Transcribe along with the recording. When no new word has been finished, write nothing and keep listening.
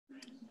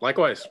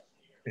Likewise.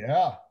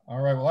 Yeah. All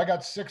right. Well, I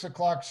got 6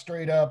 o'clock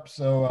straight up.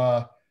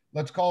 So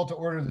let's call to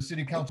order the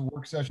City Council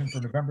work session for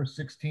November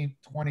 16th,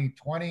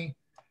 2020.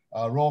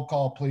 Roll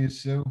call,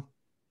 please, Sue.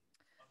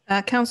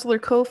 Councillor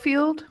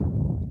Cofield.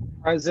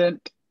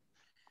 Present.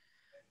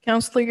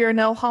 Councillor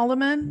Yarnell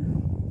Holloman.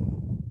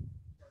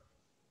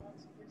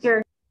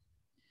 Here.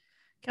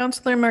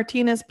 Councillor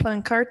Martinez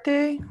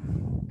Plancarte.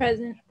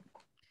 Present.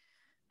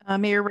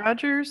 Mayor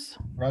Rogers.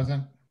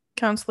 Present.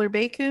 Councillor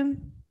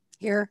Bacon.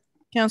 Here.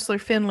 Councillor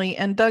Finley.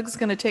 And Doug's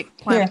going to take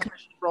Planning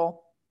Commission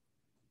roll.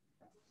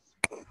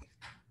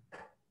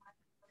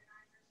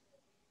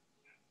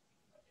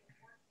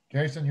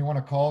 Jason, you want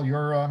to call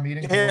your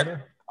meeting to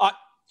order?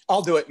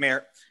 I'll do it,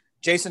 Mayor.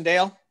 Jason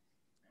Dale.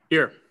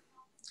 Here.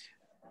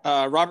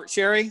 Robert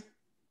Sherry.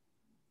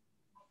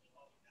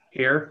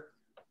 Here.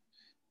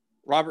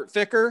 Robert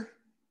Ficker.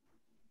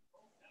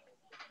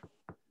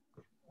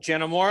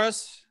 Jenna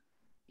Morris.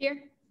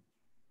 Here.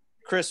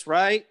 Chris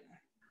Wright.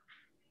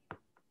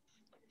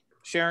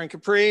 Sharon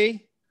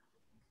Capri.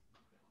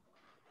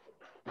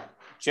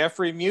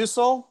 Jeffrey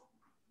Musel.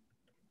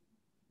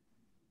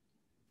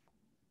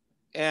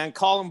 And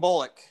Colin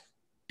Bullock.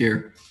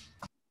 Here.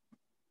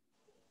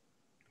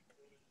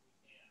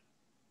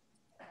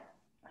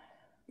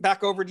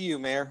 Back over to you,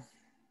 Mayor.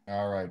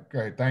 All right,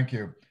 great, thank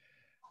you.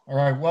 All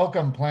right,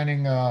 welcome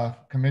planning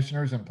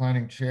commissioners and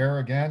planning chair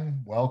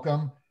again,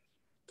 welcome.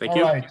 Thank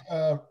you. All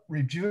right,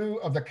 review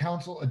of the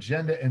council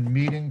agenda and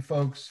meeting,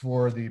 folks,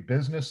 for the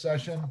business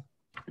session.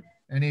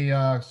 Any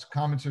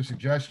comments or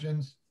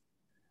suggestions?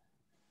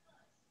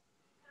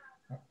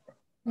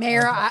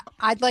 Mayor,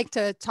 I'd like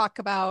to talk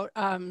about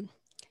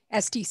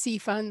SDC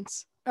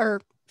funds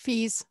or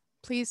fees,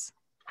 please.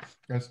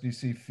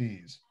 SDC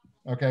fees.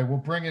 Okay, we'll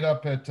bring it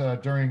up at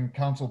during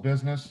council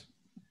business.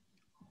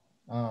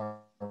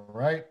 All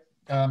right,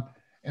 and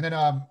then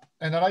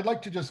I'd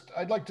like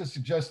to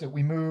suggest that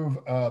we move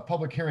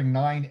public hearing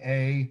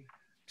 9A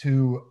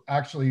to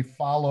actually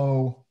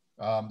follow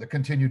the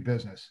continued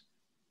business,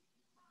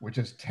 which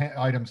is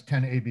items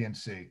 10A, B, and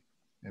C,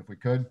 if we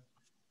could.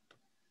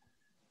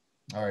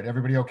 All right,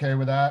 everybody okay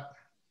with that?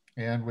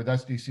 And with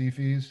SDC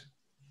fees?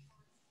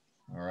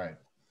 All right,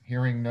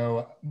 hearing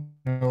no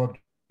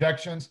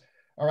objections.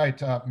 All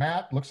right,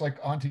 Matt, looks like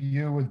on to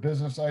you with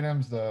business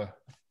items, the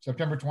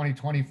September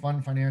 2020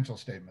 fund financial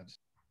statements.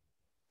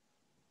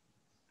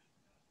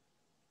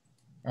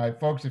 All right,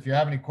 folks, if you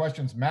have any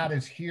questions, Matt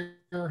is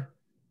here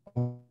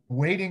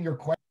waiting your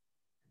question.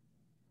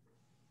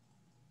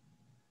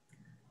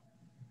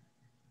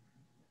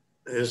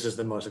 This is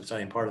the most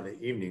exciting part of the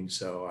evening,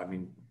 so I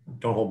mean,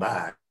 don't hold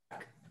back.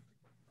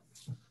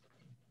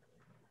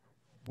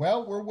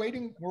 Well, we're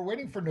waiting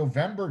for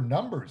November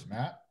numbers,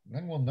 Matt.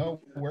 Then we'll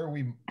know where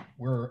we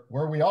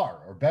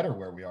are, or better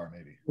where we are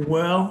maybe.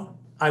 Well,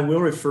 I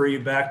will refer you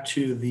back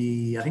to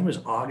the, I think it was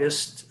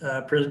August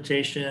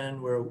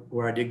presentation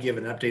where I did give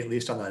an update at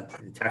least on the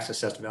tax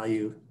assessed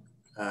value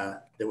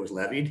that was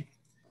levied.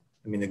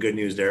 I mean, the good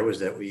news there was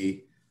that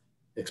we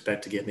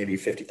expect to get maybe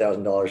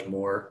 $50,000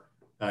 more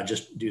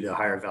just due to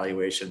higher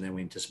valuation than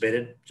we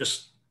anticipated,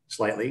 just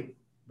slightly,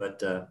 but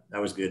that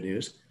was good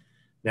news.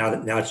 Now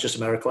it's just a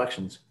matter of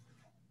collections.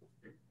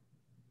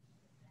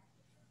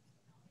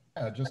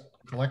 Yeah, just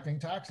collecting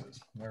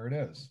taxes. There it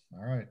is.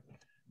 All right.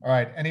 All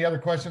right. Any other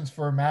questions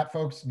for Matt,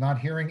 folks? Not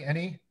hearing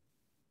any?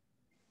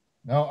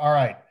 No? All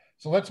right.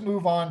 So let's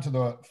move on to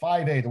the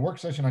 5A, the work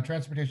session on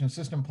transportation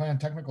system plan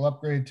technical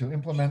upgrade to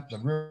implement the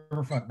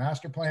Riverfront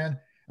master plan.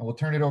 And we'll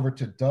turn it over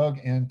to Doug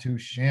and to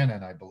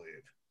Shannon, I believe.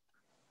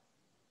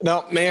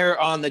 No, Mayor,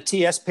 on the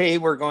TSP,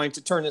 we're going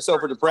to turn this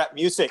over to Brett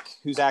Music,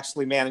 who's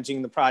actually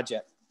managing the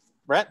project.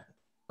 Brett?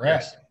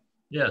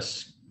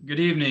 Yes. Good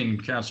evening,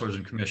 councilors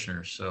and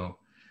commissioners. So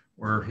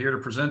we're here to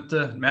present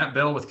Matt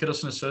Bell with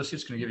Kittleson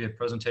Associates, going to give you a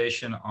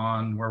presentation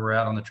on where we're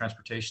at on the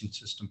transportation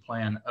system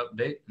plan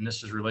update. And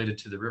this is related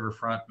to the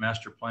Riverfront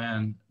master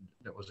plan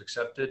that was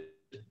accepted.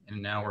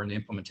 And now we're in the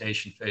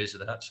implementation phase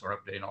of that. So we're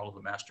updating all of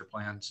the master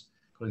plans,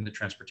 including the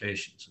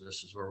transportation. So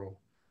this is where we'll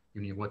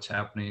give you what's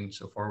happening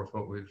so far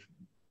with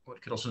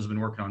what Kittleson's been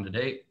working on to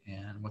date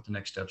and what the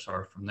next steps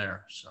are from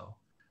there. So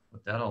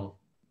with that, I'll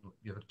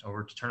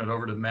turn it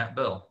over to Matt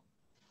Bell.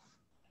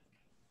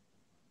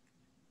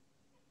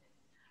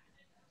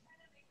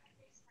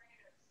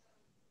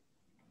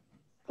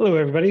 Hello,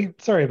 everybody.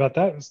 Sorry about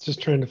that. I was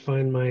just trying to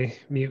find my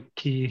mute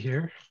key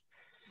here.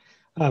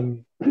 My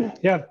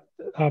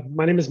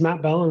name is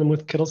Matt Bell, and I'm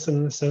with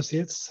Kittleson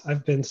Associates.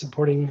 I've been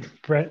supporting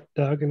Brett,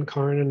 Doug, and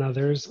Karin and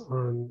others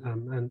on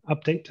an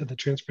update to the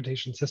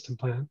transportation system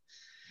plan.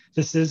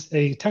 This is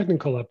a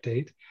technical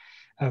update,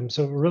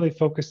 so we're really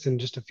focused in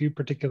just a few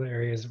particular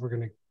areas that we're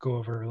going to go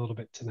over a little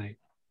bit tonight.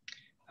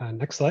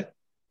 Next slide.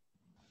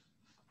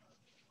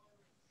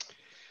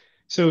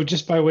 So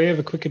just by way of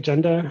a quick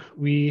agenda,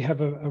 we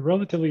have a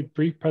relatively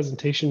brief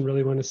presentation.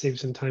 Really want to save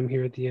some time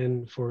here at the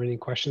end for any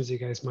questions you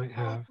guys might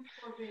have.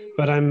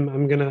 But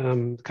I'm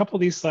gonna a couple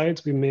of these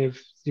slides you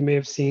may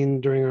have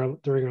seen during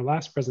our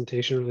last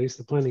presentation, or at least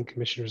the planning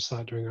commissioners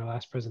saw during our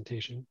last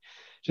presentation.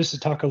 just to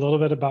talk a little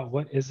bit about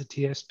what is a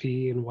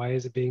TSP and why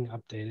is it being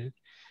updated.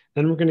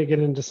 Then we're going to get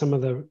into some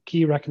of the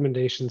key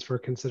recommendations for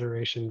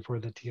consideration for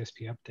the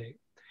TSP update.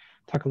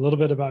 Talk a little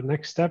bit about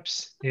next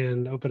steps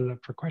and open it up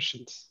for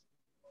questions.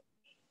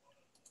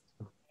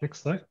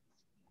 Next slide.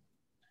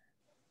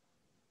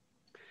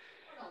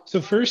 So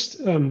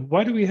first,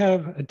 why do we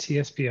have a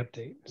TSP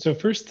update? So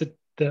first, the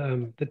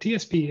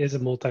TSP is a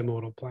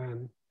multimodal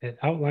plan. It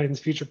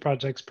outlines future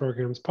projects,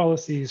 programs,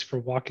 policies for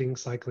walking,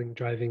 cycling,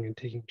 driving, and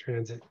taking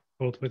transit,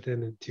 both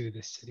within and to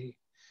the city.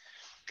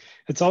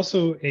 It's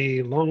also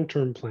a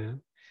long-term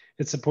plan.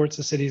 It supports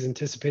the city's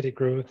anticipated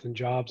growth in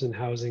jobs and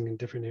housing in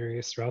different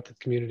areas throughout the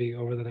community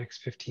over the next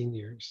 15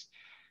 years.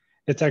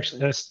 It's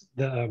actually,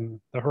 the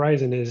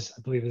horizon is,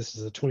 I believe this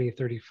is a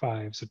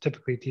 2035. So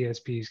typically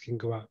TSPs can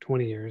go out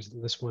 20 years.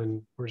 And this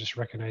one, we're just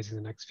recognizing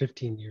the next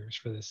 15 years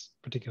for this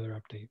particular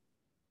update.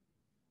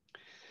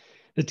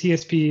 The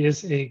TSP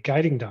is a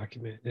guiding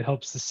document. It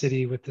helps the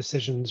city with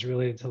decisions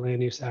related to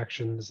land use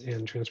actions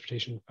and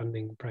transportation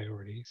funding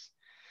priorities.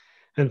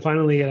 And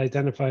finally, it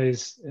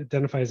identifies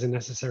the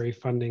necessary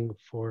funding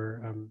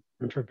for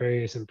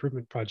various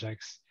improvement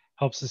projects,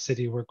 helps the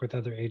city work with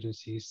other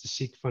agencies to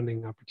seek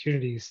funding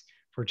opportunities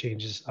for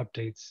changes,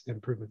 updates,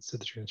 improvements to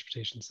the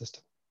transportation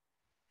system.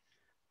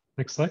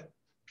 Next slide.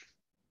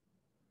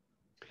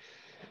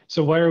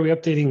 So why are we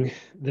updating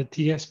the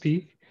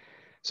TSP?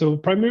 So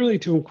primarily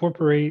to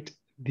incorporate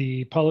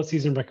the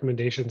policies and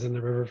recommendations in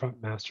the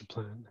Riverfront Master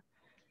Plan.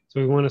 So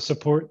we want to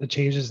support the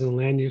changes in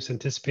land use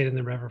anticipated in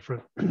the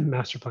Riverfront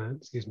Master Plan,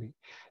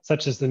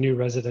 such as the new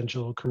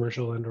residential,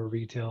 commercial, and/or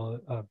retail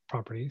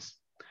properties.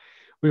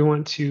 We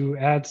want to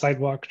add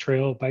sidewalk,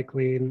 trail, bike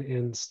lane,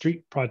 and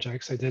street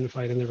projects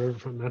identified in the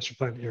Riverfront Master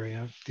Plan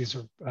area. These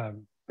are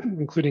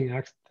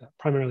including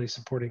primarily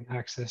supporting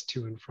access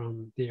to and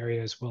from the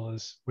area as well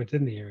as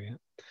within the area.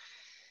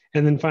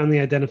 And then finally,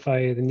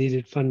 identify the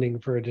needed funding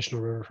for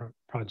additional riverfront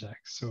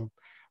projects. So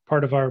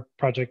part of our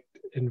project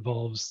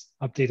involves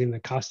updating the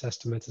cost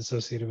estimates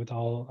associated with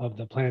all of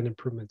the planned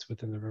improvements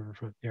within the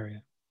riverfront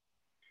area.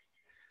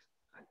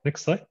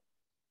 Next slide.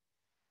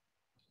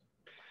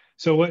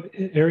 So what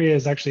area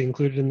is actually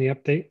included in the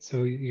update?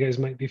 So you guys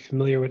might be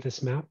familiar with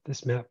this map.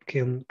 This map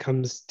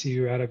comes to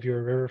you out of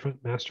your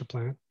Riverfront Master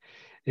Plan.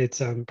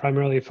 It's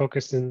primarily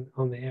focused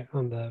on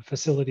the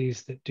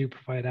facilities that do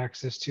provide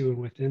access to and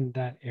within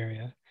that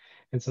area.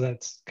 And so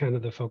that's kind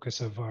of the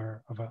focus of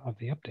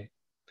the update.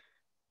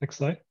 Next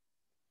slide.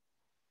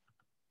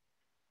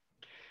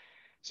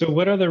 So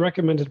what are the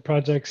recommended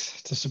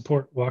projects to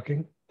support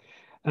walking?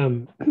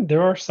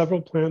 There are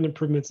several planned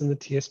improvements in the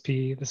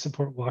TSP that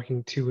support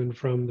walking to and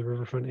from the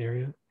riverfront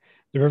area.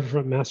 The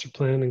Riverfront Master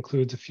Plan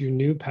includes a few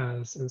new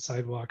paths and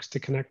sidewalks to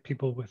connect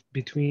people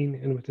between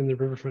and within the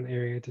riverfront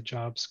area to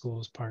jobs,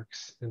 schools,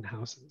 parks, and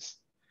houses.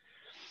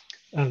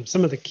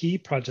 Some of the key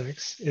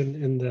projects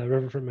in the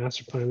Riverfront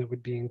Master Plan that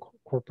would be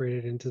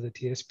incorporated into the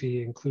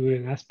TSP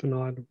include an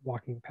Esplanade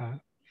walking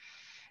path,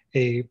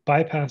 a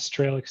bypass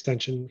trail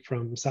extension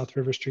from South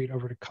River Street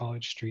over to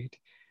College Street,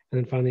 and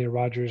then finally a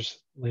Rogers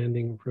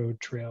Landing Road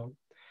Trail.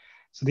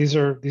 So these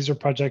are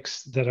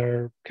projects that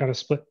are kind of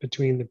split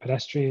between the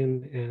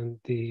pedestrian and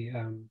the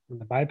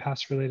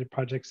bypass related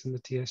projects in the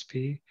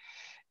TSP,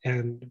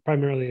 and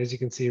primarily, as you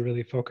can see,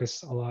 really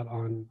focus a lot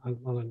on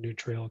new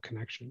trail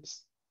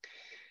connections.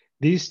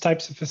 These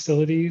types of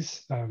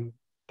facilities,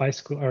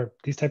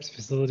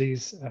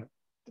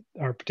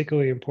 are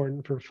particularly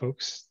important for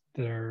folks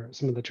that are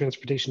some of the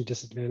transportation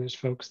disadvantaged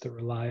folks that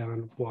rely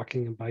on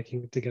walking and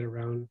biking to get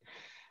around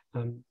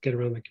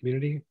the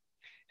community,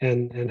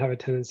 and have a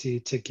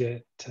tendency to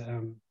get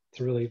to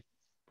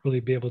really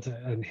be able to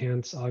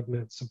enhance,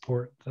 augment,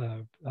 support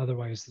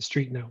otherwise the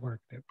street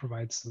network that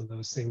provides some of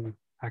those same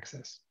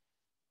access.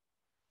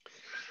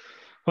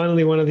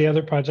 Finally, one of the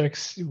other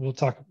projects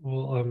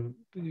I'm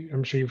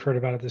sure you've heard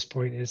about at this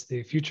point is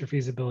the future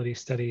feasibility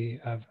study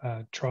of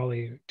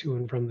trolley to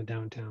and from the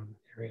downtown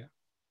area.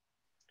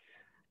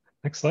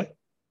 Next slide.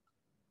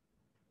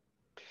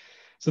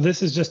 So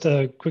this is just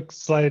a quick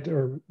slide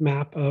or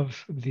map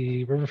of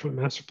the Riverfront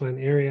Master Plan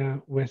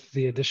area with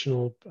the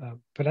additional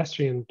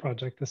pedestrian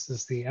project. This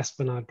is the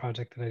Esplanade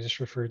project that I just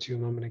referred to a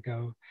moment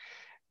ago.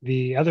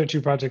 The other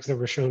two projects that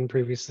were shown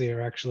previously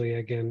are actually,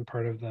 again,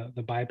 part of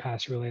the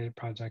bypass related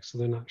projects, so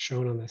they're not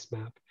shown on this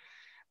map.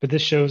 But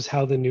this shows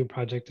how the new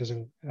project is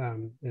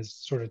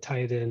sort of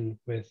tied in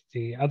with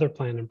the other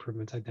planned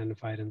improvements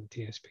identified in the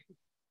TSP.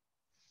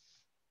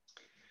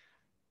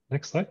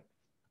 Next slide.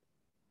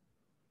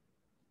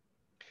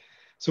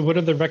 So what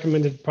are the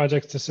recommended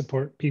projects to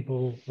support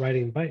people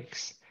riding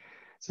bikes?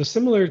 So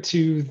similar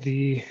to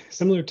the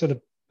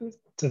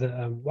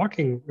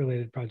walking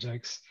related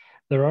projects,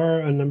 there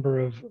are a number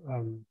of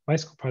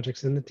bicycle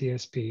projects in the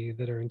TSP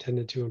that are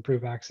intended to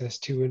improve access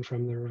to and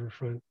from the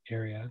riverfront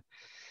area,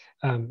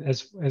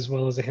 as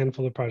well as a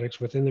handful of projects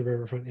within the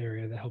riverfront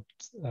area that help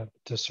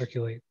to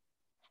circulate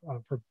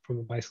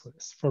for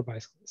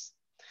bicyclists.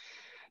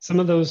 Some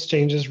of those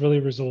changes really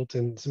result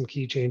in some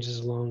key changes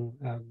along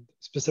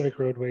specific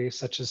roadways,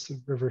 such as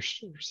River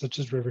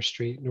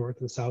Street,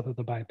 north and south of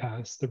the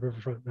bypass. The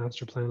Riverfront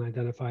Master Plan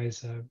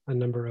identifies a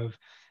number of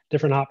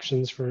different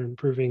options for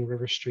improving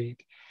River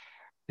Street.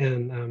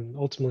 And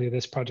ultimately,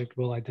 this project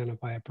will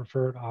identify a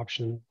preferred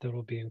option that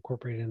will be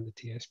incorporated in the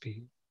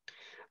TSP.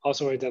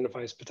 Also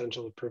identifies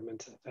potential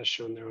improvements as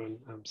shown there on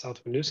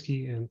South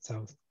Winooski and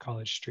South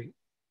College Street.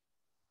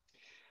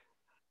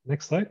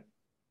 Next slide.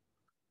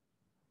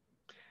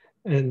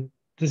 And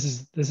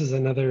this is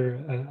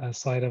another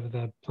slide of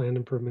the planned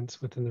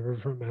improvements within the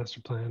Riverfront Master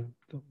Plan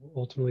that will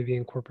ultimately be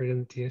incorporated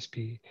in the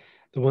TSP.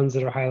 The ones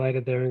that are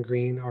highlighted there in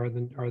green are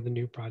the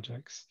new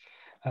projects.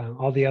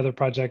 All the other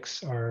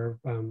projects are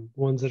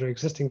ones that are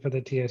existing for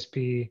the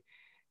TSP,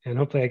 and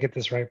hopefully I get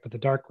this right, but the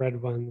dark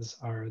red ones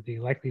are the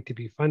likely to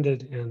be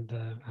funded, and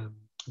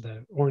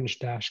the orange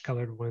dash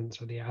colored ones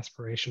are the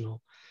aspirational.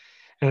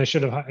 And I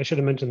should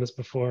have mentioned this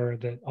before,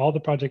 that all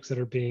the projects that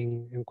are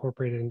being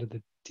incorporated into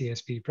the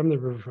TSP from the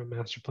Riverfront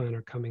Master Plan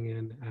are coming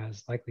in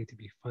as likely to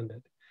be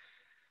funded.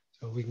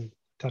 So we can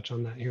touch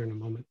on that here in a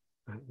moment.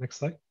 Next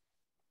slide.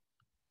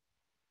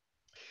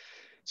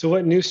 So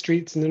what new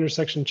streets and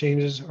intersection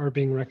changes are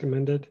being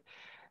recommended?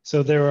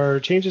 So there are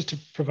changes to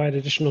provide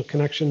additional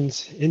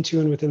connections into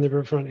and within the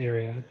riverfront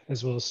area,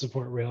 as well as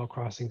support rail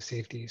crossing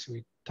safety. So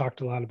we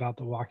talked a lot about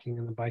the walking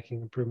and the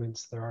biking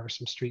improvements. There are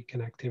some street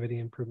connectivity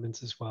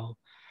improvements as well.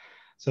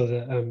 So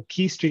the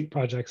key street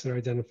projects that are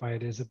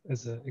identified as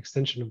an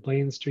extension of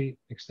Blaine Street,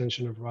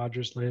 extension of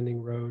Rogers Landing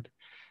Road,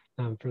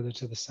 further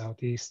to the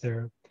southeast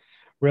there.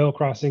 Rail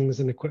crossings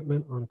and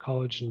equipment on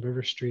College and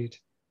River Street,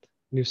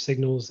 new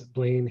signals at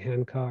Blaine,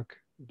 Hancock,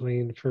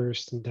 Blaine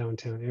First and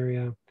downtown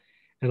area,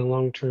 and a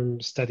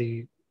long-term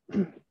study,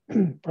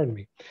 pardon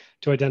me,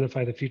 to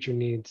identify the future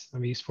needs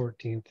of East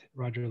 14th,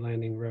 Roger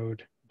Landing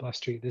Road, Bluff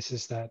Street. This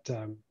is that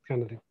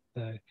kind of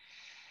the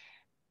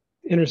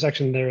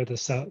intersection there at the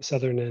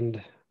southern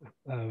end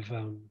of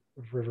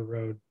River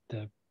Road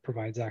that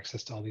provides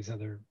access to all these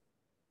other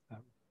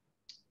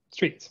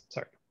streets.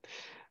 Sorry.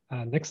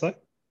 Next slide.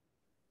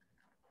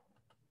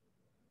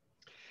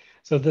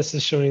 So this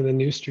is showing the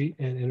new street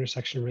and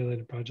intersection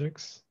related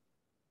projects.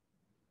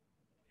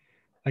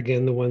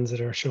 Again, the ones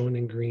that are shown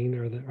in green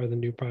are the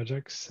new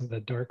projects. The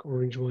dark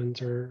orange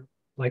ones are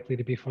likely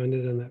to be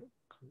funded, and the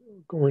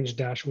orange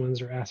dash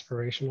ones are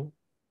aspirational.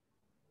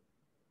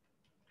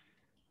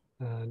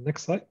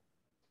 Next slide.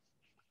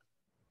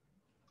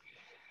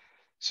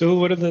 So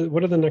what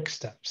are the next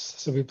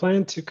steps? So we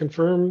plan to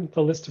confirm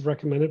the list of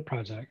recommended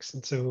projects,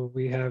 and so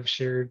we have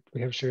shared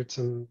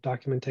some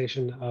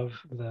documentation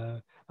of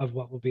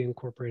what will be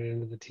incorporated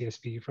into the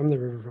TSP from the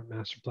Riverfront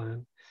Master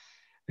Plan.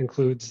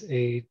 Includes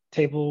a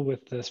table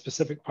with the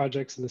specific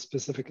projects and the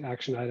specific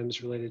action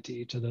items related to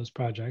each of those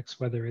projects,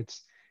 whether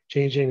it's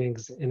changing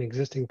an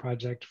existing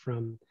project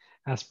from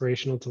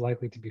aspirational to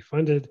likely to be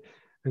funded,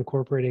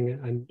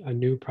 incorporating a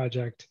new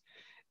project,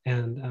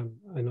 and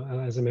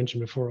as I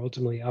mentioned before,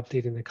 ultimately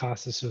updating the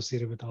costs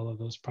associated with all of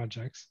those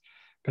projects,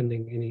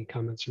 pending any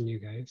comments from you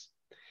guys.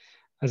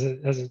 As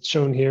it's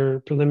shown here,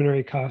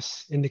 preliminary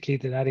costs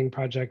indicate that adding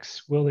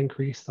projects will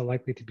increase the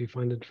likely to be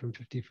funded from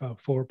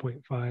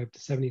 54.5 to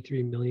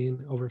 73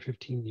 million over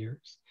 15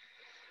 years.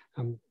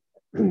 Some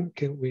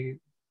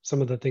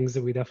of the things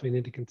that we definitely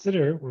need to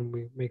consider when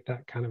we make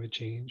that kind of a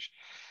change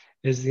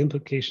is the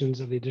implications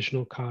of the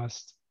additional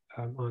cost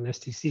on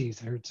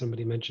STCs. I heard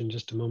somebody mention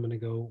just a moment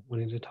ago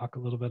wanting to talk a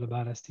little bit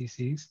about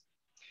STCs.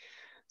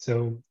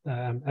 So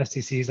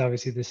STCs,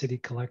 obviously the city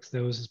collects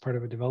those as part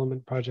of a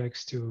development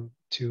projects to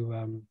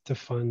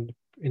fund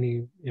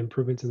any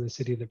improvements in the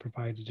city that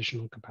provide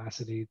additional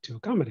capacity to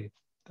accommodate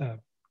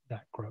that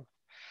growth.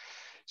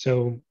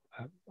 So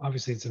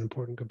obviously it's an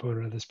important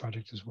component of this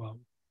project as well.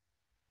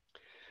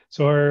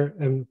 So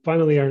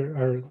finally,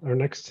 our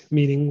next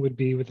meeting would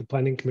be with the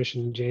Planning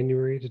Commission in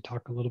January to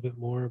talk a little bit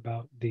more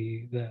about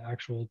the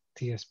actual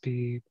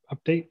TSP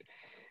update.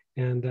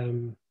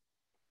 And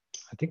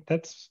I think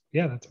that's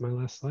my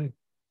last slide.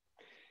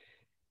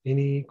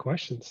 Any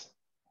questions?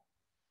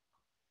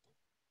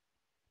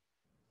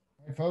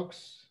 All right,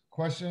 folks,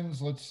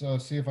 questions? Let's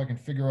see if I can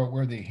figure out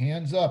where the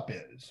hands up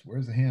is.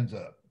 Where's the hands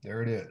up?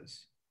 There it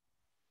is.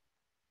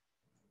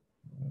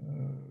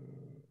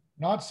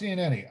 Not seeing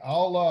any.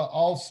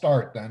 I'll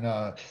start then.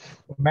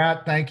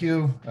 Matt, thank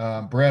you.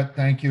 Brett,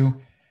 thank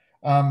you.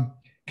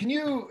 Can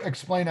you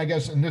explain, I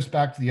guess, and this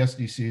back to the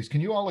SDCs,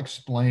 can you all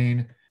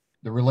explain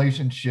the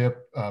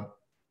relationship,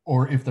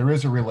 or if there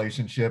is a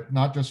relationship,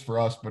 not just for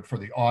us, but for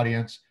the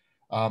audience,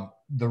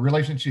 the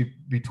relationship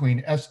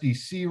between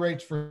SDC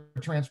rates for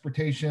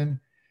transportation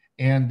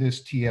and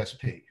this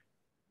TSP?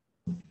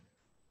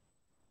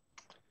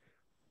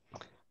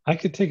 I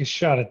could take a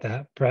shot at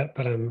that, Brett,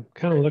 but I'm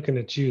kind of looking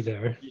at you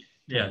there.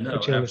 Yeah, no,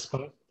 put you on the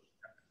spot.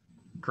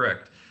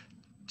 Correct.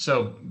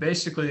 So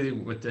basically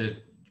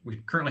we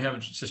currently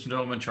have system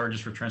development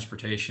charges for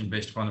transportation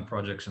based upon the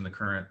projects in the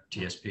current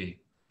TSP.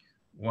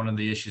 One of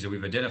the issues that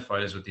we've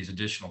identified is with these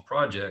additional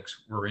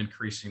projects, we're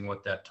increasing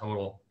what that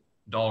total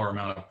dollar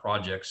amount of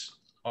projects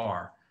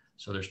are.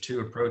 So there's two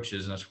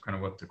approaches, and that's kind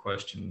of what the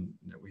question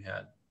that we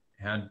had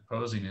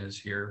posing is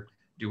here.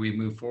 Do we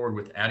move forward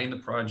with adding the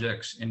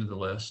projects into the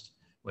list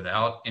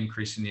without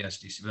increasing the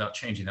SDC, without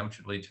changing that, which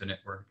would lead to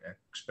we're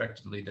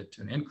expected to lead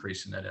to an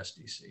increase in that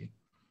SDC.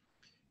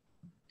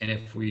 And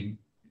if we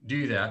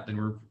do that, then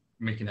we're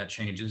making that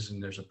changes,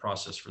 and there's a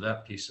process for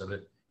that piece of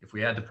it. If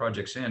we add the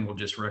projects in, we'll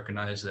just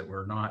recognize that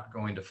we're not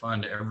going to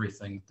fund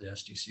everything, the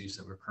SDCs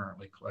that we're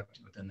currently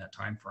collecting within that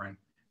time frame.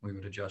 We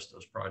would adjust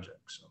those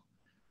projects. So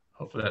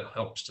hopefully that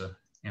helps to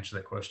answer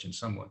that question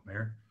somewhat,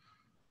 Mayor.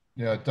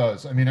 Yeah, it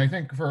does. I mean, I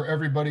think for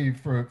everybody,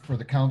 for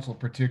the council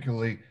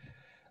particularly,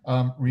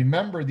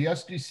 remember the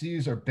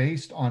SDCs are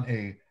based on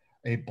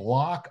a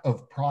block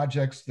of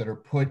projects that are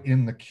put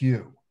in the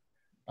queue.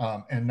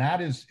 And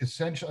that is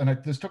essential.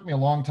 And this took me a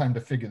long time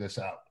to figure this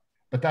out,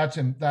 but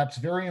that's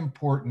very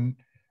important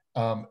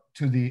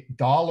to the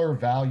dollar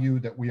value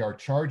that we are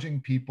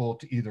charging people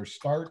to either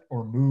start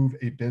or move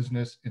a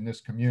business in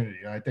this community.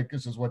 And I think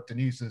this is what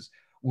Denise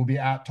will be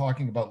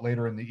talking about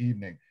later in the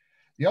evening.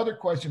 The other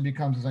question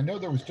becomes, I know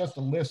there was just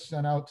a list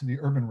sent out to the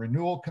Urban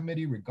Renewal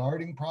Committee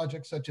regarding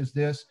projects such as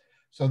this.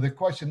 So the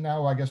question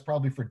now, I guess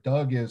probably for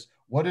Doug, is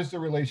what is the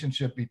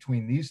relationship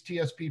between these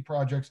TSP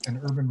projects and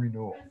urban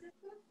renewal?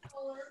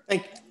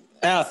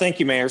 Thank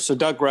you, Mayor. So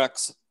Doug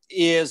Rux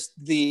is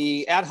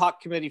the Ad Hoc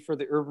Committee for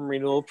the Urban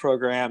Renewal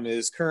Program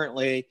is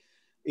currently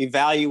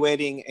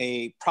evaluating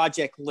a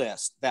project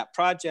list. That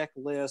project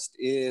list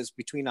is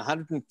between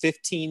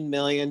 $115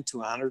 million to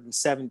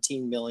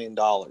 $117 million.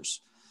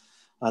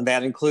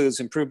 That includes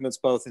improvements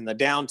both in the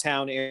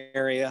downtown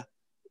area,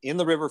 in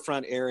the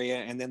Riverfront area,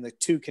 and then the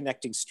two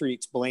connecting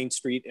streets, Blaine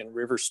Street and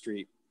River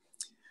Street.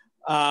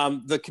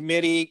 The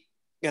committee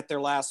at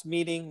their last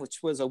meeting,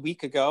 which was a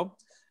week ago,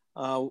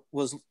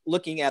 was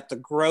looking at the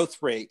growth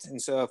rate. And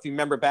so if you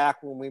remember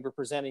back when we were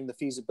presenting the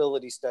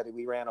feasibility study,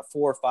 we ran a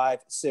 4, 5,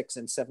 6,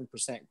 and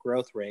 7%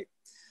 growth rate.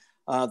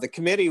 The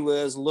committee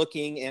was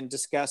looking and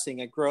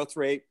discussing a growth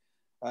rate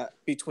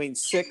between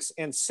 6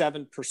 and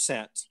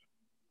 7%.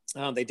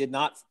 They did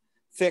not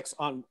fix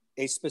on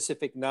a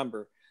specific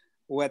number.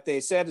 What they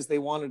said is they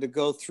wanted to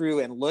go through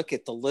and look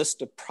at the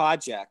list of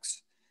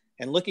projects.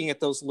 And looking at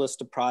those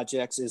list of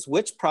projects is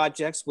which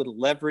projects would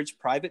leverage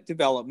private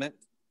development,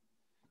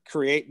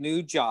 create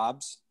new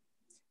jobs,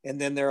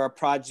 and then there are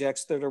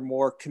projects that are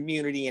more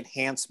community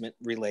enhancement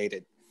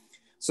related.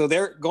 So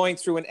they're going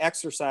through an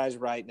exercise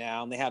right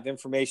now, and they have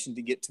information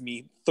to get to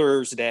me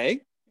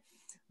Thursday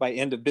by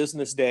end of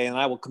business day, and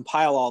I will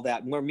compile all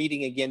that, and we're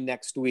meeting again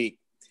next week.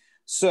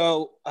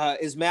 So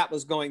as Matt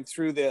was going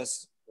through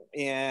this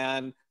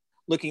and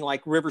looking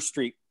like River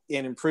Street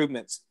and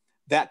improvements,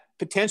 that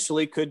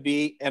potentially could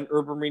be an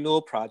urban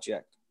renewal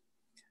project.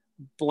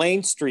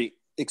 Blaine Street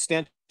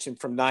extension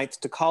from 9th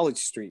to College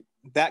Street,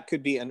 that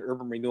could be an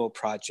urban renewal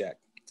project.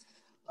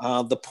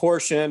 The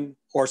portion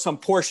or some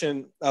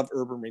portion of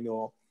urban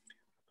renewal.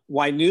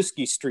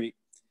 Winooski Street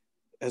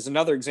as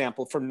another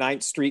example from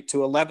 9th Street to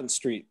 11th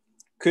Street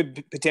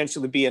could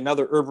potentially be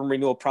another urban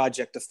renewal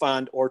project to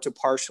fund or to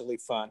partially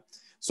fund.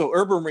 So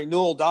urban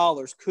renewal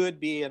dollars could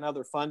be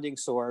another funding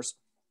source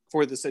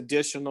for this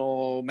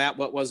additional, Matt,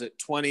 what was it,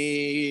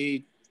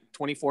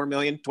 24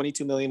 million,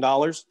 $22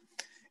 million?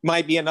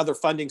 Might be another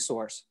funding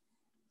source.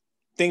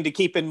 Thing to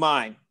keep in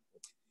mind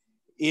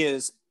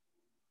is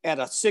at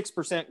a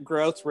 6%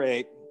 growth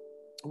rate,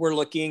 we're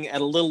looking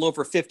at a little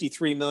over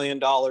 $53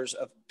 million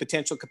of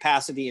potential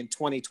capacity in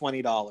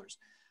 2020 dollars.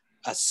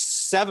 A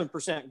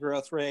 7%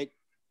 growth rate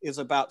is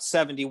about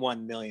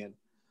 71 million.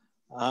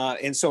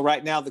 And so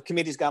right now the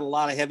committee's got a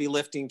lot of heavy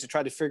lifting to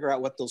try to figure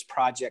out what those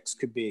projects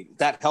could be.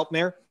 That help,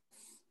 Mayor?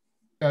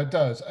 Yeah, it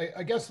does.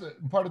 I guess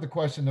part of the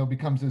question though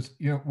becomes is,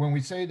 you know, when we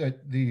say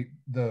that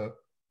the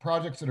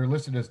projects that are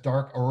listed as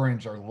dark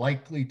orange are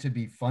likely to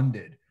be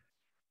funded,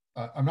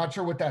 I'm not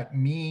sure what that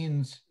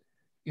means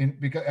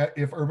because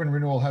if urban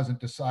renewal hasn't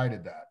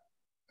decided that,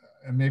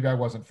 and maybe I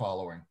wasn't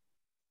following.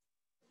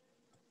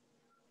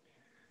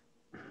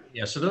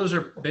 Yeah, so those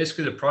are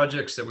basically the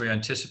projects that we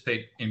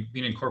anticipate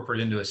being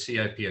incorporated into a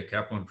CIP, a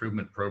capital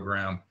improvement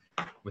program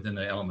within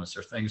the elements.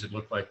 They're things that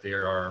look like they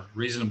are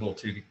reasonable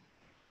to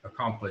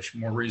accomplish,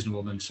 more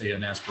reasonable than say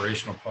an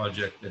aspirational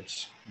project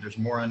there's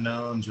more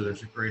unknowns or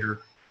there's a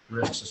greater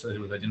risks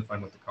associated with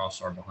identifying what the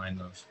costs are behind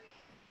those.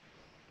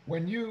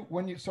 When you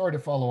sorry to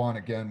follow on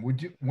again,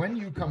 when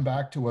you come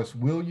back to us,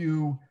 will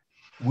you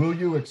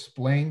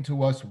explain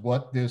to us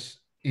what this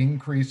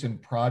increase in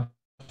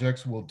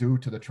projects will do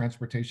to the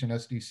transportation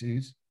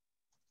SDCs?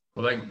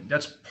 Well,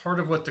 that's part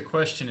of what the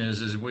question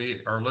is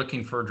we are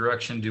looking for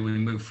direction. Do we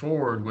move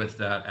forward with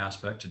that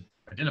aspect to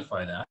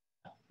identify that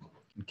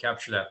and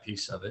capture that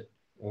piece of it?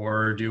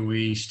 Or do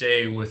we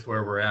stay with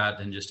where we're at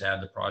and just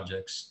add the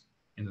projects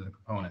into the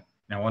component?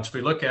 Now, once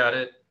we look at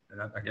it,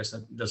 I guess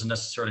that doesn't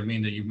necessarily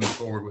mean that you move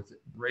forward with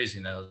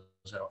raising those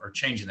or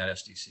changing that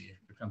SDC,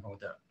 depending on what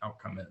that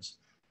outcome is.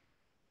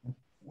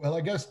 Well,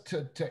 I guess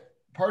to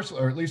partially,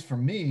 or at least for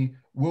me,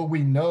 will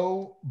we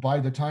know by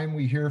the time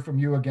we hear from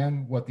you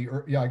again what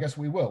I guess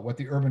we will, what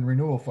the urban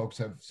renewal folks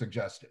have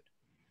suggested?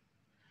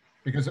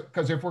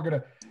 Because if we're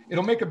gonna,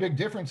 it'll make a big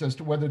difference as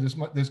to whether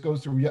this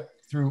goes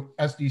through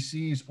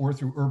SDCs or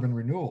through urban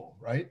renewal,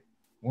 right?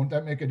 Won't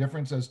that make a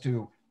difference as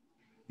to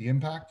the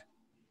impact?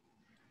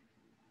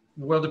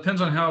 Well, it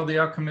depends on how the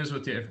outcome is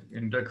with the,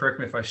 and correct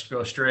me if I go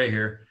astray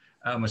here.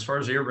 As far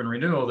as the urban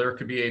renewal, there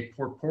could be a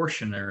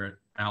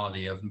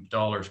proportionality of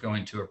dollars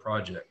going to a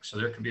project. So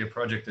there could be a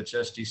project that's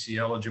SDC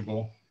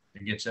eligible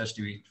and gets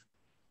SD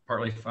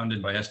partly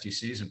funded by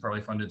SDCs and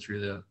partly funded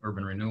through the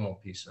urban renewal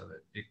piece of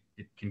it.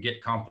 It can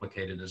get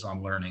complicated, as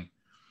I'm learning.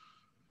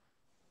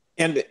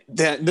 And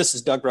this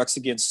is Doug Rux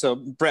again. So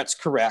Brett's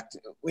correct.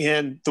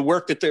 In the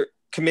work that the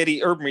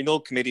committee, Urban Renewal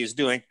Committee, is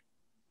doing,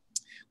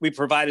 we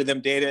provided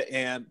them data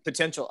and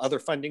potential other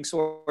funding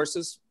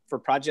sources for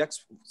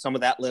projects. Some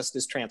of that list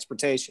is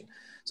transportation.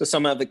 So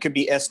some of it could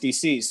be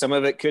SDCs. Some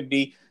of it could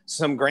be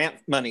some grant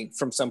money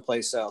from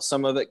someplace else.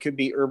 Some of it could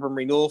be urban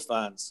renewal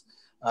funds.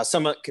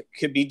 Some of it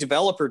could be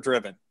developer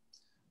driven.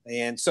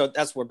 And so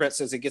that's where Brett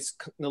says it gets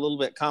a little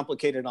bit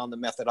complicated on the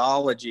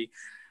methodology.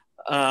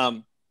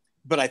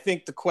 But I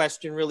think the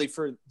question really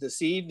for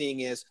this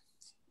evening is,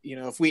 you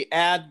know, if we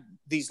add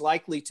these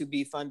likely to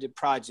be funded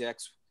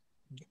projects,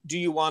 do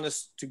you want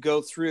us to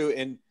go through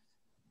and,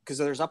 because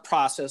there's a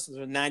process,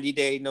 there's a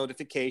 90-day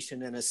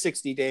notification and a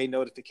 60-day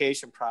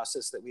notification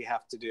process that we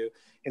have to do,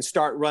 and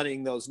start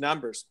running those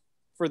numbers.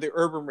 For the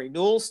urban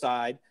renewal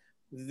side,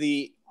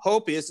 the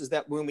hope is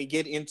that when we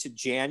get into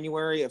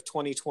January of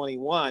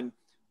 2021,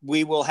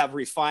 we will have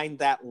refined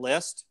that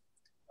list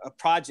of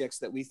projects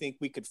that we think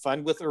we could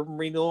fund with urban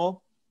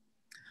renewal.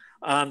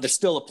 There's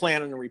still a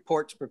plan and a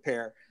report to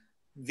prepare.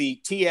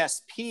 The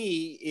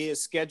TSP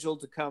is scheduled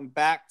to come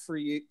back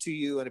to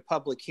you at a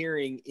public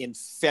hearing in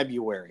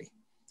February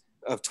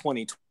of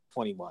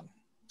 2021.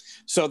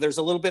 So there's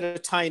a little bit of a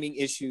timing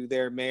issue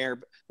there, Mayor,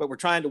 but we're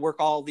trying to work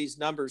all these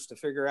numbers to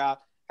figure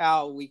out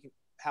how we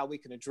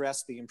can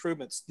address the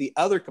improvements. The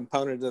other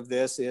component of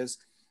this is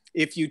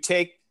if you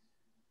take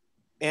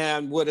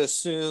and would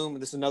assume,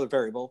 this is another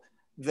variable,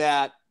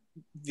 that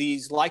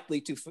these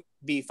likely to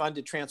be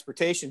funded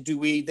transportation, do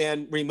we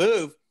then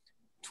remove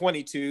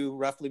roughly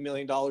 $22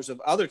 million of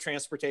other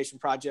transportation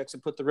projects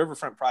and put the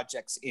Riverfront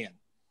projects in?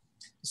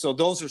 So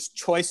those are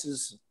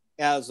choices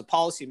as the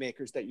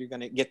policymakers that you're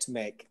going to get to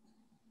make.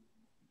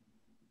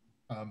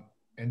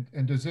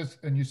 And does this,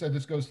 and you said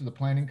this goes to the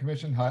Planning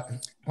Commission,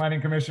 Planning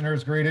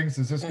Commissioners, greetings.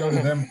 Does this go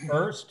to them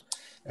first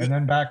and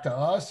then back to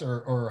us,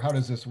 or how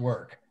does this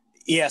work?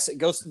 Yes, it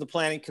goes to the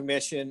Planning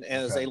Commission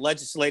as a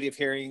legislative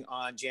hearing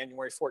on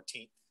January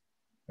 14th.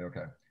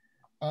 Okay.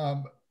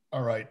 All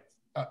right.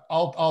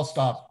 I'll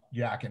stop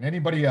yakking.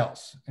 Anybody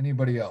else?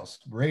 Anybody else?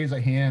 Raise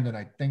a hand, and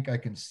I think I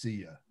can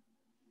see you.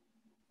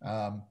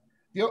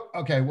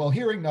 Okay. Well,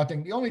 hearing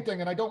nothing. The only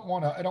thing, and I don't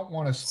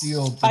want to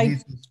steal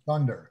Denise's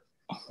thunder.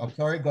 I'm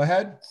sorry. Go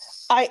ahead.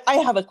 I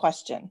have a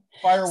question.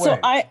 Fire away. So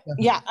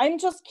I'm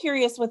just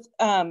curious with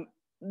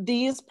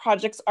these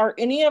projects. Do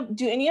any of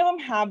them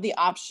have the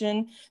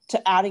option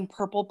to adding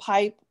purple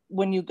pipe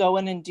when you go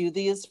in and do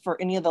these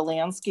for any of the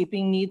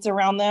landscaping needs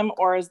around them,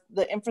 or is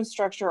the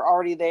infrastructure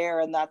already there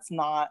and that's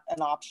not an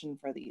option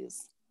for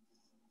these?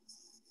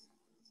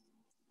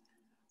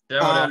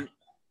 Yeah,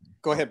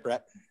 go ahead,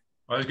 Brett.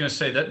 I was going to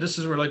say that this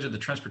is related to the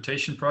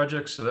transportation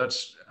project. So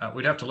that's,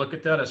 we'd have to look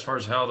at that as far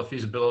as how the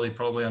feasibility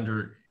probably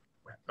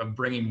of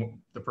bringing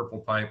the purple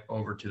pipe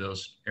over to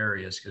those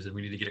areas, because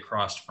we need to get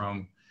across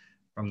from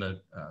the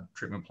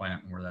treatment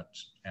plant and where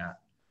that's at.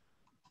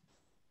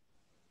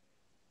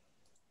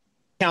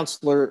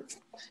 Counselor,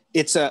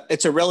 it's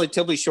a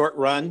relatively short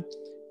run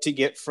to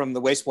get from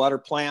the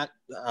wastewater plant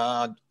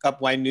up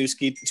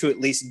Winooski to at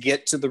least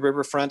get to the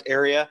Riverfront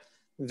area.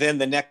 Then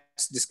the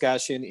next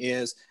discussion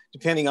is,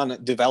 depending on the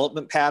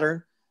development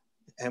pattern,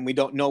 and we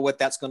don't know what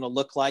that's going to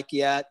look like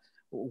yet,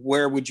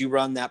 where would you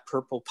run that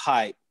purple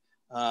pipe?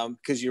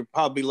 Because you're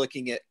probably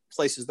looking at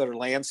places that are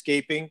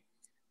landscaping.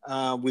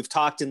 We've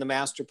talked in the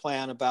master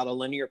plan about a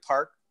linear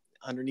park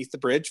underneath the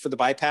bridge for the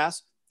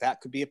bypass.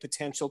 That could be a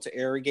potential to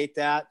irrigate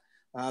that.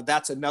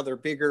 That's another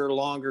bigger,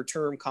 longer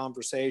term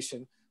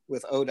conversation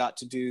with ODOT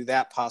to do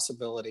that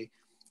possibility.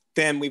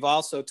 Then we've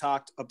also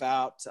talked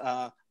about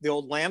the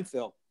old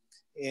landfill,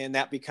 and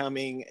that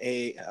becoming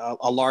a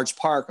large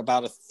park,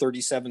 about a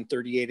 37,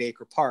 38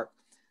 acre park.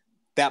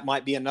 That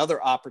might be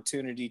another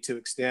opportunity to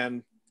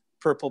extend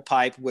purple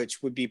pipe,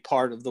 which would be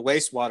part of the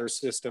wastewater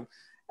system,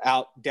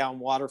 out down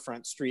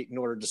Waterfront Street in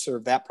order to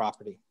serve that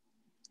property.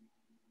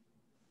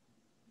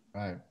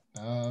 All right.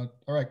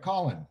 All right,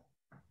 Colin.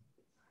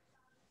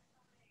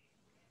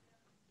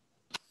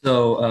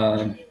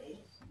 So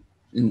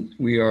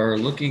we are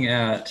looking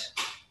at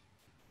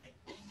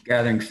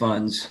gathering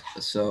funds.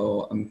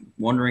 So I'm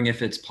wondering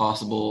if it's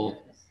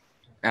possible,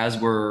 as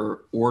we're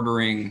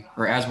ordering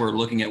or as we're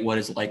looking at what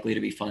is likely to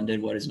be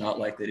funded, what is not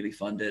likely to be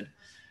funded,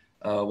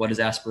 what is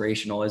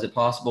aspirational, is it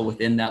possible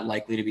within that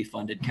likely to be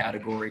funded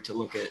category to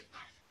look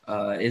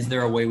at, is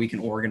there a way we can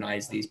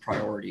organize these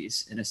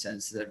priorities in a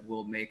sense that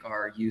will make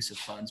our use of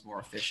funds more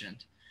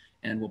efficient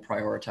and will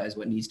prioritize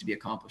what needs to be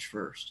accomplished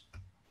first?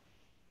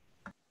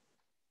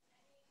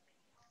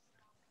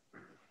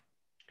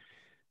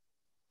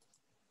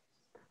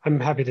 I'm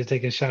happy to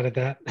take a shot at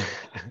that.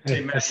 Hey,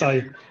 I Matt, saw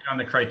you. you're on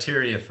the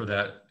criteria for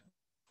that,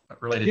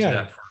 related to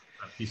that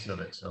piece of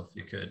it. So if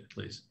you could,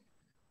 please.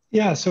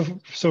 Yeah, so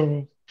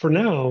for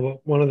now,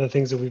 one of the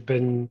things that we've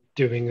been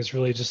doing is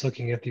really just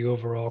looking at the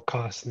overall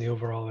costs and the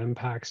overall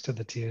impacts to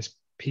the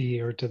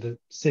TSP or to the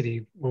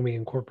city when we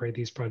incorporate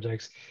these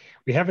projects.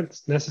 We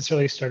haven't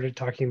necessarily started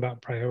talking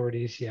about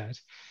priorities yet,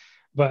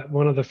 but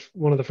one of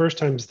the first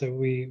times that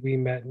we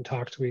met and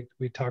talked,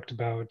 we talked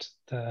about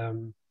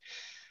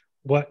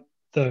what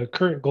the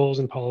current goals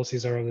and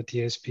policies are of the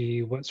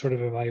TSP, what sort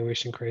of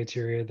evaluation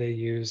criteria they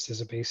use as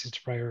a basis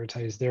to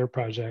prioritize their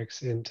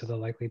projects into the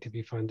likely to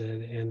be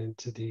funded and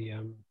into the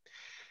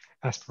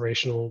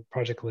aspirational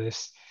project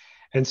list.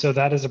 And so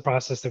that is a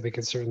process that we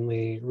can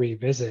certainly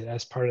revisit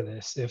as part of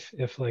this.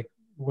 If like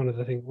one of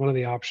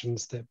the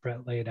options that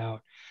Brett laid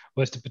out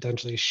was to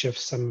potentially shift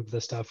some of the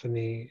stuff in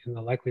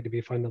the likely to be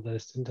funded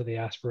list into the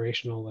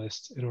aspirational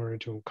list in order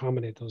to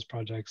accommodate those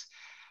projects.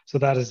 So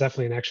that is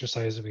definitely an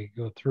exercise that we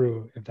could go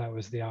through if that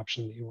was the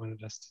option that you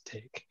wanted us to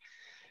take.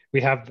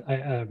 We have,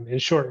 in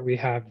short, we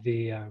have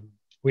the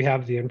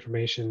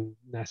information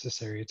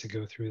necessary to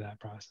go through that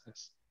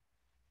process.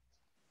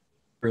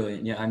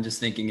 Brilliant. Yeah, I'm just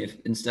thinking if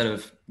instead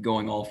of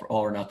going all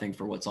or nothing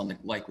for what's on the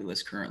likely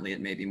list currently,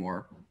 it may be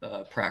more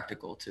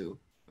practical to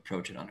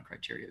approach it on a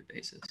criteria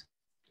basis.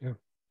 Yeah.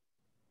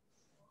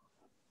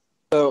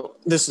 So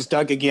this is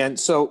Doug again.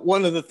 So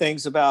one of the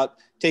things about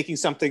taking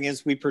something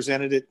as we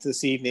presented it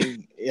this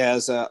evening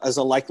as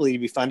a likely to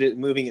be funded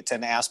and moving it to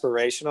an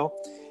aspirational,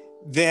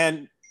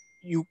 then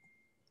you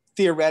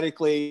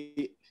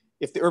theoretically,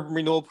 if the urban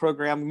renewal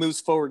program moves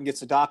forward and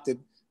gets adopted,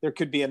 there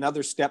could be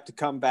another step to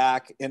come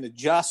back and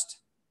adjust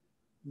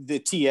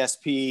the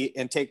TSP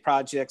and take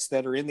projects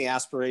that are in the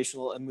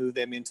aspirational and move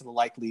them into the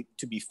likely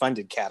to be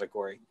funded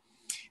category.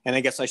 And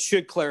I guess I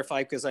should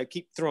clarify, because I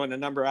keep throwing a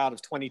number out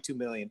of 22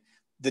 million.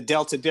 The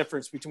delta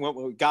difference between what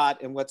we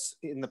got and what's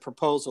in the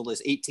proposal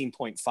is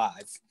 18.5.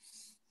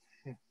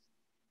 All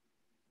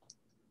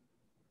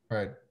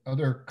right.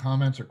 Other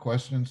comments or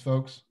questions,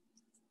 folks?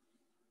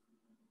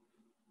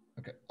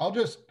 Okay. I'll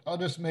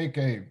just make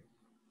a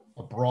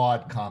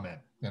broad comment.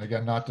 And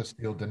again, not to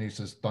steal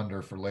Denise's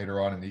thunder for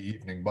later on in the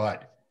evening,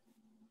 but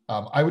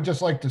I would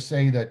just like to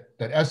say that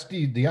the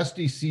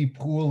SDC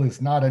pool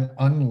is not an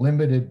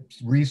unlimited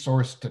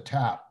resource to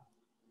tap.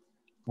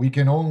 We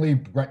can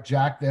only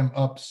jack them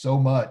up so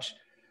much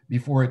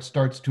before it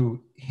starts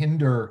to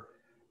hinder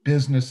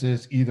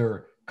businesses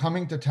either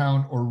coming to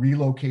town or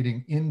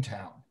relocating in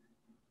town.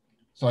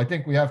 So I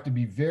think we have to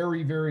be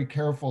very, very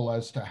careful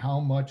as to how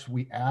much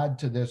we add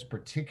to this,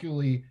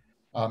 particularly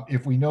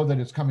if we know that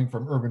it's coming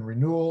from Urban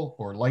Renewal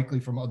or likely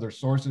from other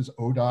sources,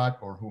 ODOT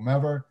or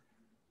whomever,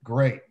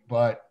 great.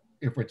 But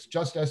if it's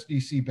just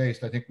SDC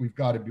based, I think we've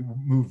got to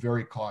move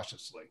very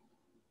cautiously.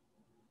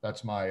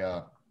 That's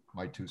my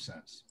 2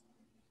 cents.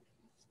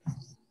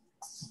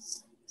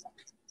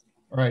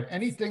 All right,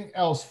 anything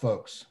else,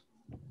 folks?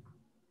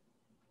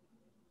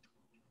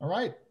 All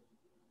right,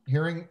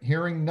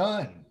 hearing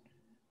none.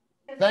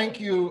 Thank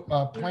you,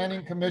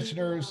 planning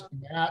commissioners.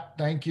 Matt,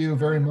 thank you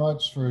very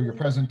much for your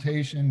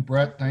presentation.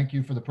 Brett, thank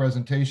you for the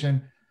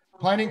presentation.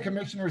 Planning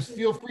commissioners,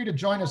 feel free to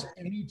join us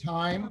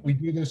anytime. We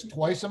do this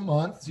twice a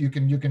month. So you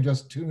can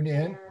just tune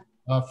in.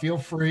 Feel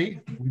free.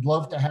 We'd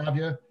love to have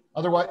you.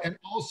 Otherwise, and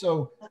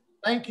also,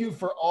 thank you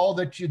for all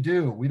that you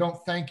do. We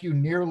don't thank you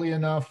nearly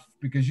enough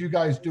because you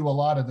guys do a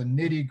lot of the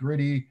nitty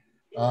gritty,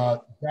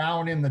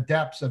 down in the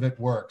depths of it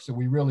work. So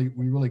we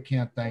really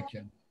can't thank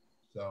you.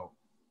 So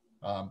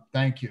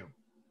thank you.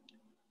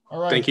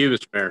 All right. Thank you,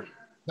 Mr. Mayor.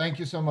 Thank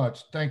you so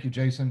much. Thank you,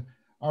 Jason.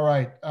 All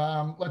right,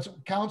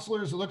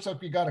 counselors, it looks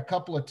like we got a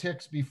couple of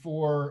ticks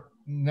before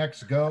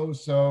next go.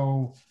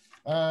 So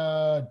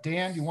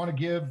Dan, you want to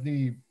give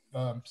the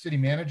city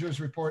manager's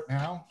report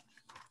now?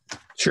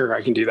 Sure,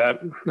 I can do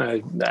that.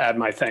 I add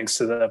my thanks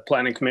to the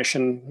Planning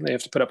Commission. They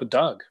have to put up with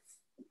Doug.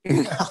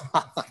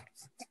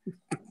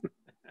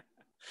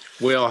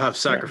 We all have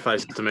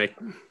sacrifices to make.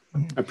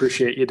 I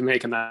appreciate you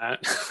making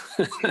that.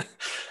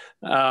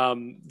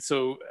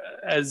 So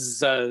as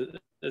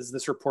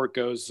this report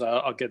goes,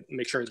 I'll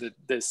make sure that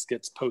this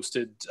gets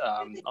posted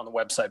on the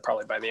website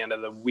probably by the end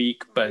of the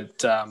week. But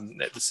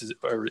this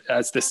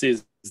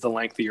is the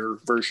lengthier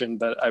version,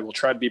 but I will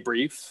try to be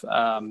brief.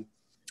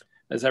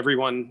 As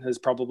everyone has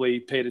probably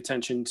paid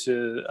attention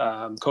to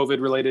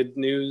COVID-related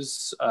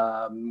news,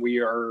 we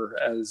are,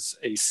 as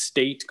a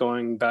state,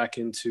 going back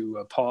into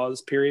a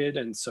pause period.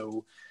 And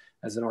so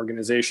as an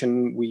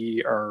organization,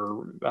 we are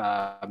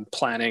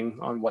planning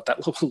on what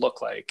that will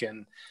look like.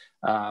 And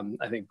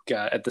I think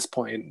at this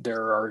point,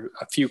 there are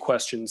a few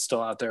questions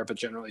still out there, but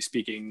generally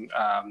speaking,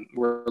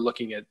 we're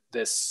looking at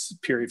this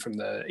period from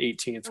the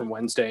 18th, from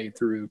Wednesday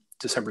through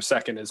December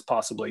 2nd, as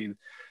possibly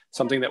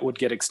something that would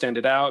get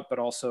extended out, but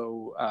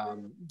also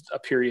a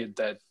period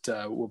that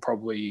we'll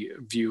probably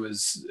view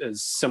as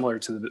similar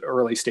to the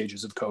early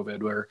stages of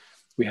COVID, where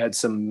we had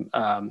some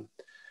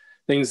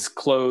things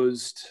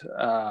closed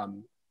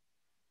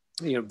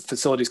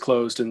facilities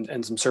closed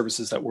and some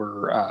services that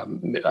were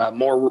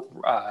more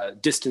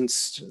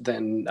distanced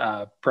than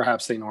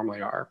perhaps they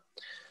normally are.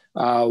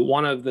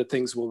 One of the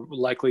things we're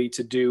likely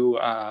to do,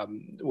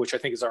 which I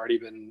think has already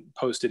been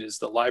posted, is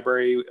the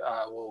library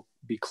will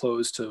be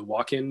closed to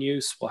walk-in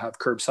use. We'll have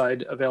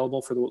curbside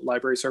available for the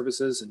library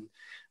services, and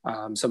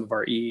some of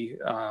our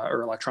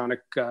or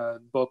electronic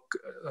book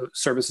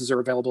services are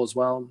available as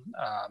well.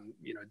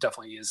 It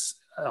definitely is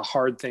a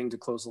hard thing to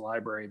close the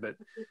library, but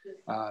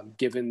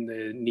given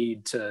the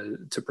need to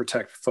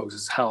protect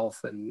folks'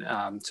 health and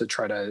to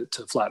try to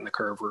flatten the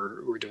curve,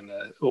 we're doing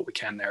what we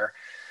can there.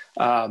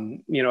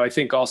 I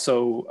think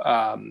also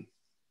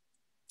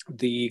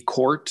the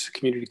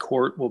community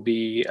court will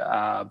be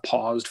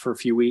paused for a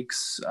few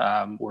weeks.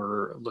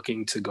 We're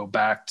looking to go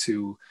back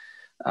to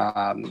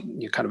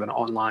kind of an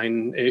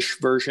online-ish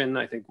version.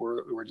 I think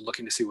we're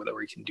looking to see whether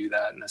we can do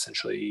that and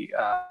essentially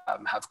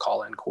have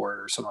call-in court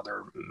or some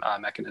other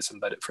mechanism.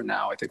 But for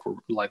now, I think we're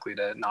likely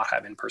to not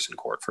have in-person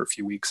court for a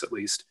few weeks at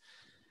least.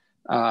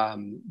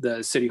 The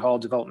City Hall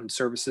Development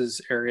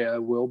Services area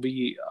will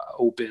be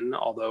open,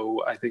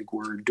 although I think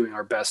we're doing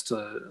our best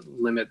to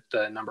limit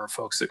the number of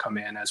folks that come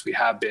in as we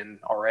have been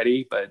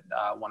already, but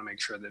want to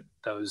make sure that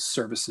those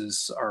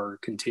services are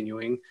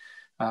continuing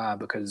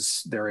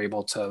because they're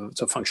able to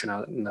function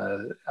out in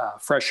the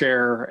fresh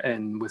air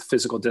and with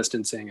physical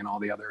distancing and all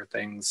the other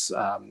things.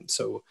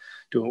 So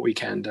doing what we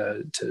can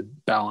to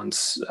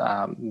balance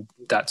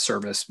that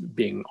service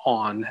being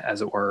on,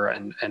 as it were,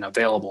 and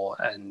available,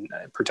 and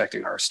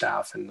protecting our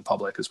staff and the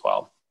public as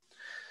well.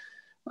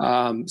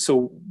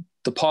 So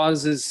the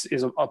pause is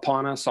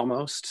upon us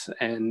almost.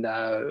 And,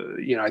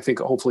 I think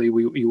hopefully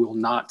we will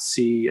not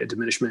see a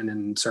diminishment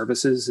in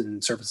services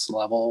and service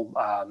level.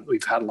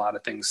 We've had a lot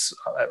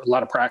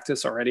of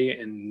practice already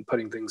in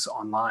putting things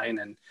online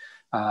and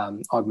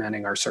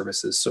augmenting our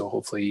services. So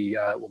hopefully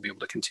we'll be able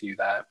to continue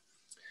that.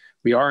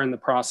 We are in the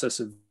process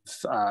of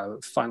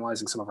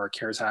finalizing some of our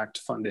CARES Act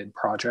funded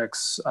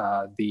projects.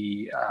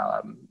 The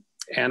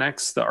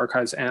annex, the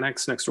archives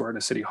annex next door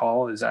to City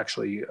Hall, is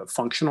actually a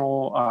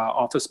functional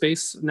office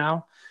space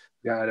now.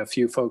 We got a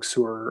few folks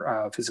who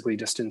are physically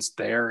distanced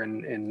there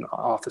in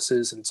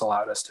offices, and it's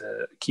allowed us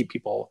to keep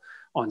people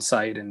on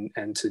site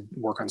and to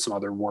work on some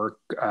other work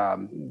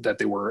that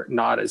they were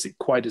not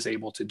quite as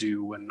able to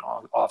do when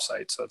off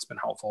site. So it's been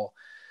helpful.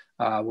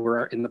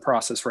 We're in the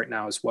process right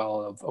now as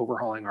well of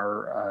overhauling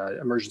our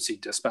emergency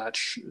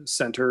dispatch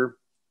center.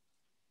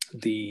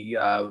 The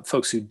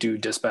folks who do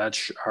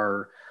dispatch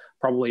are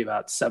probably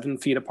about 7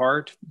 feet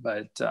apart,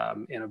 but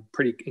in a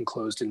pretty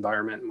enclosed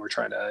environment. And we're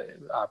trying to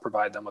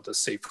provide them with a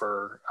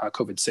safer,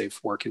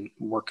 COVID-safe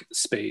work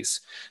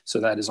space.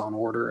 So that is on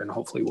order and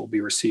hopefully will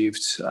be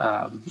received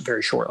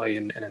very shortly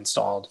and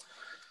installed.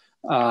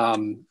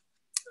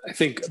 I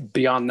think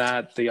beyond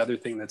that, the other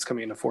thing that's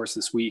coming into force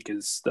this week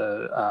is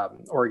the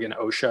Oregon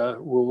OSHA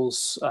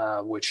rules,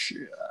 which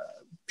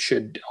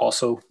should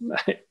also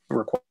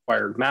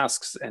require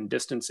masks and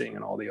distancing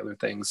and all the other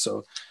things.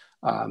 So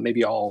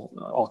maybe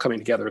all coming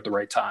together at the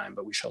right time,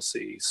 but we shall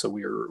see. So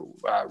we are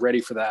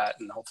ready for that,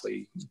 and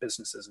hopefully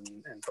businesses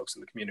and folks in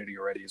the community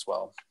are ready as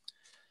well.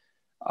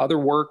 Other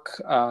work,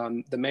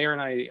 the mayor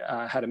and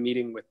I had a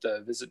meeting with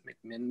the Visit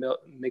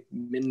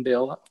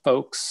McMinnville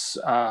folks.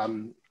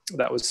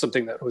 That was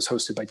something that was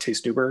hosted by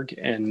Taste Newberg,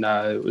 and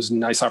it was a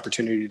nice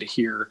opportunity to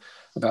hear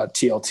about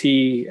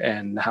TLT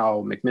and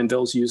how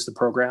McMinnville's used the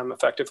program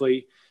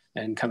effectively,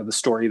 and kind of the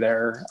story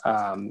there.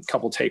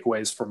 Couple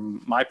takeaways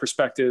from my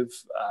perspective,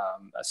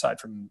 aside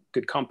from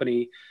good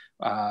company.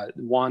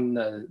 One,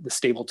 the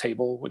stable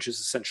table, which is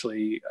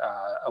essentially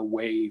a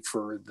way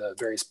for the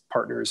various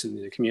partners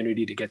in the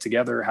community to get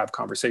together, have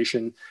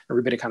conversation,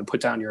 everybody kind of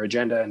put down your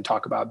agenda and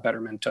talk about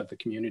betterment of the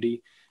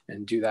community,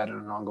 and do that on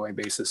an ongoing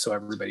basis. So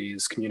everybody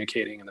is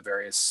communicating in the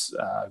various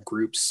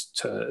groups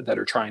that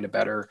are trying to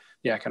better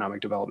the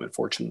economic development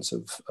fortunes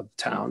of the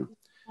town.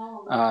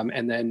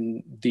 And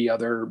then the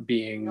other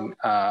being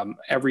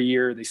every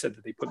year they said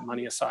that they put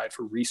money aside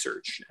for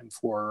research and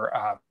for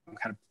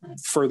kind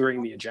of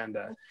furthering the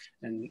agenda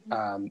and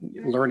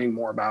learning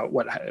more about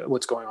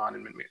what's going on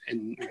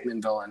in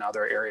McMinnville and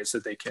other areas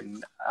that they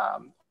can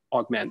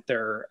augment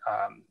their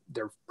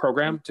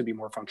program to be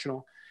more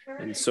functional.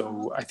 And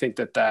so I think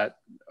that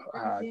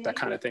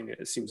kind of thing,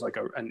 it seems like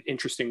an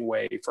interesting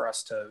way for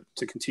us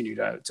to continue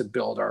to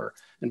build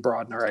and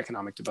broaden our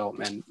economic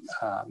development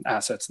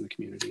assets in the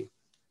community.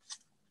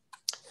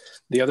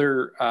 The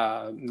other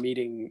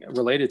meeting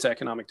related to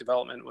economic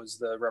development was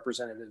the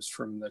representatives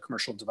from the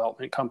Commercial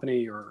Development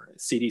Company, or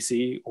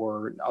CDC,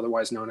 or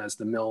otherwise known as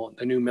the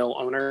new mill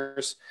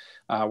owners.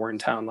 Were in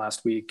town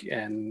last week,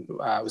 and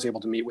I was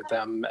able to meet with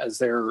them as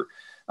they're,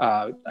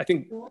 I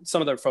think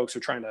some of their folks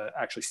are trying to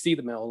actually see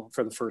the mill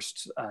for the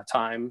first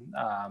time,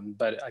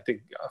 but I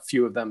think a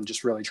few of them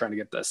just really trying to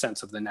get the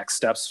sense of the next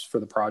steps for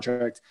the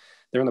project.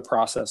 They're in the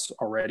process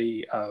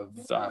already of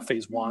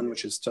phase one,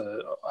 which is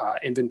to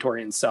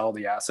inventory and sell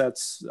the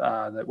assets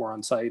that were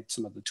on site,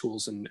 some of the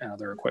tools and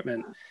other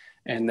equipment.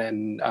 And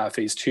then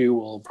phase 2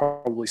 will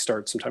probably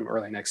start sometime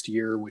early next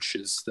year, which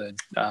is the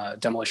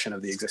demolition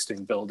of the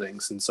existing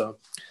buildings. And so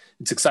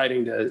it's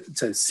exciting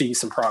to see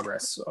some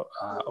progress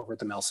over at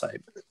the mill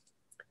site.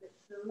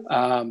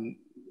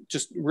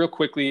 Just real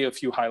quickly, a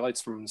few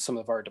highlights from some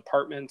of our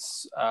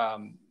departments.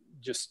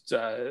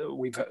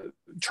 We've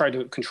tried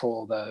to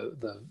control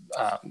the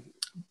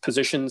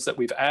positions that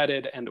we've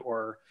added and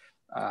or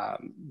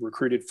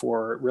recruited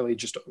for, really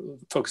just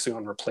focusing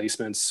on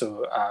replacements.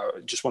 So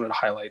just wanted to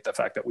highlight the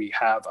fact that we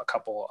have a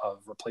couple of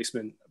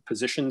replacement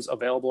positions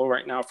available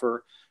right now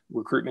for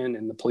recruitment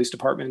in the police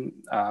department,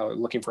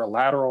 looking for a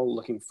lateral,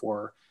 looking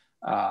for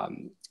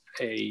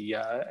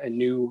a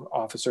new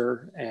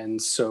officer.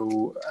 And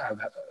so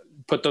I've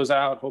put those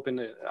out, hoping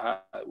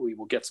that we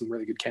will get some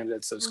really good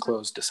candidates. Those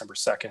closed December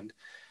 2nd.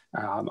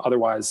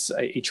 Otherwise,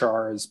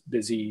 HR is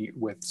busy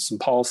with some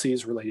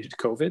policies related to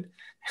COVID,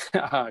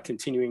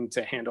 continuing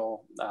to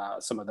handle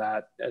some of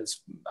that as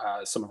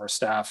some of our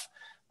staff,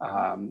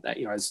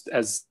 as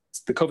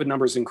the COVID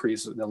numbers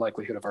increase, the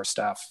likelihood of our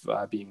staff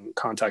being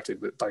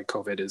contacted by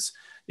COVID is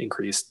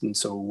increased. And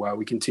so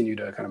we continue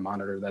to kind of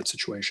monitor that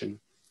situation.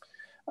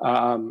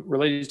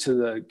 Related to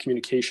the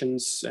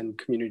communications and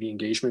community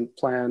engagement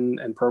plan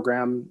and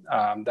program,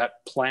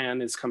 that plan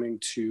is coming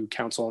to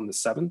council on the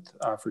 7th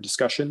for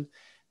discussion.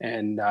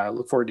 And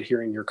look forward to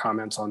hearing your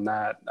comments on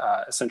that.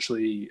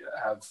 Essentially,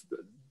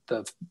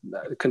 the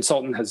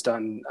consultant has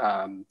done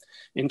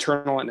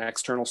internal and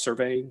external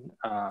survey,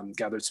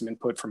 gathered some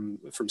input from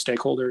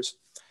stakeholders.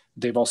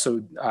 They've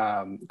also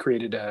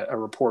created a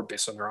report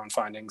based on their own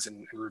findings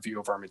and review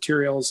of our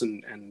materials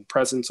and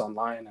presence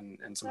online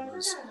and some of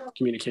those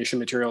communication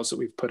materials that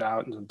we've put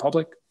out into the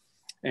public.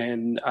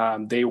 And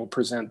they will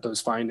present those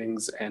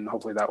findings, and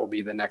hopefully that will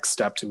be the next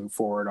step to move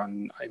forward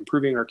on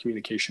improving our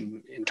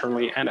communication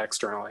internally and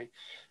externally,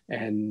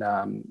 and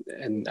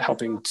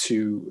helping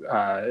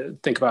to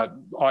think about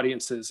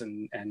audiences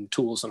and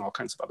tools and all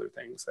kinds of other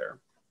things there.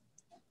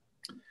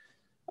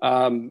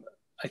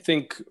 I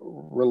think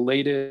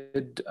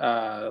related,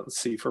 let's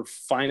see, for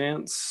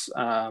finance,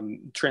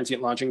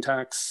 transient lodging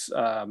tax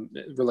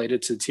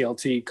related to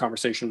TLT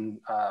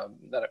conversation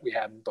that we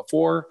had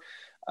before.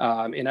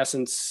 In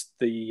essence,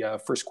 the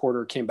first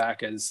quarter came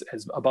back as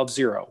above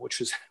zero, which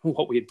is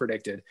what we had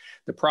predicted.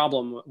 The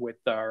problem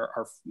with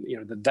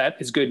that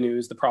is good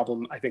news. The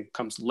problem, I think,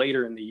 comes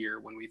later in the year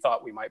when we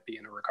thought we might be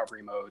in a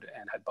recovery mode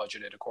and had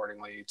budgeted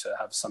accordingly to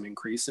have some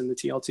increase in the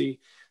TLT.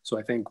 So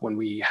I think when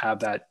we have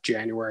that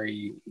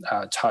January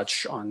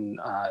touch on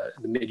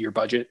the mid-year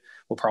budget,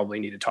 we'll probably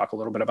need to talk a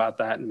little bit about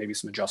that and maybe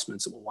some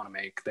adjustments that we'll want to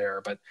make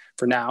there. But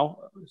for now,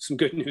 some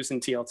good news in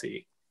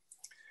TLT.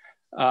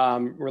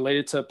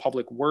 Related to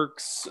public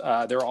works,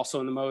 they're also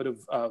in the mode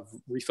of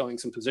refilling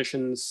some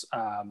positions.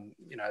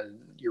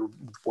 You're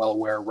well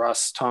aware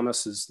Russ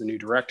Thomas is the new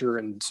director,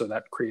 and so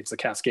that creates a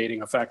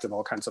cascading effect of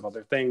all kinds of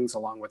other things,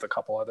 along with a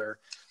couple other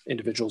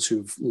individuals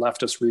who've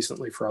left us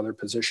recently for other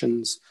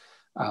positions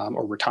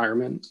or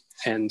retirement.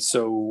 And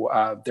so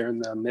they're in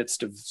the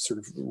midst of sort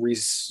of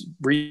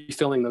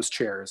refilling those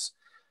chairs.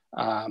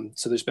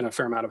 So there's been a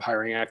fair amount of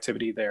hiring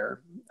activity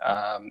there.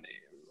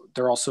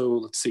 They're also,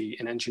 let's see,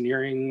 in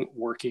engineering,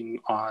 working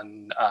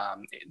on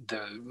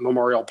the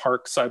Memorial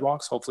Park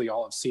sidewalks. Hopefully you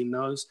all have seen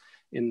those.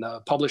 In the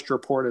published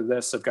report of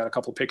this, I've got a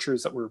couple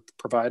pictures that were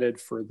provided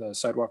for the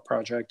sidewalk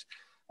project,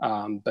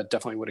 but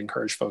definitely would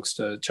encourage folks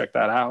to check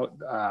that out.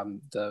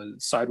 The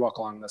sidewalk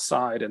along the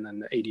side and then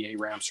the ADA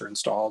ramps are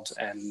installed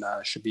and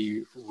should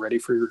be ready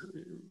for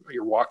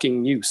your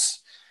walking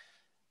use.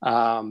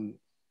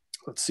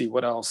 Let's see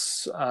what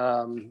else.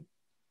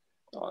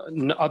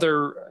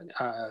 Other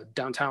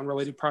downtown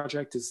related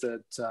project is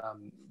that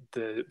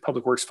the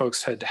Public Works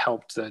folks had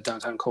helped the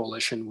Downtown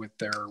Coalition with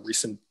their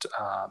recent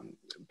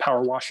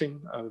power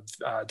washing of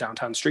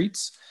downtown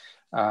streets,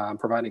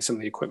 providing some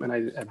of the equipment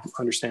I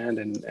understand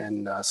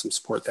and some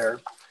support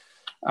there.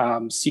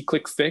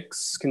 C-Click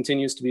Fix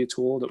continues to be a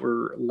tool that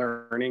we're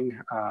learning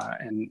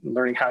and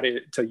learning how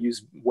to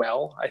use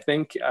well, I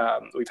think.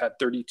 We've had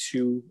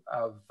 32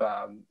 of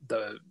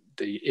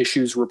the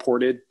issues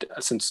reported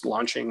since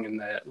launching in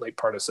the late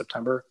part of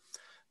September.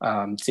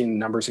 Seeing the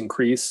numbers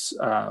increase.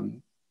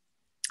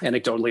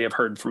 Anecdotally, I've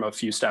heard from a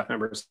few staff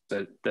members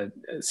that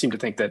seem to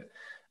think that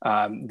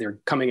they're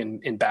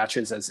coming in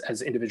batches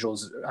as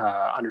individuals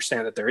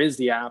understand that there is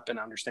the app and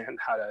understand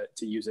how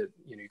to use it.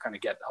 You kind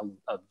of get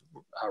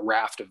a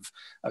raft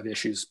of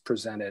issues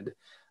presented.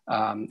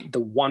 The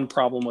one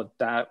problem with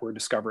that we're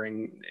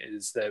discovering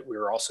is that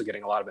we're also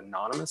getting a lot of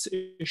anonymous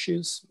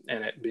issues,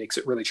 and it makes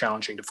it really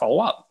challenging to follow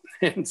up.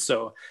 And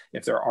so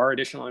if there are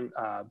additional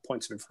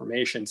points of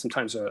information,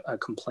 sometimes a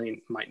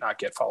complaint might not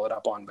get followed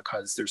up on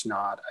because there's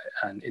not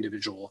an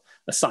individual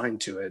assigned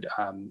to it,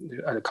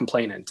 a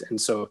complainant. And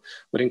so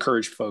would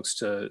encourage folks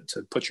to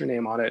put your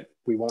name on it.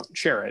 We won't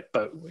share it,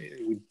 but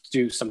we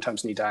do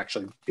sometimes need to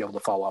actually be able to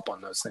follow up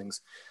on those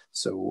things.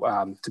 So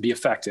to be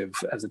effective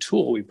as a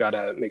tool, we've got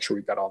to make sure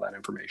we've got all that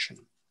information.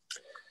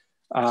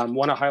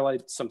 Want to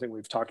highlight something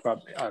we've talked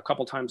about a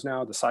couple times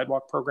now, the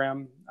sidewalk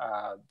program.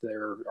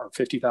 There are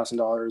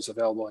 $50,000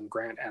 available in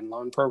grant and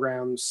loan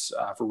programs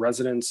for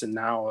residents, and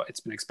now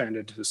it's been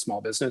expanded to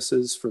small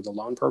businesses for the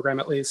loan program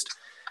at least.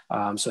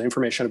 So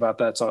information about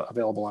that's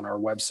available on our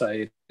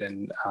website,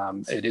 and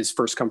it is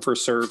first come,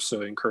 first serve.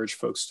 So I encourage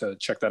folks to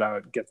check that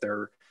out, get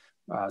their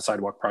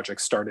sidewalk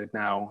projects started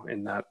now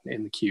in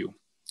the queue.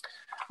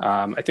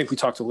 I think we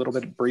talked a little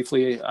bit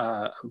briefly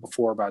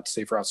before about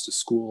safe routes to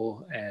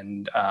school,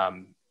 and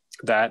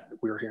that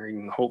we're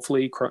hearing,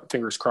 hopefully,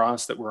 fingers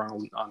crossed, that we're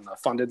on the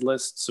funded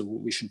list. So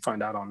we should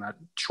find out on that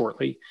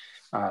shortly,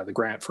 the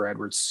grant for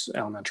Edwards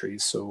Elementary.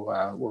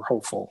 So we're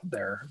hopeful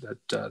there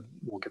that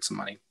we'll get some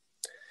money.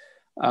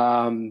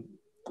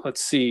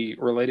 Let's see,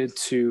 related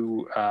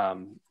to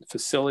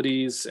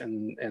facilities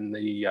and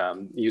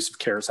the use of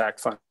CARES Act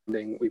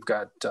funding, we've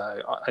got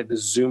the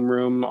Zoom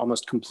room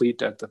almost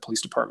complete at the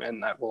police department,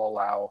 and that will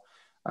allow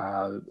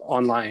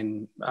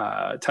online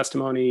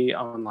testimony,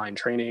 online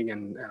training,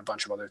 and a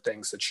bunch of other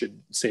things that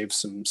should save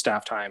some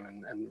staff time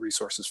and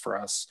resources for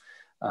us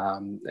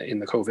in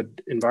the COVID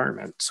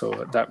environment.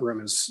 So that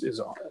room is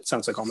it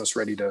sounds like almost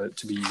ready to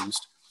be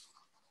used.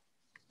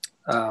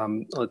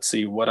 Let's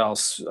see, what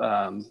else?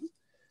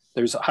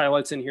 There's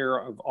highlights in here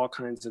of all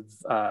kinds of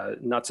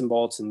nuts and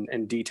bolts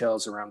and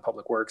details around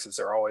public works, as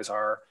there always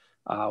are.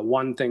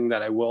 One thing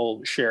that I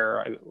will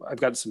share, I've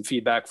got some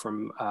feedback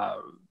from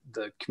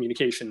the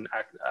communication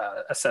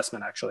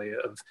assessment, actually,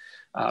 of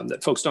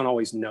that folks don't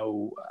always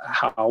know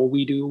how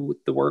we do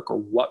the work or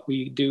what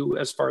we do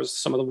as far as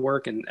some of the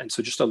work. And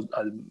so just a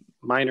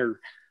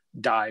minor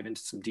dive into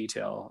some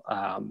detail.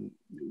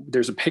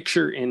 There's a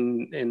picture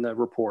in the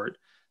report,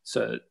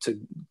 so to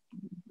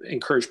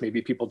encourage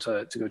maybe people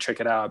to go check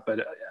it out.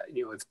 But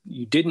if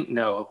you didn't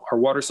know, our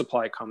water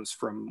supply comes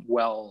from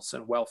wells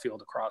and well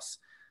field across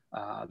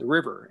the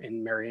river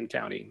in Marion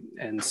County.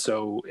 And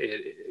so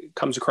it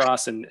comes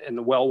across, and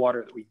the well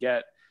water that we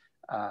get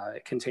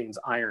it contains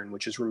iron,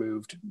 which is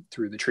removed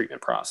through the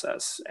treatment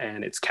process,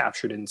 and it's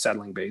captured in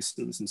settling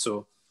basins. And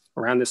so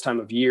around this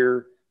time of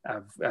year,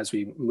 as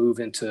we move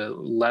into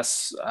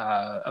less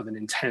of an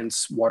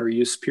intense water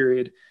use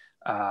period,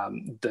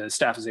 the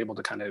staff is able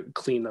to kind of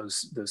clean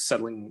those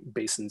settling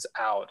basins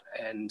out.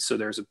 And so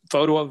there's a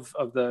photo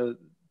of the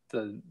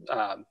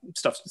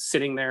stuff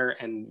sitting there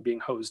and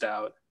being hosed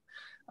out.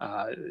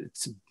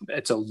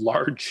 It's a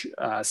large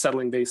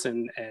settling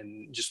basin,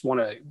 and just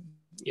want to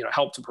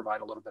help to provide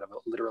a little bit of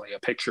literally a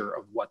picture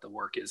of what the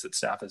work is that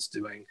staff is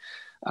doing.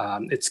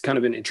 It's kind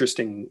of an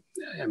interesting,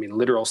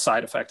 literal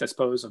side effect, I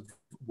suppose, of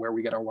where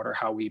we get our water,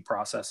 how we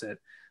process it.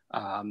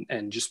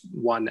 And just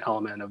one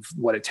element of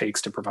what it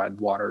takes to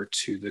provide water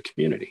to the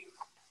community.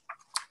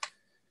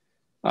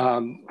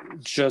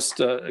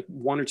 Just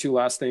one or two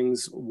last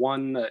things.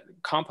 One,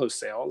 compost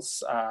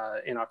sales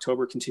in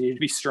October continue to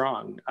be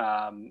strong.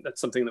 That's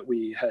something that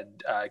we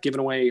had given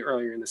away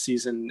earlier in the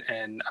season,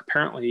 and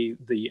apparently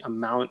the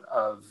amount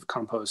of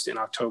compost in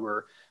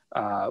October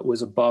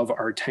was above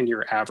our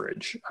 10-year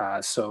average.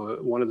 So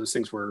one of those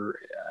things where,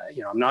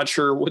 I'm not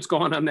sure what's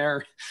going on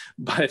there,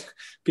 but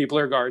people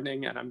are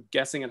gardening, and I'm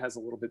guessing it has a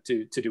little bit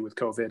to do with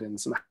COVID and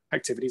some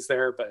activities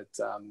there, but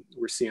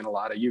we're seeing a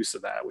lot of use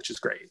of that, which is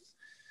great.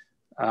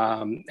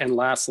 And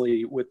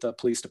lastly, with the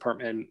police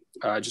department,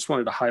 I just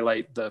wanted to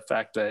highlight the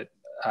fact that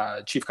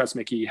Chief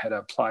Kosmicki had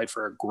applied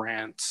for a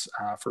grant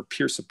for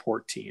peer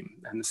support team.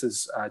 And this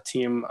is a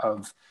team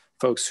of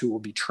folks who will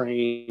be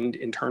trained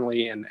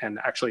internally. And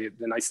actually,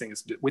 the nice thing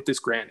is with this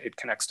grant, it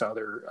connects to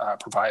other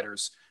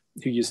providers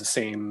who use the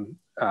same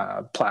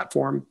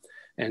platform.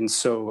 And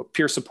so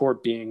peer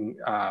support being,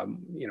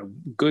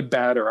 good,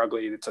 bad, or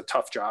ugly, it's a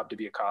tough job to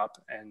be a cop.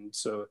 And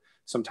so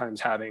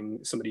sometimes having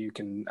somebody you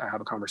can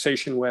have a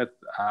conversation with,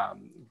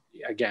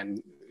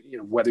 again,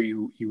 whether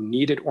you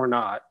need it or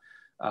not,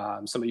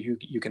 somebody who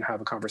you can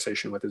have a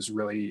conversation with is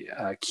really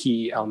a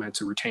key element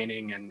to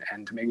retaining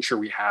and to making sure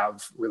we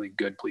have really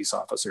good police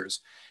officers.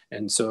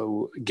 And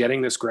so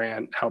getting this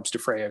grant helps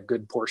defray a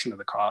good portion of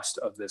the cost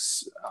of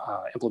this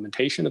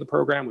implementation of the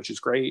program, which is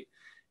great.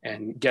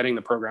 And getting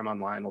the program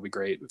online will be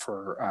great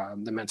for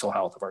the mental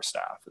health of our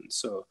staff. And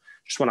so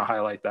just want to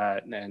highlight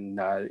that and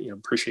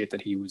appreciate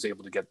that he was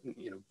able to get,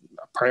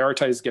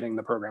 prioritize getting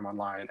the program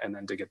online and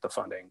then to get the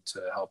funding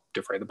to help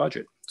defray the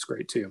budget. It's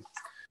great too.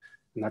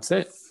 And that's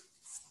it.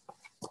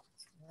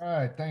 All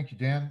right, thank you,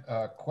 Dan.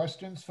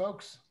 Questions,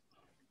 folks?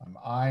 I'm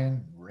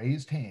eyeing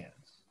raised hands.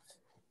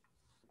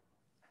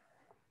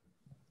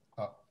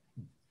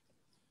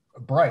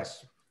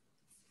 Bryce.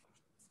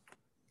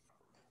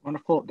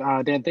 Wonderful,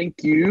 Dan,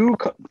 thank you.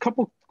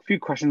 Few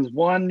questions.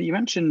 One, you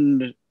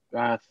mentioned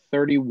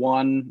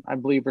 31, I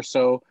believe, or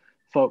so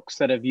folks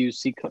that have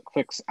used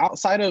SeeClickFix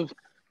outside of,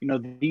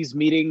 these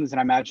meetings, and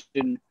I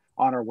imagine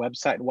on our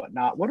website and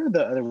whatnot. What are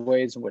the other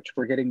ways in which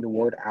we're getting the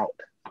word out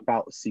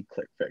about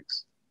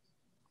SeeClickFix?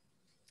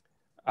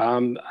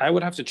 I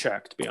would have to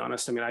check, to be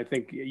honest. I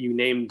think you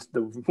named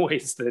the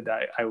ways that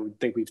I would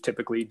think we've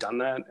typically done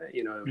that,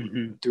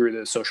 through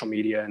the social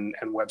media and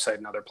website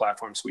and other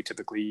platforms we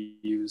typically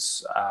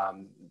use.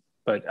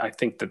 but I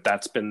think that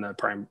that's been the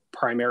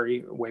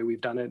primary way we've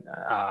done it.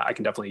 I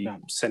can definitely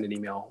send an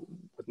email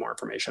with more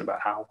information about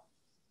how.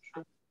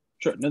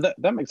 Sure, no,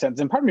 that makes sense.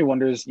 And part of me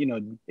wonders, you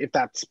know, if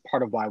that's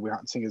part of why we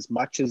aren't seeing as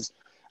much as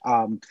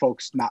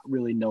folks not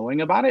really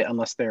knowing about it,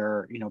 unless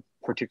they're, you know,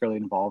 particularly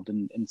involved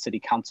in city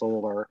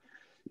council or,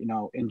 you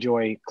know,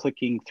 enjoy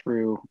clicking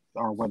through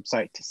our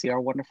website to see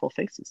our wonderful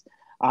faces.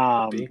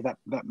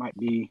 That might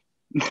be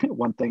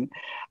one thing.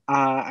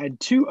 I had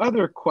two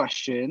other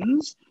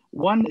questions.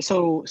 One,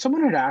 so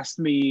someone had asked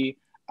me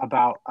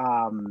about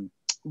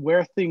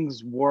where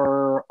things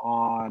were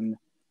on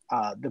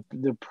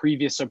the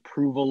previous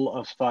approval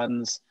of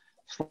funds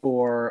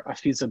for a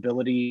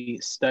feasibility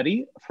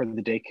study for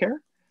the daycare.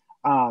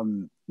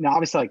 Now,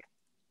 obviously, like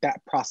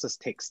that process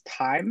takes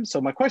time.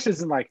 So my question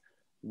isn't like,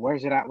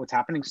 where's it at, what's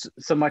happening,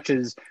 so much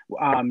as,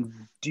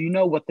 do you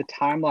know what the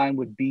timeline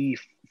would be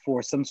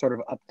for some sort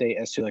of update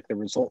as to like the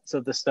results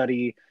of the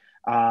study?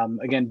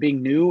 Again,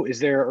 being new, is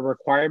there a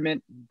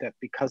requirement that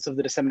because of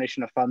the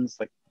dissemination of funds,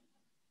 like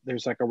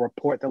there's like a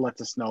report that lets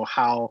us know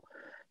how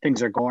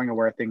things are going or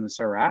where things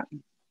are at?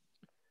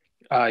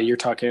 You're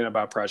talking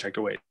about Project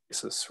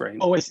Oasis, right?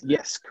 Oasis,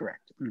 yes,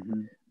 correct.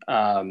 Mm-hmm.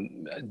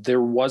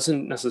 There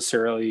wasn't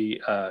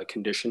necessarily a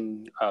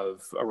condition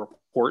of a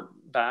report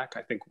back.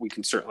 I think we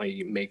can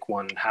certainly make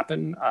one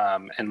happen.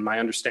 And my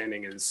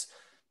understanding is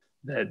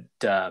that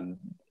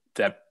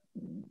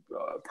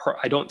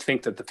I don't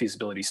think that the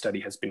feasibility study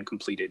has been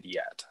completed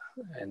yet.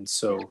 And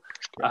so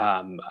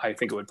I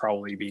think it would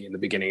probably be in the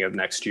beginning of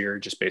next year,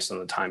 just based on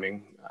the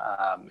timing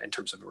in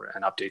terms of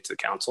an update to the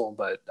council.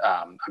 But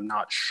I'm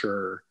not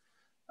sure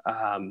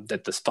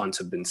that the funds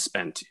have been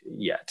spent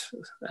yet.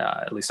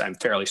 At least I'm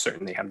fairly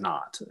certain they have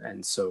not.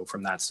 And so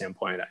from that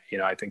standpoint, you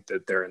know, I think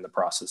that they're in the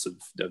process of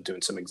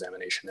doing some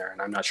examination there.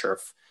 And I'm not sure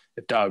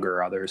if Doug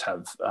or others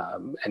have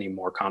any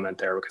more comment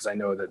there, because I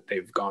know that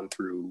they've gone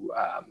through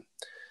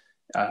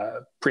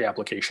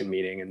pre-application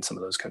meeting and some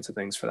of those kinds of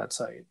things for that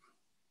site.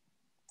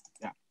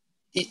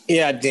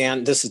 Yeah,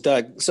 Dan, this is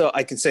Doug. So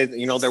I can say that,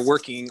 you know, they're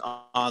working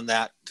on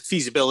that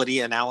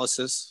feasibility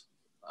analysis.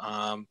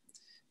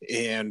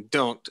 And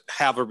don't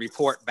have a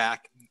report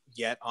back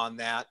yet on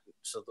that.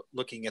 So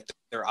looking at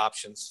their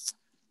options.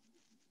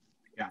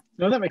 Yeah,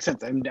 no, that makes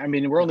sense. I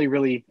mean, we're only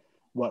really,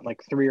 what,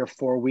 like 3 or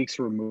 4 weeks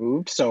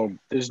removed. So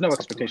there's no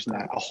expectation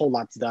that a whole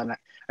lot's done.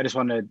 I just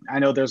wanted, I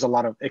know there's a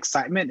lot of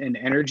excitement and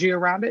energy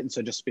around it. And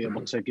so just be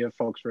able to give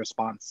folks a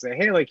response, say,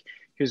 hey, like,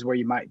 here's where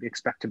you might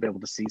expect to be able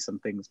to see some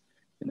things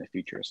in the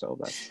future. So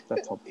that's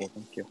helpful.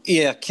 Thank you.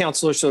 Yeah,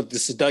 Counselor. So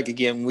this is Doug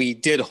again. We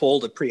did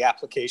hold a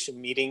pre-application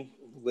meeting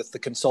with the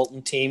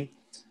consultant team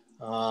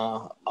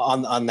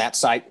on that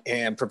site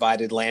and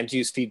provided land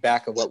use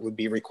feedback of what would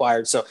be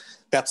required. So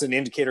that's an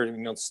indicator, you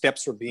know,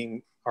 steps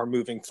are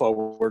moving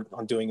forward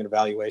on doing an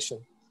evaluation.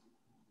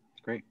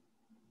 Great,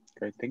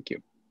 thank you.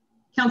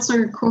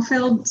 Councillor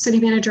Cofield, City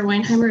Manager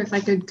Weinheimer, if I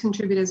could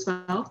contribute as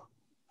well.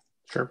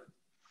 Sure.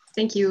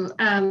 Thank you.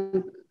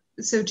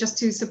 So just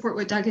to support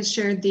what Doug has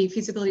shared, the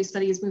feasibility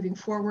study is moving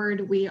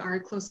forward. We are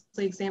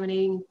closely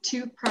examining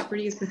 2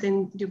 properties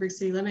within Newberg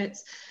city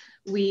limits.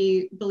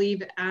 We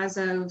believe as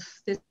of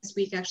this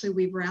week, actually,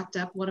 we've wrapped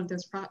up one of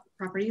those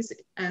properties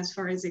as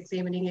far as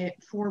examining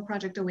it for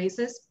Project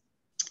Oasis.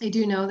 I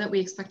do know that we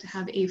expect to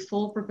have a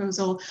full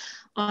proposal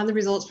on the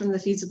results from the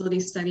feasibility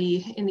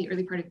study in the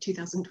early part of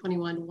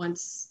 2021.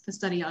 Once the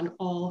study on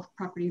all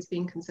properties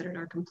being considered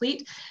are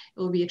complete, it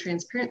will be a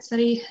transparent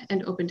study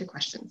and open to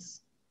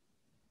questions.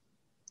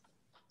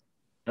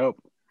 Nope.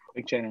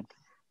 Big channel.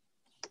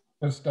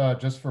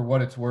 Just for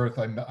what it's worth,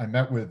 I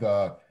met with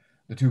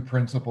the 2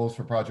 principals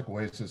for Project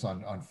Oasis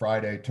on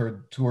Friday,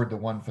 toured the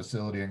one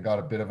facility and got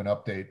a bit of an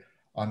update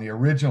on the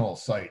original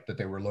site that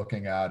they were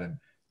looking at. And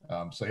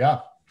so, yeah,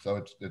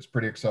 so it's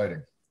pretty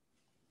exciting.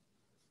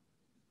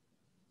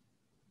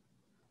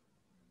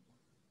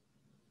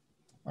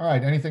 All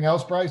right, anything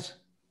else, Bryce?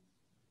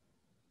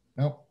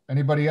 Nope.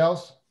 Anybody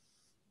else?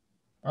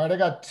 All right, I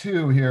got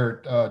 2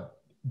 here,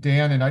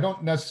 Dan, and I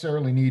don't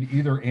necessarily need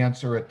either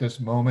answer at this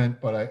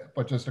moment,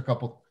 but just a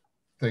couple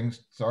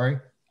things, sorry.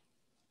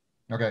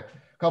 Okay,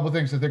 a couple of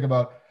things to think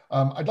about.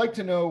 I'd like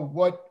to know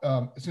what,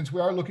 since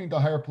we are looking to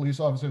hire police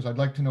officers, I'd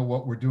like to know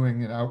what we're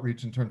doing in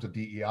outreach in terms of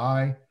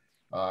DEI.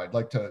 I'd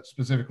like to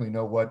specifically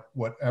know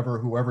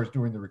whoever's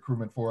doing the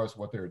recruitment for us,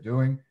 what they're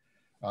doing.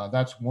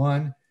 That's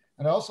one.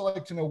 And I'd also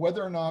like to know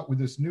whether or not with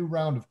this new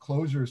round of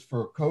closures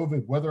for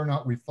COVID, whether or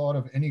not we've thought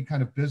of any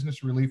kind of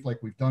business relief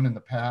like we've done in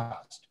the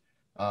past.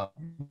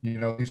 You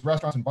know, these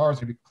restaurants and bars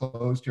are going to be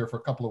closed here for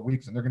a couple of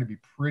weeks and they're going to be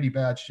pretty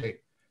bad shape.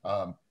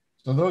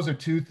 So those are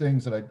 2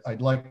 things that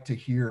I'd like to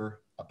hear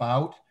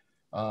about.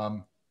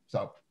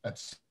 So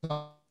that's.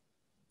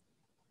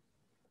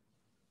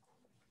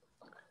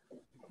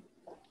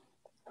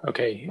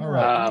 Okay. All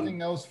right.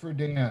 Anything else for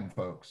Dan,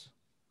 folks?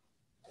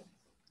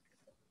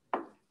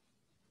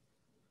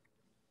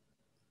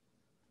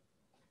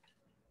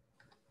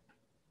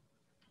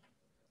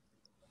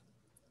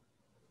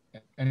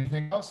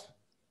 Anything else?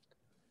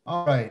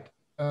 All right.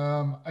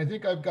 I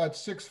think I've got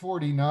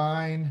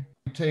 6:49.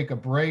 Take a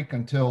break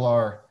until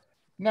our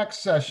Next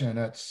session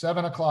at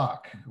 7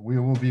 o'clock. We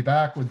will be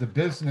back with the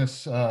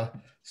business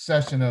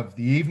session of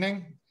the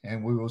evening,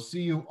 and we will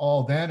see you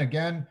all then.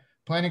 Again,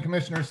 planning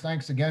commissioners,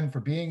 thanks again for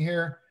being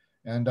here.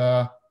 And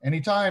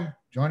anytime,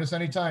 join us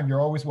anytime. You're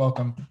always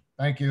welcome.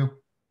 Thank you.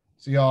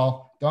 See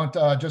y'all. Don't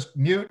just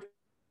mute.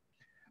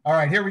 All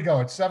right, here we go.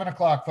 It's 7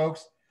 o'clock,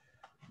 folks.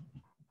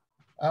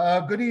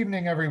 Good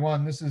evening,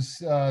 everyone. This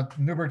is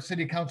Newberg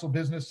City Council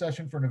business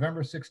session for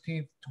November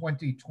 16th,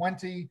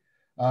 2020.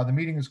 The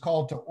meeting is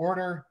called to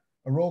order.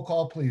 A roll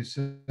call, please,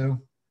 Sue.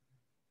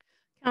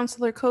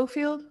 Councillor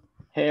Cofield.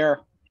 Here.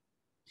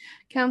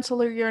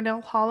 Councillor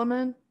Yarnell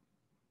Holloman.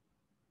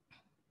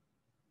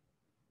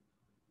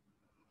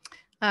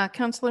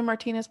 Councillor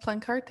Martinez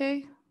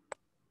Plancarte.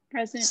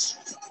 Present.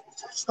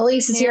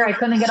 Elise is here. I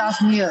couldn't get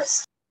off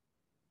mute.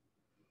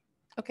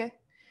 Okay.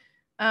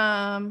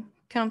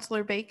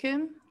 Councillor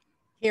Bacon.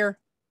 Here.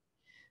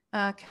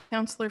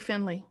 Councillor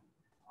Finley.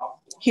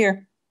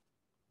 Here.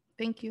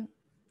 Thank you.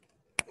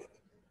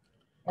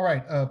 All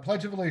right,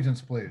 Pledge of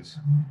Allegiance, please.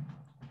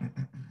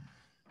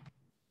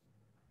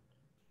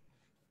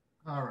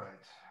 All right.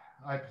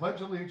 I pledge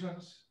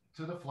allegiance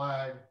to the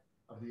flag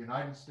of the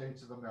United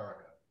States of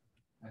America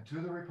and to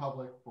the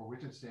republic for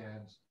which it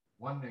stands,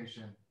 one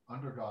nation,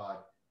 under God,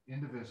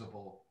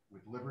 indivisible,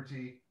 with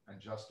liberty and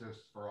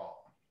justice for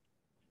all.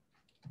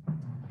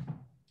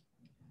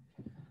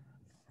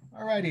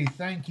 All righty,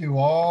 thank you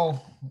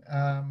all.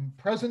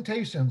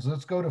 Presentations,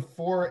 let's go to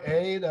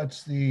 4A.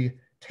 That's the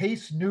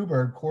Taste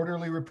Newberg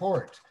quarterly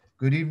report.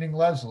 Good evening,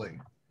 Leslie.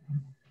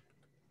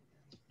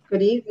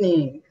 Good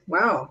evening.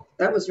 Wow,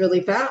 that was really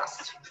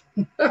fast.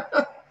 That's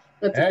a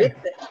good thing.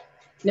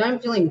 Now I'm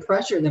feeling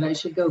pressure that I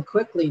should go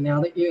quickly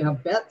now that you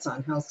have bets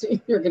on how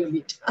soon you're going to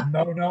be done.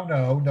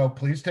 No.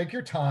 Please take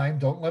your time.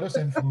 Don't let us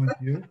influence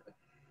you.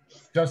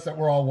 Just that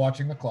we're all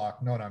watching the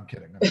clock. No, I'm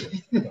kidding.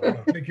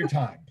 No, take your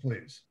time,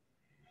 please.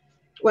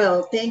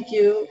 Well, thank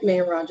you,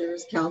 Mayor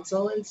Rogers,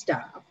 council, and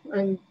staff.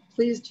 I'm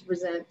pleased to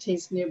present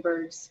Taste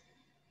Newberg's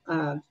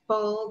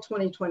Fall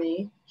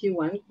 2020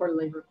 Q1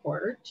 quarterly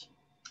report.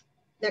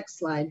 Next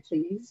slide,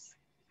 please.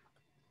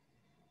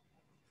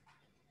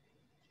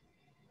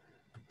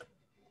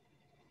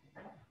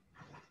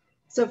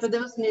 So for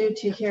those new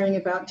to hearing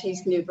about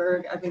Taste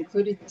Newberg, I've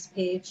included this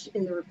page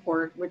in the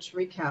report, which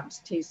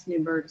recaps Taste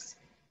Newberg's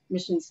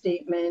mission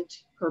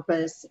statement,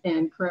 purpose,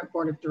 and current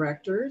board of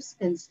directors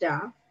and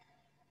staff.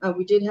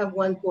 We did have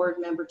one board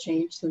member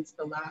change since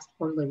the last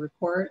quarterly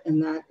report,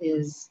 and that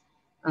is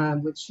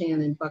with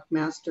Shannon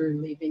Buckmaster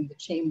leaving the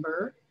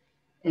chamber.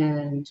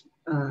 And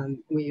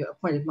we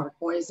appointed Mark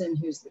Boysen,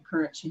 who's the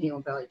current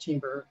Chehalis Valley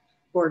Chamber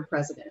board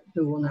president,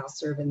 who will now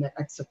serve in the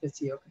ex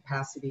officio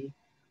capacity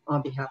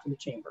on behalf of the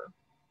chamber.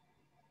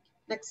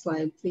 Next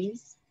slide,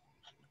 please.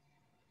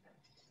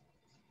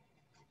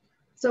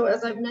 So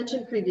as I've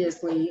mentioned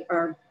previously,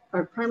 our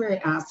primary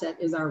asset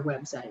is our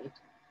website.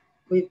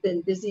 We've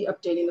been busy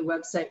updating the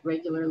website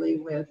regularly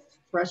with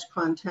fresh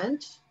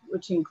content,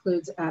 which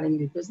includes adding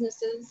new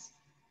businesses,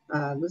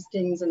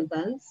 listings and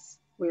events.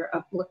 We are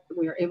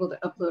able to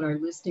upload our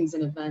listings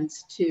and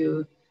events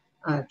to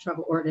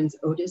Travel Oregon's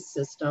Otis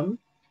system,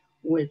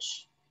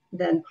 which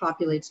then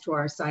populates to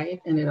our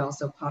site, and it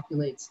also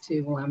populates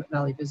to Willamette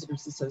Valley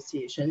Visitors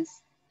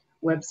Association's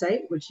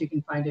website, which you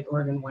can find at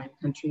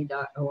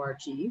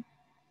OregonWineCountry.org.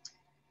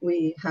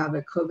 We have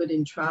a COVID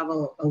and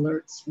travel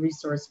alerts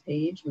resource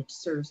page, which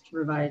serves to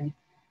provide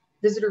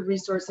visitor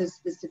resources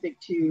specific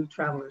to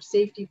traveler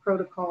safety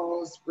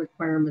protocols,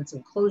 requirements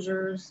and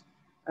closures,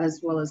 as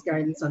well as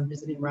guidance on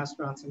visiting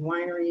restaurants and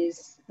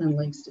wineries, and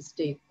links to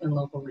state and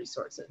local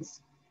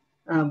resources.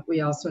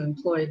 We also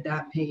employed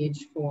that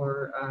page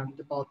for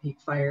the Bald Peak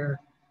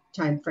Fire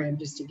timeframe,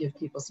 just to give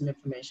people some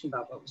information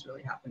about what was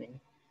really happening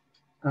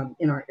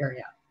in our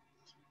area.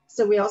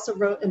 So we also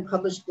wrote and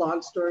published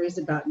blog stories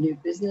about new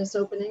business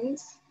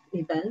openings,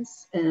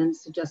 events, and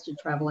suggested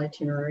travel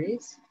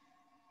itineraries.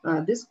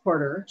 This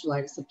quarter,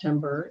 July to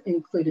September,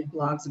 included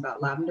blogs about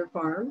lavender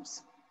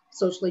farms,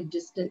 socially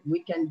distant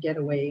weekend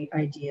getaway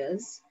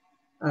ideas,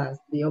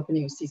 the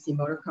opening of CC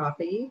Motor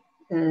Coffee,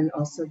 and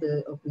also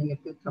the opening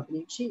of Good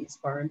Company Cheese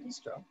Bar and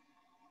Bistro.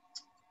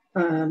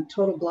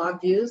 Total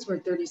blog views were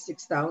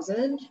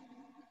 36,000.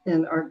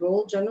 And our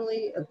goal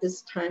generally at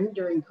this time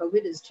during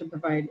COVID is to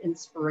provide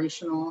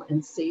inspirational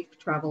and safe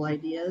travel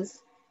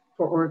ideas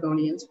for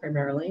Oregonians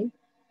primarily,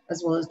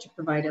 as well as to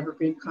provide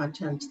evergreen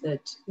content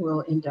that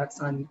will index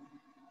on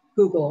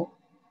Google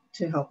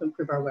to help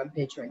improve our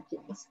webpage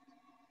rankings.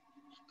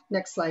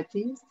 Next slide,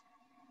 please.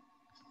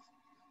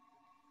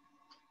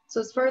 So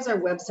as far as our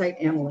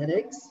website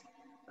analytics,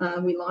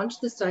 we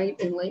launched the site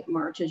in late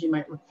March, as you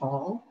might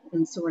recall.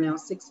 And so we're now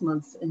 6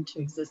 months into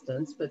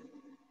existence, but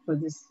for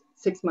this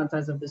 6 months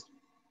as of this,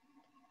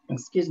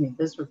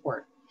 this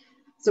report.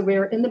 So we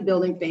are in the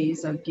building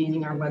phase of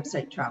gaining our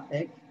website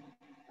traffic,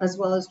 as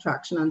well as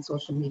traction on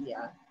social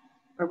media.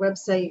 Our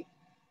website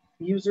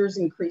users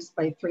increased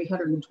by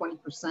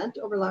 320%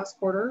 over last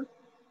quarter.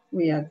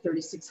 We had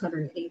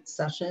 3,608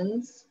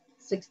 sessions,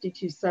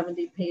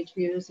 6,270 page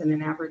views, and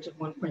an average of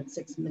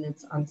 1.6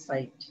 minutes on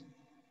site.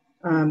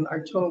 Our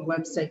total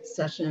website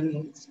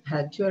sessions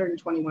had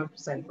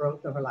 221%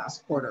 growth over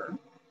last quarter.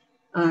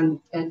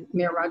 And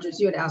Mayor Rogers,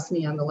 you had asked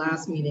me on the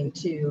last meeting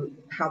too,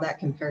 how that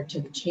compared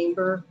to the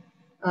chamber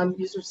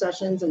user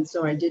sessions. And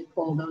so I did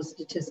pull those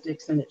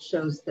statistics, and it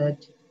shows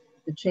that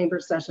the chamber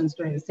sessions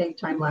during the same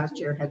time last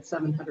year had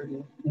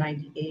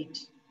 798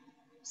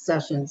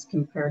 sessions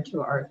compared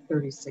to our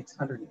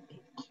 3,608.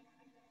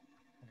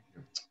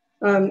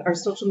 Our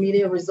social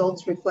media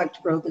results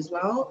reflect growth as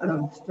well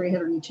of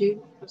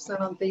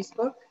 302% on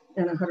Facebook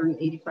and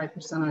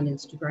 185% on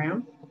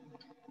Instagram.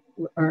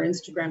 Our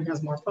Instagram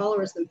has more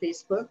followers than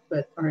Facebook,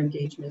 but our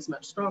engagement is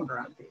much stronger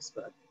on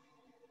Facebook.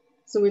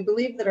 So we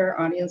believe that our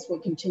audience will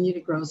continue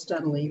to grow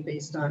steadily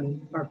based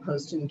on our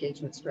post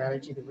engagement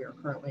strategy that we are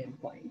currently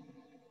employing.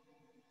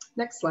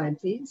 Next slide,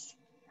 please.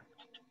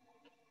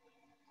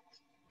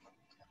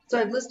 So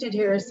I've listed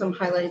here some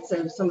highlights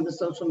of some of the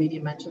social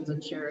media mentions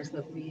and shares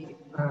that we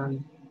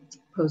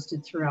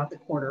posted throughout the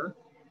quarter.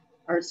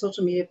 Our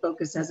social media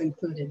focus has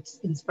included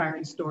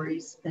inspiring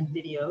stories and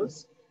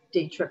videos,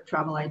 day trip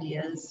travel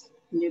ideas,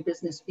 new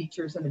business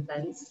features and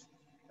events,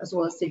 as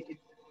well as safety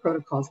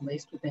protocols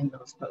laced within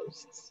those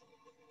posts.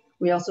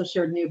 We also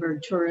shared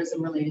Newberg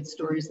tourism related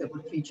stories that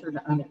were featured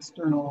on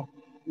external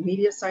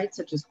media sites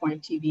such as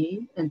Wine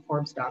TV and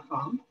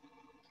Forbes.com.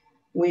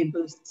 We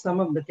boost some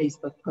of the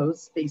Facebook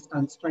posts based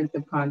on strength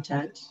of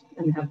content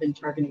and have been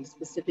targeting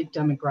specific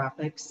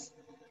demographics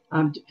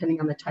depending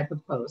on the type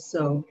of post.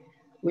 So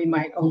we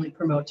might only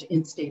promote to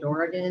in-state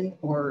Oregon,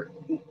 or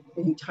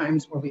in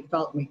times where we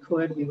felt we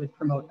could, we would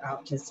promote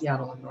out to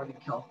Seattle and Northern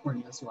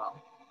California as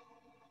well.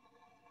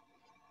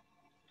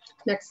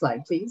 Next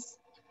slide, please.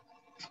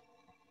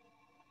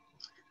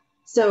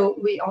 So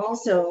we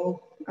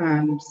also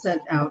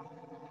sent out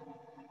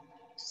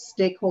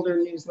stakeholder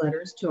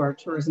newsletters to our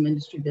tourism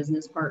industry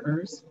business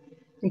partners,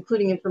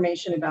 including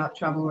information about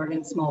Travel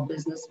Oregon small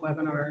business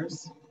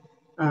webinars,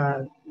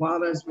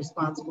 WABA's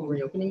Responsible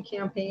Reopening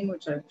Campaign,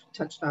 which I've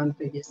touched on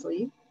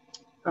previously,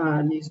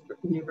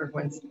 Newberg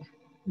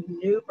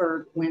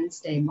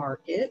Wednesday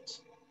Market,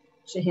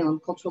 Chehalem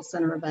Cultural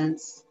Center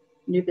events,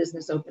 new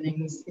business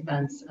openings,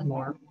 events, and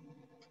more.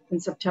 In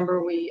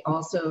September, we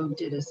also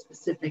did a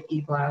specific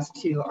e-blast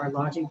to our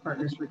lodging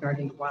partners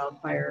regarding the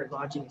wildfire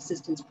lodging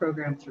assistance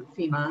program through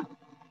FEMA.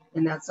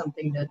 And that's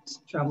something that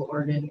Travel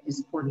Oregon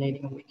is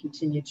coordinating, and we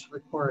continue to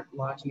report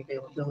lodging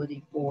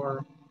availability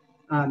for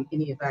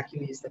any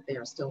evacuees that they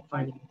are still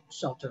finding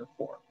shelter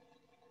for.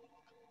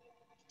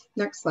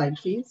 Next slide,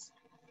 please.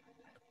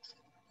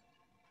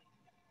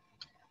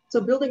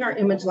 So building our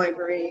image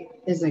library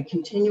is a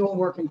continual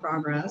work in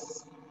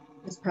progress.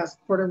 This past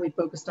quarter, we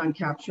focused on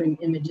capturing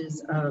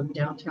images of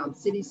downtown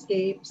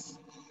cityscapes,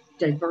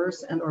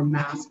 diverse and or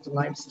masked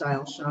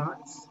lifestyle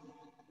shots,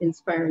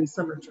 inspiring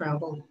summer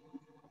travel,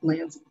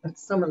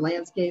 summer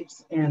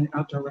landscapes, and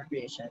outdoor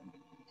recreation.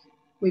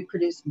 We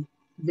produced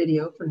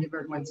video for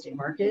Newberg Wednesday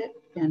Market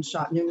and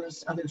shot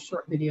numerous other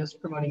short videos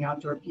promoting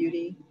outdoor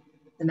beauty,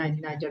 the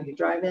 99W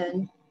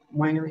Drive-In,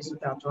 wineries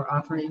with outdoor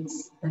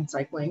offerings, and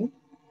cycling.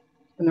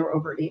 And there were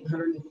over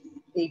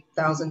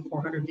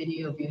 8,400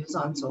 video views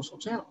on social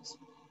channels.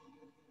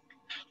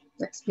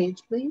 Next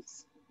page,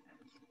 please.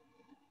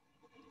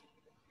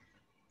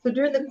 So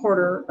during the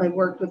quarter, I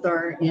worked with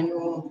our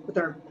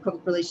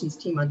public relations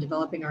team on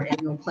developing our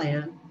annual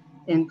plan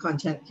and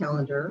content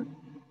calendar,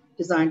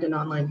 designed an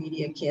online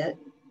media kit,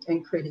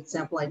 and created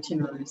sample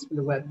itineraries for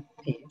the web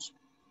page.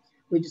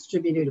 We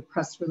distributed a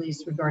press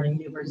release regarding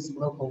Newberg's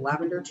local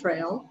lavender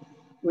trail,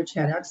 which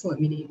had excellent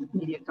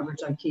media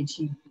coverage on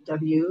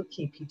KGW,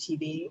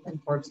 KPTV,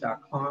 and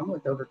Forbes.com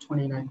with over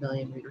 29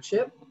 million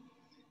readership.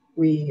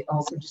 We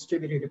also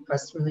distributed a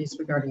press release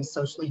regarding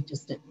socially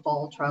distant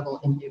fall travel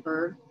in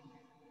Newberg,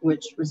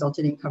 which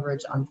resulted in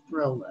coverage on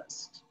Thrill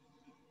List.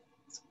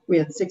 We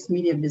had 6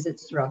 media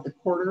visits throughout the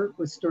quarter,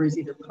 with stories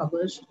either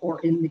published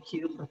or in the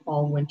queue for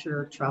fall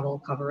winter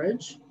travel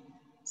coverage.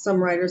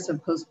 Some writers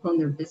have postponed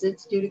their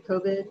visits due to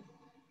COVID,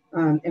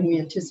 and we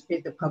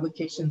anticipate that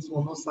publications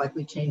will most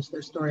likely change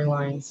their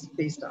storylines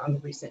based on the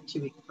recent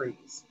 2-week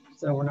freeze.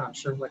 So we're not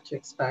sure what to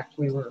expect.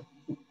 We were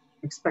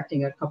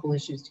expecting a couple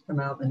issues to come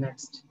out in the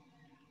next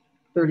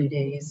 30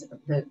 days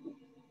that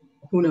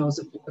who knows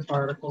if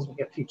our articles will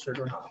get featured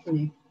or not.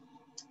 We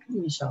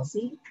shall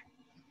see.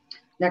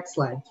 Next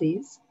slide,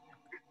 please.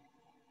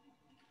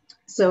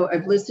 So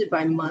I've listed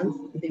by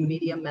month the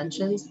media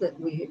mentions that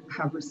we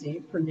have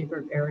received for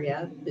Newberg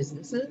area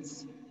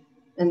businesses.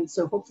 And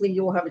so hopefully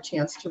you will have a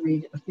chance to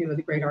read a few of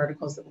the great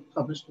articles that were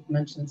published with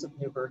mentions of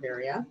Newberg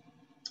area.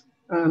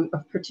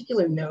 Of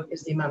particular note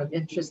is the amount of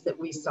interest that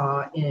we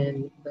saw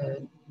in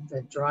the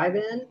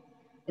drive-in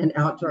and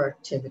outdoor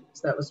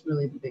activities. That was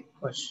really the big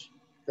push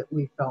that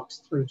we felt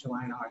through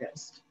July and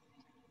August.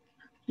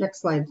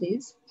 Next slide,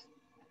 please.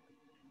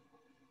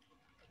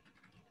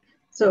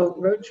 So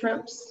road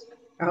trips,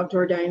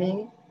 outdoor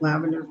dining,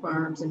 lavender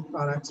farms, and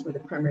products were the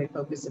primary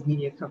focus of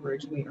media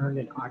coverage we earned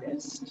in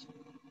August.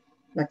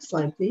 Next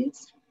slide,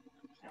 please.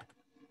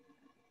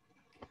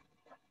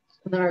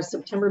 And then our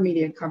September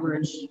media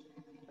coverage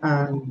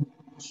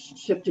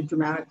shifted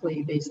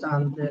dramatically based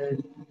on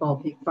the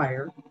Bald Peak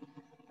fire.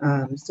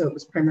 So it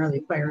was primarily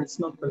fire and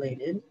smoke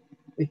related.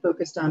 We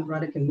focused on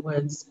Ruddock and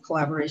Woods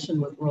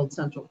collaboration with World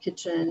Central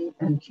Kitchen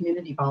and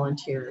community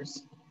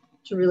volunteers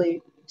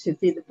to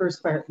feed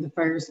the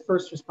fire's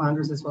first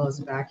responders as well as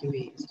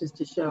evacuees, just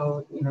to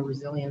show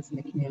resilience in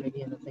the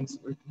community and the things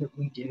that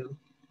we do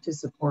to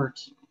support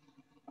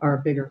our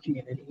bigger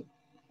community.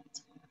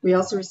 We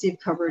also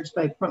received coverage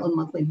by Portland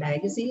Monthly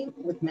Magazine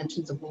with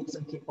mentions of Wolves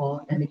and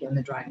People, and again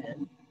the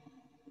drive-in.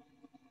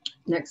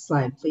 Next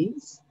slide,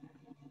 please.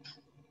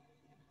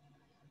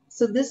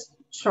 So this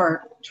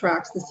chart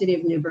tracks the City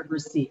of Newberg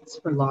receipts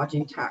for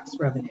lodging tax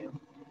revenue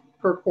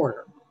per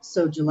quarter.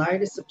 So July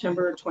to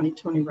September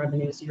 2020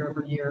 revenues year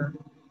over year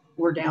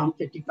were down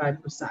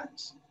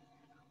 55%.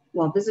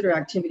 While visitor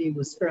activity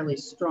was fairly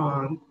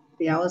strong,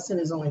 the Allison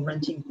is only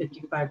renting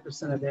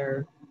 55% of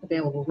their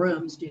available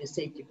rooms due to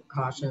safety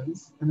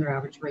precautions, and their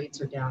average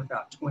rates are down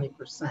about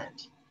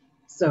 20%.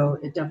 So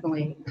it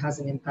definitely has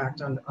an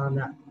impact on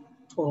that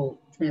total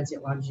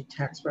transient lodging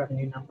tax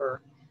revenue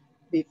number.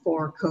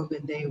 Before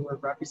COVID, they were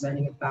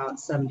representing about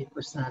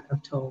 70%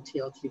 of total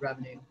TLT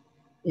revenue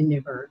in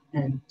Newberg,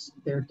 and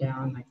they're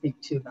down, I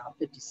think, to about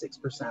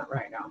 56%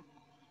 right now.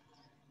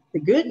 The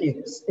good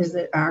news is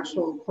that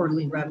actual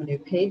quarterly revenue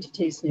paid to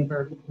Taste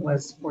Newberg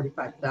was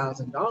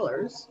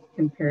 $45,000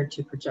 compared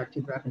to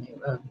projected revenue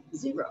of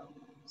 $0.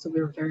 So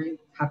we were very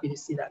happy to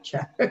see that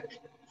check.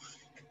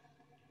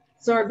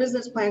 So our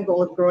business plan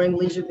goal of growing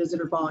leisure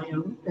visitor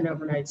volume and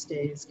overnight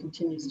stays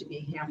continues to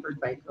be hampered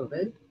by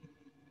COVID.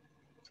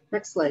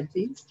 Next slide,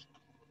 please.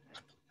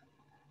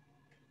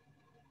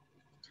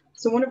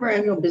 So one of our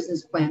annual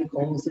business plan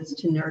goals is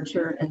to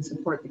nurture and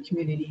support the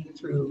community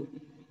through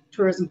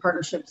tourism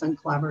partnerships and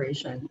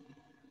collaboration.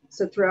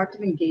 So through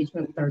active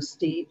engagement with our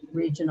state,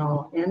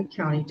 regional, and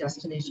county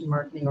destination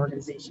marketing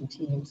organization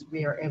teams,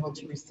 we are able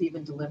to receive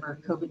and deliver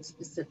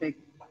COVID-specific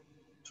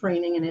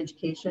training and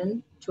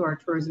education to our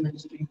tourism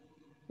industry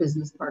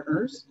business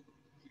partners.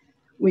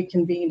 We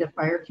convened a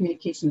fire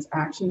communications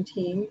action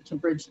team to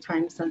bridge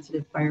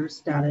time-sensitive fire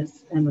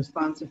status and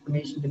response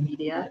information to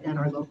media and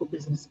our local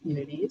business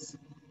communities.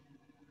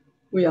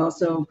 We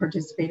also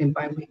participate in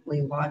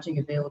biweekly lodging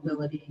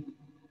availability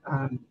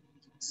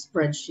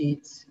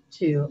spreadsheets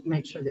to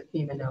make sure that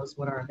FEMA knows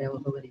what our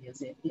availability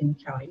is in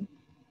county.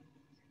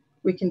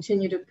 We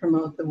continue to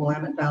promote the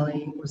Willamette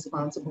Valley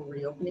Responsible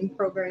Reopening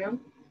Program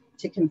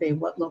to convey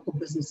what local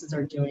businesses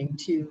are doing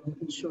to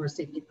ensure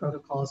safety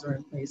protocols are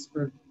in place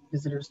for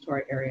visitors to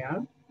our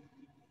area.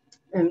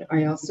 And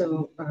I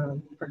also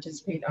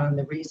participate on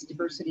the Race,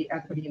 Diversity,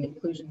 Equity, and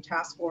Inclusion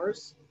Task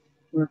Force.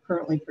 We're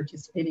currently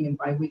participating in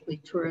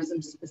biweekly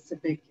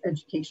tourism-specific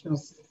educational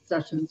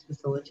sessions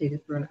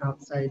facilitated through an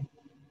outside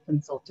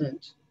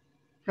consultant,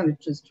 kind of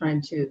just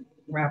trying to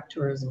wrap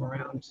tourism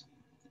around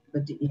the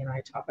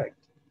DE&I topic.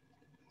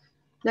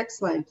 Next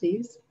slide,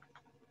 please.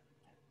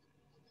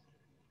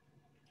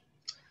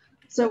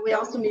 So we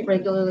also meet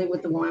regularly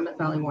with the Willamette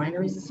Valley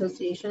Wineries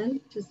Association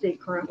to stay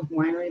current with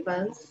winery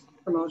events,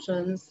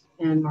 promotions,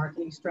 and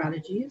marketing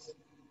strategies.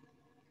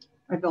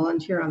 I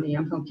volunteer on the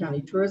Yamhill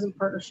County Tourism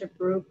Partnership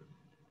Group.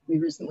 We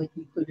recently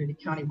concluded a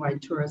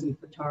countywide tourism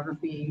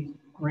photography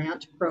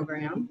grant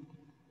program.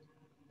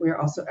 We are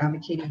also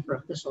advocating for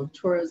official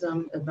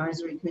tourism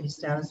advisory committee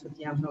status with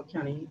Yamhill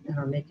County and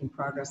are making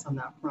progress on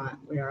that front.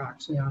 We are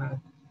actually on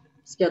a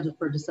schedule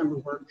for a December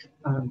work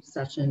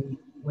session,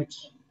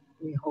 which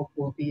we hope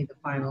will be the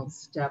final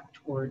step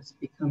towards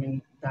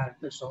becoming that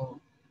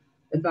official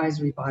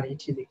advisory body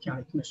to the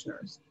county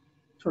commissioners,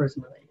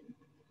 tourism related.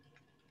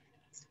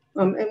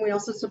 And we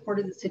also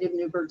supported the City of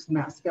Newberg's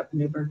Mask Up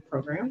Newberg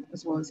program,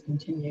 as well as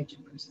continue to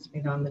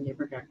participate on the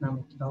Newberg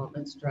Economic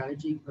Development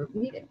Strategy Group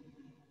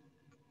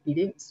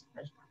meetings,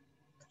 I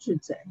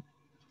should say.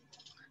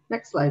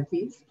 Next slide,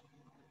 please.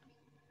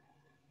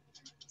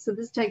 So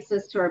this takes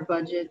us to our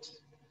budget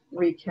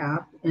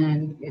recap.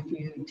 And if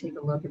you take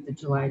a look at the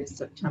July to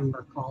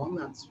September column,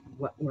 that's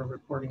what we're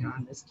reporting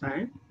on this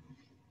time.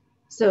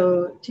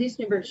 So Taste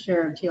Newberg's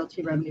share of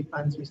TLT revenue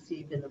funds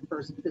received in the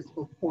first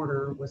fiscal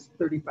quarter was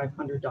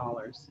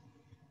 $3,500.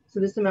 So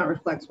this amount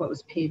reflects what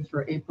was paid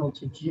for April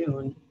to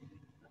June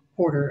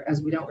quarter,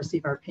 as we don't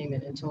receive our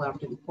payment until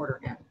after the quarter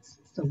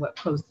ends. So what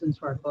posts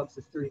into our books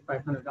is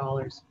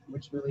 $3,500,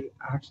 which really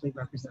actually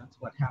represents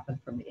what happened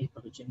from the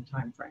April to June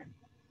timeframe.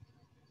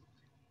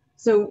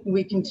 So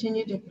we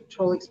continue to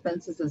control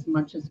expenses as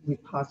much as we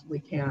possibly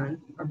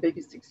can. Our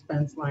biggest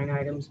expense line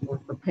items were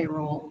for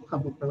payroll,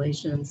 public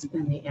relations,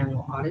 and the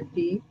annual audit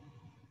fee.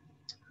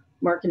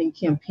 Marketing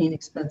campaign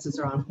expenses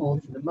are on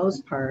hold for the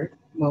most part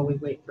while we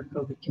wait for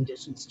COVID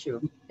conditions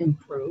to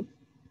improve.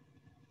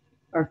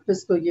 Our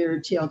fiscal year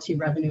TLT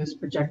revenue is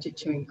projected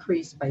to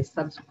increase by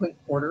subsequent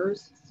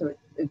quarters. So,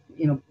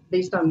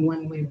 based on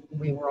when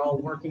we were all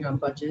working on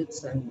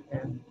budgets and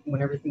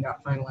when everything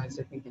got finalized,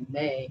 I think in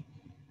May,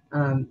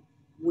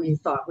 we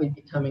thought we'd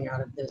be coming out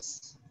of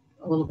this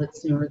a little bit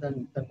sooner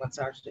than what's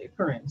actually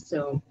occurring.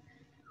 So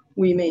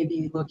we may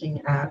be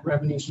looking at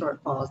revenue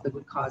shortfalls that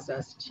would cause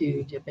us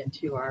to dip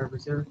into our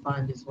reserve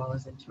fund as well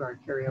as into our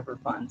carryover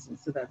funds. And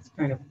so that's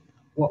kind of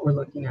what we're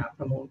looking at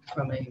from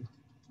a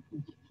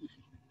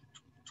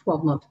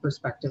 12-month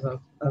perspective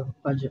of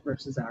budget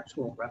versus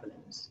actual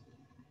revenues.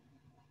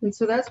 And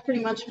so that's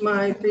pretty much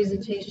my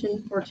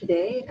presentation for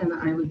today. And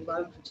I would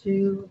love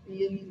to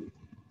be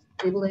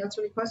able to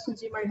answer any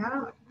questions you might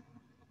have.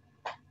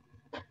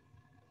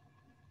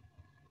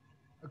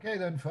 Okay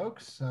then,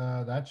 folks,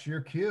 that's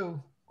your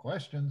cue.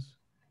 Questions.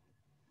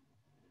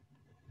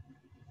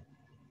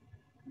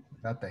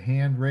 Got the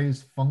hand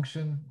raise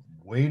function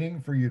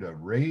waiting for you to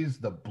raise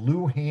the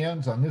blue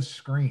hands on this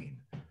screen.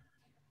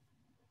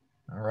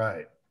 All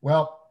right.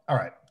 Well, all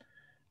right.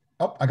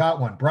 Oh, I got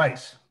one.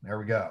 Bryce. There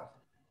we go.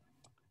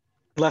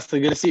 Leslie,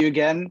 good to see you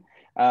again.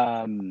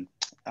 It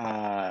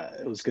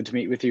was good to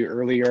meet with you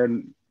earlier.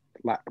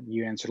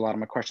 You answered a lot of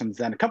my questions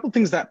then. A couple of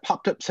things that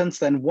popped up since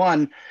then.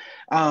 One,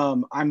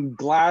 I'm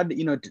glad,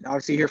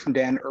 obviously hear from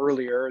Dan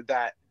earlier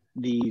that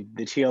the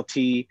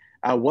TLT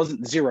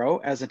wasn't zero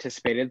as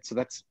anticipated, so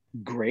that's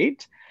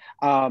great.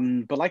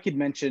 But like you'd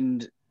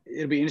mentioned,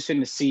 it'll be interesting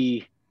to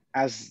see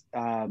as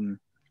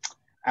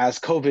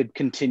COVID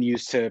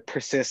continues to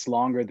persist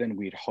longer than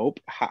we'd hope,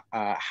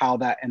 how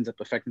that ends up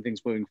affecting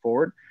things moving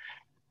forward.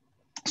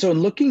 So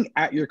in looking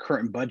at your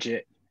current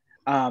budget,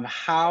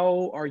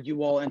 how are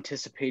you all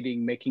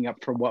anticipating making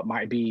up for what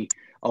might be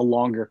a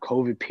longer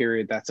COVID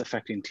period that's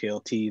affecting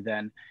TLT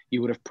than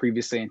you would have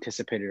previously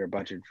anticipated or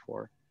budgeted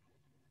for?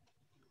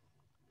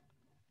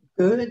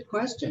 Good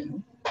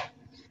question.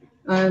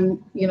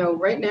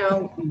 Right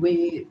now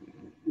we're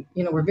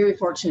very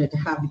fortunate to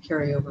have the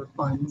carryover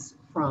funds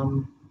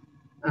from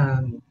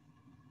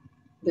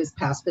this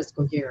past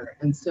fiscal year.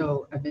 And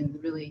so I've been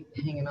really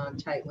hanging on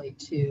tightly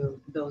to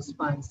those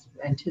funds,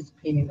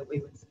 anticipating that we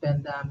would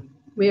spend them.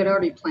 We had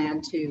already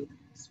planned to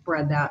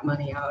spread that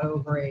money out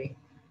over a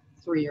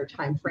 3-year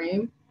time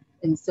frame.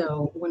 And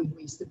so when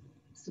we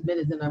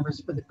submitted the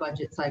numbers for the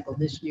budget cycle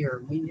this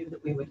year, we knew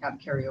that we would have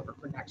carryover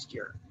for next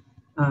year.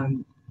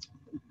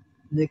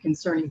 The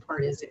concerning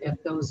part is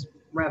if those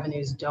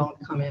revenues don't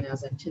come in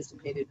as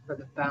anticipated for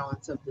the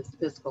balance of this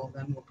fiscal,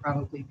 then we'll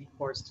probably be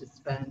forced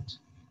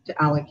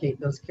to allocate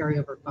those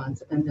carryover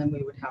funds. And then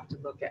we would have to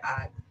look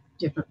at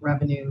different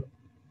revenue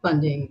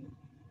funding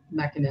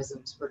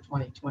mechanisms for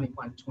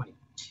 2021-22.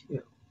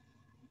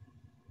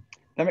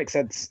 That makes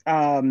sense.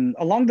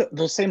 Along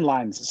those same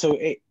lines, so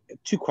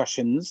 2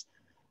 questions.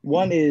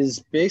 One is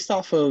based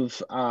off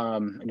of,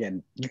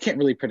 again, you can't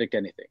really predict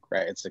anything,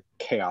 right? It's a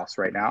chaos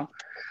right now.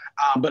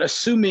 But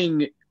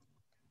assuming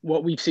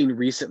what we've seen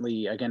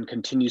recently, again,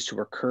 continues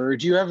to occur,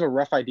 do you have a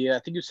rough idea? I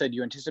think you said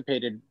you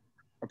anticipated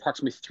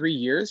approximately 3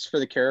 years for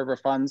the carryover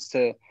funds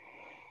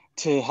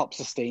to help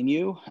sustain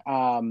you.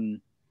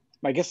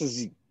 My guess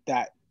is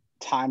that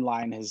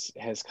timeline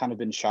has kind of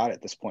been shot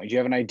at this point. Do you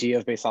have an idea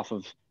of, based off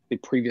of the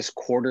previous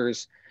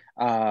quarters,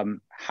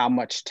 how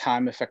much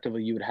time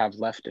effectively you would have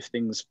left if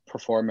things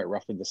perform at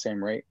roughly the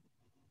same rate?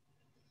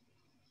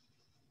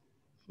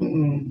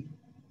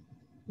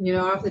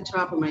 Off the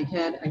top of my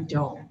head, I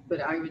don't,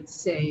 but I would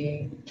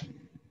say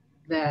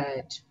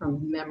that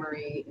from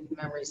memory, if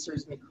memory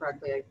serves me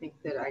correctly, I think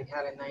that I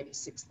had a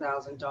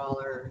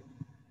 $96,000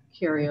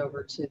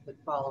 carryover to the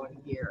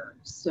following year.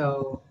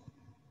 So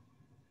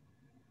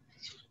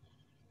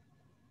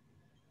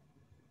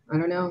I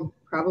don't know,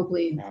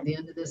 probably the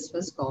end of this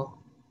fiscal.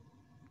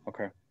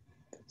 Okay,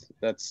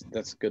 that's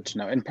good to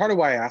know. And part of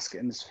why I ask,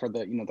 and this is for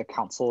the the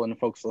council and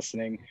folks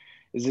listening,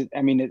 is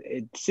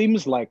it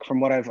seems like,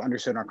 from what I've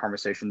understood in our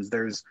conversations,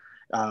 there's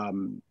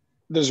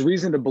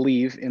reason to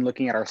believe, in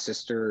looking at our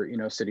sister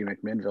city,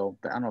 McMinnville,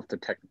 I don't know if they're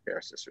technically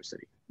our sister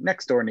city,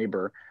 next door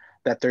neighbor,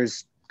 that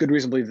there's good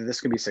reason to believe that this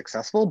can be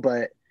successful.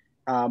 But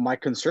my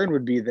concern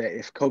would be that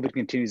if COVID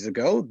continues to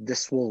go,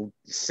 this will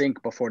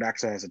sink before it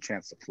actually has a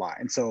chance to fly.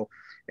 And so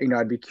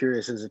I'd be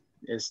curious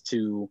as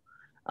to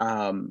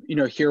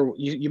here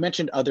you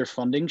mentioned other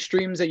funding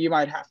streams that you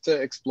might have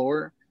to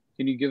explore.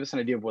 Can you give us an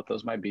idea of what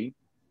those might be?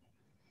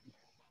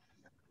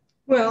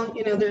 Well,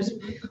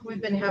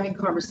 we've been having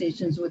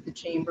conversations with the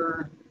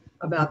chamber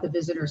about the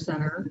visitor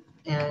center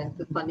and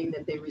the funding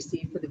that they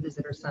receive for the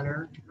visitor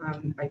center.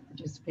 I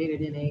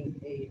participated in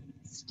a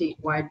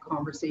statewide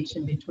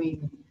conversation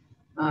between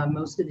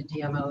most of the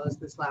DMOs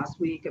this last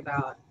week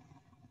about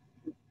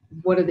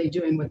what are they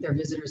doing with their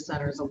visitor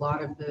centers. A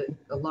lot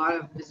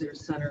of visitor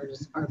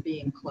centers are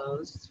being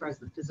closed as far as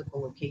the physical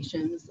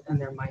locations,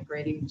 and they're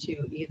migrating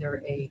to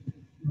either a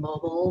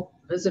mobile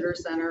visitor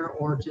center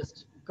or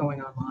just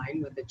going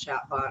online with a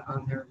chatbot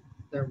on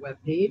their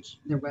webpage,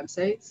 their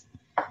websites.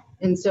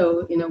 And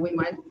so, we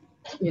might,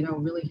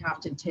 really have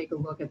to take a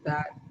look at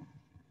that,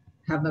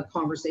 have a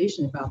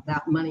conversation about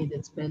that money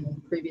that's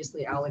been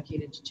previously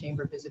allocated to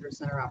chamber visitor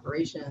center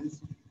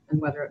operations, and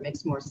whether it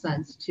makes more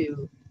sense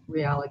to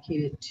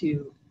reallocate it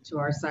to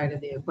our side of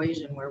the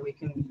equation, where we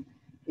can,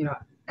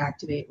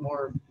 activate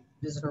more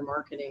visitor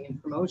marketing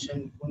and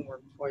promotion when we're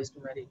poised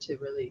and ready to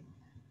really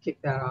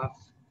kick that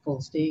off full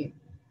steam.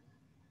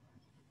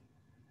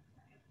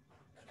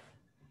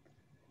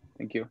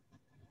 Thank you.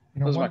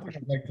 You know, Those are my one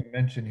thing I'd like to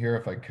mention here,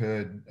 if I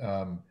could,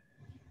 and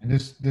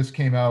this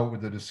came out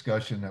with the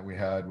discussion that we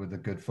had with the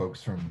good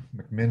folks from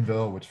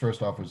McMinnville, which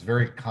first off was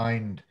very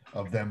kind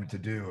of them to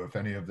do, if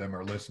any of them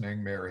are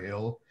listening, Mayor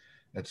Hill,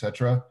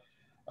 etc.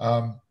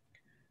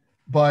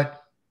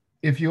 But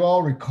if you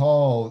all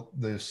recall,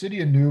 the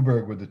city of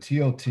Newberg with the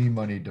TLT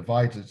money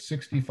divides it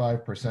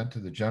 65% to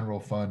the general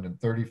fund and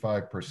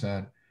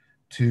 35%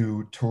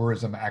 to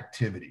tourism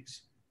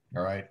activities,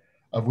 all right?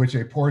 Of which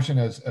a portion,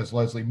 as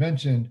Leslie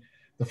mentioned,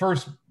 the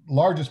first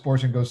largest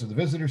portion goes to the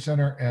visitor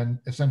center, and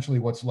essentially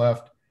what's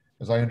left,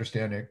 as I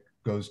understand it,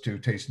 goes to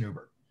Taste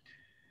Newberg.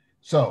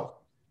 So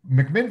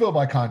McMinnville,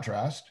 by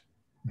contrast,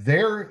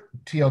 their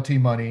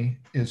TLT money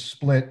is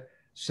split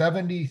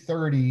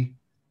 70-30,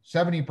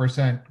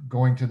 70%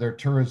 going to their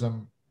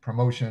tourism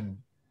promotion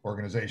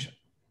organization.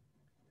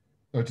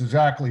 So it's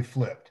exactly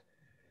flipped.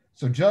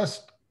 So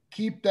just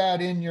keep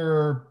that in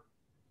your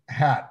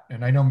hat.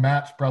 And I know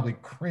Matt's probably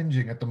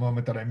cringing at the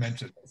moment that I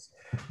mentioned this,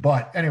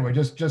 but anyway,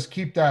 just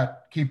keep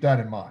that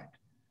in mind.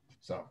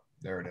 So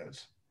there it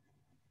is.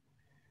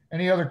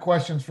 Any other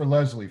questions for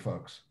Leslie,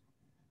 folks?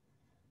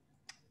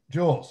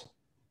 Jules.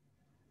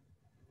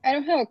 I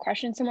don't have a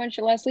question so much,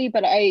 Leslie,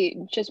 but I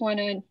just want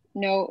to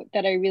note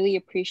that I really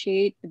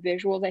appreciate the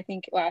visuals. I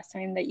think last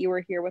time that you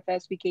were here with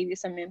us, we gave you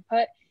some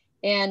input,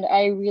 and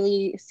I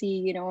really see,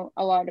 you know,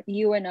 a lot of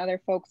you and other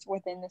folks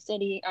within the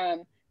city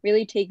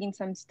really taking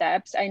some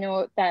steps. I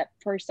know that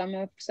for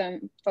some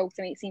folks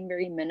it may seem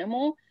very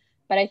minimal,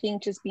 but I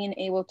think just being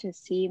able to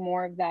see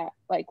more of that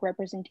like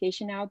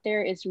representation out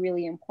there is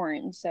really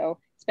important. So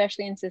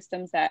especially in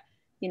systems that,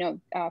 you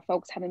know,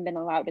 folks haven't been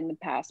allowed in the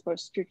past,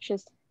 but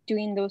just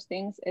doing those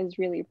things is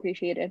really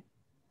appreciated.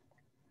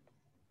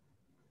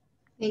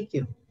 Thank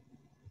you.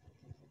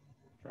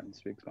 Friend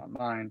speaks my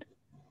mind.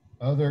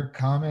 Other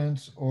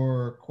comments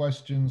or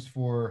questions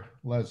for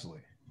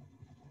Leslie?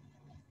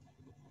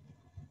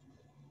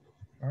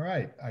 All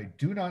right, I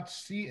do not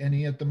see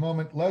any at the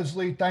moment.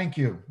 Leslie, thank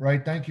you,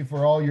 right? Thank you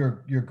for all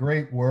your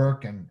great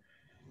work. And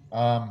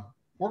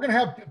we're gonna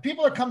have,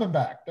 people are coming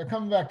back. They're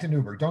coming back to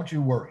Newberg, don't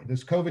you worry.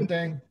 This COVID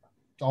thing,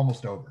 it's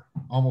almost over,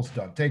 almost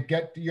done.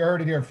 You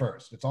heard it here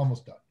first, it's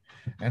almost done.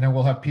 And then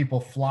we'll have people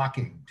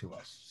flocking to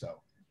us.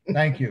 So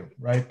thank you,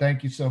 right?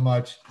 Thank you so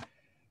much.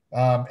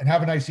 And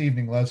have a nice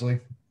evening, Leslie.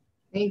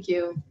 Thank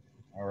you.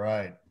 All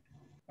right.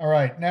 All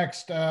right,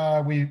 next,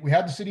 we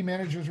had the city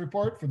manager's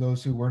report for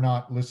those who were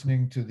not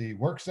listening to the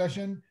work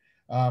session.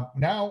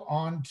 Now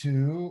on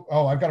to,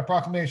 oh, I've got a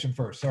proclamation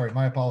first. Sorry,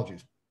 my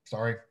apologies.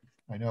 Sorry,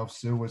 I know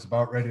Sue was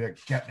about ready to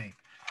get me.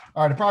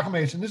 All right, a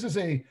proclamation. This is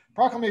a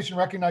proclamation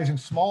recognizing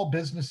small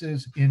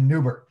businesses in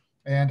Newberg.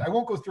 And I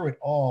won't go through it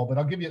all, but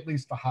I'll give you at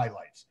least the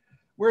highlights.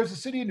 Whereas the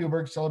city of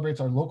Newberg celebrates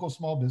our local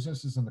small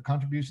businesses and the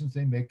contributions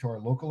they make to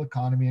our local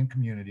economy and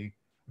community,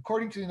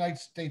 according to the United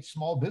States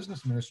Small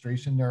Business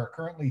Administration, there are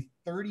currently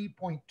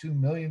 30.2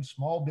 million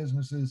small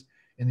businesses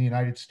in the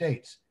United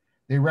States.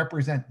 They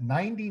represent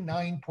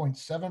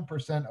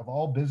 99.7% of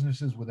all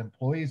businesses with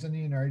employees in the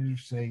United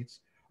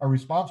States, are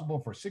responsible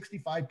for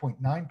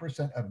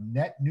 65.9% of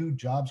net new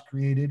jobs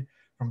created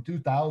from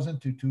 2000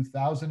 to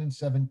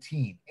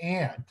 2017.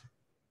 And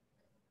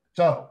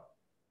so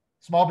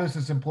small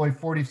business employ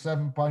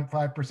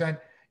 47.5%.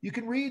 You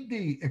can read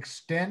the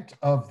extent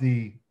of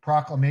the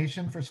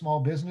proclamation for small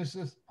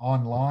businesses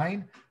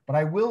online, but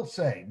I will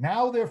say,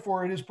 now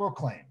therefore it is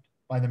proclaimed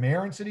by the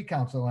mayor and city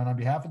council and on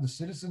behalf of the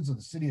citizens of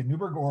the city of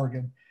Newberg,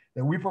 Oregon,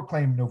 that we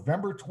proclaim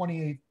November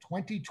 28,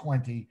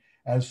 2020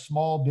 as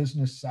Small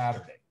Business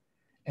Saturday,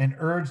 and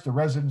urge the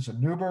residents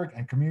of Newberg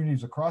and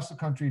communities across the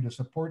country to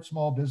support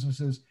small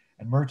businesses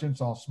and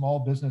merchants on Small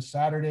Business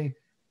Saturday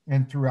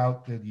and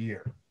throughout the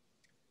year.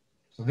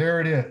 So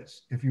there it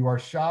is. If you are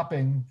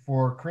shopping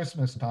for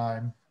Christmas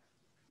time,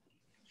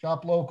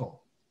 shop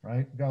local,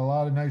 right? We've got a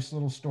lot of nice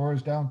little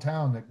stores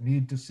downtown that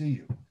need to see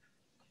you.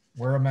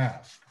 Wear a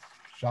mask,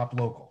 shop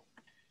local.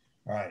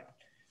 All right.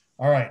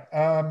 All right.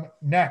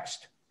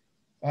 Next,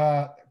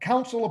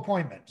 council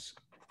appointments.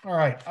 All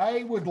right.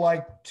 I would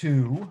like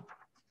to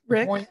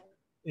appoint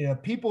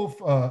people,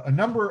 a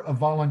number of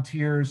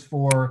volunteers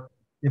for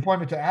the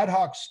appointment to Ad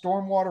Hoc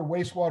Stormwater,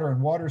 Wastewater,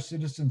 and Water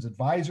Citizens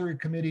Advisory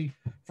Committee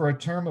for a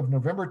term of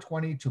November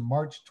 20 to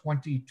March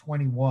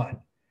 2021.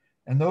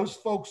 And those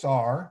folks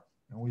are,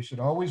 and we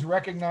should always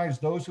recognize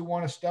those who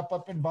want to step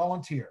up and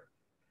volunteer,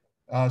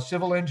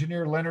 Civil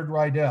Engineer Leonard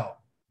Rydell,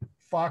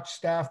 Fox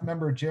staff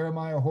member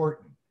Jeremiah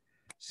Horton,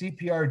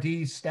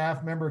 CPRD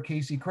staff member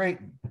Casey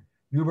Creighton,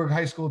 Newberg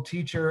High School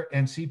teacher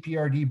and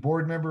CPRD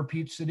board member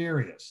Pete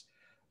Siderius,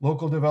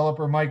 local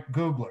developer Mike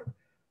Googler,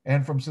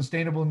 and from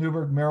Sustainable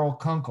Newberg, Merrill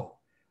Kunkel,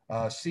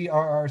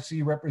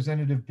 CRRC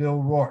representative Bill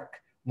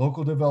Rourke,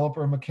 local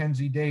developer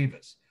Mackenzie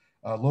Davis,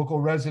 local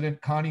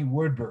resident Connie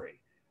Woodbury.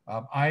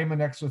 I am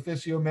an ex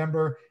officio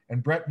member,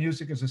 and Brett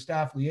Music is a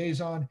staff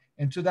liaison.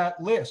 And to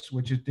that list,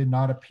 which it did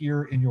not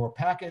appear in your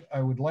packet,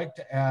 I would like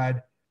to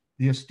add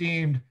the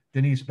esteemed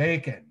Denise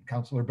Bacon,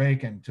 Councilor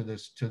Bacon, to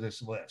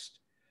this list.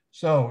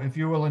 So if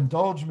you will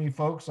indulge me,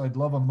 folks, I'd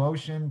love a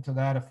motion to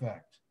that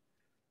effect.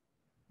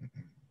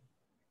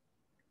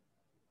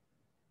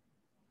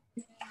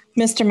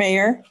 Mr.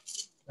 Mayor,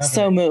 so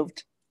Stephanie.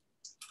 moved.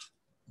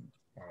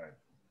 All right.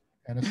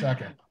 And a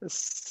second.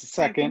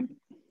 Second.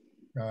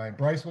 All right,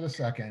 Bryce with a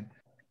second.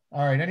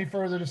 All right, any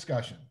further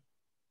discussion?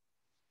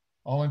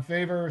 All in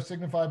favor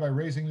signify by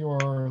raising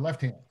your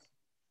left hand.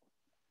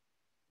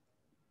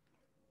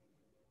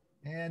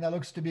 And that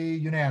looks to be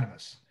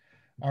unanimous.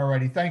 All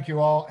righty, thank you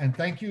all. And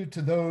thank you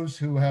to those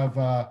who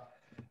have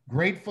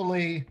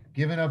gratefully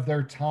given of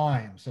their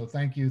time. So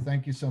thank you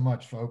so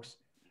much, folks.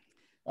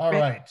 All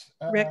right.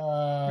 Rick.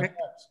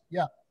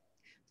 Yeah.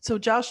 So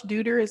Josh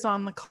Duder is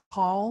on the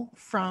call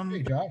from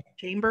Hey, the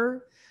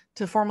chamber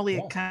to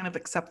formally kind of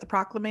accept the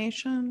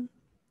proclamation.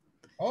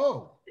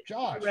 Oh,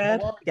 Josh.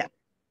 Red. How are you?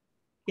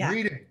 Yeah.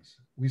 Greetings.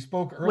 We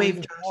spoke early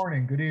this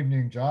morning. Good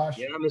evening, Josh.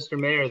 Yeah, Mr.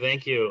 Mayor,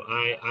 thank you.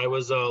 I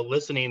was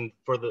listening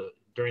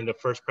during the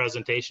first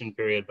presentation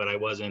period, but I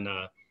wasn't,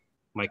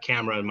 my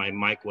camera and my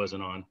mic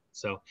wasn't on.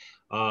 So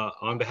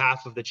on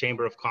behalf of the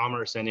Chamber of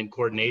Commerce and in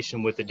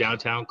coordination with the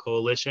Downtown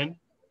Coalition,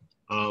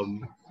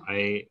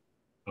 I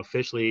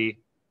officially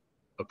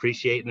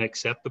appreciate and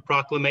accept the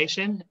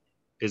proclamation.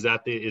 Is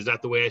that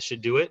the way I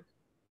should do it?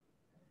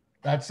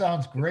 That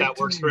sounds great. If that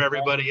works for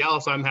everybody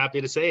else, I'm happy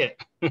to say it.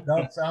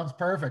 That sounds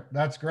perfect.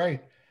 That's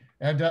great.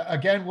 And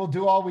again, we'll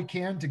do all we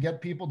can to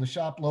get people to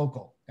shop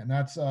local, and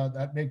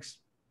that makes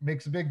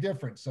a big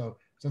difference. So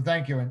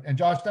thank you. And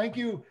Josh, thank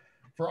you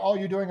for all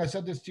you're doing. I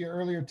said this to you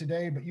earlier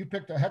today, but you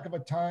picked a heck of a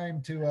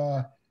time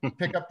to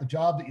pick up the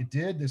job that you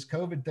did. This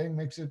COVID thing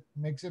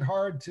makes it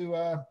hard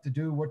to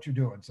do what you're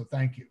doing. So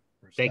thank you.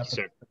 Thank you,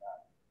 sir.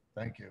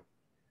 Thank you.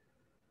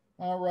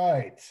 All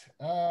right.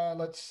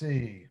 Let's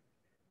see.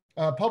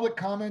 Public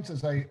comments,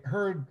 as I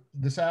heard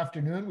this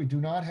afternoon, we do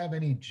not have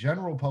any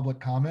general public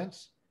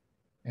comments,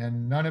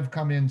 and none have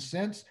come in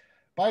since.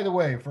 By the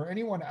way, for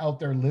anyone out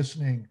there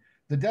listening,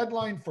 the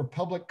deadline for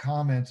public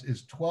comments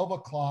is 12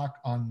 o'clock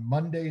on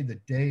Monday, the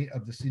day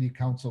of the City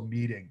Council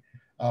meeting.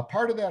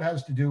 Part of that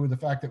has to do with the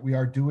fact that we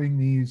are doing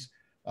these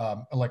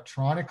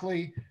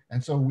electronically,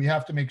 and so we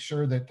have to make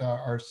sure that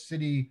our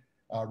city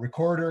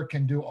recorder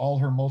can do all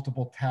her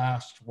multiple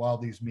tasks while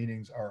these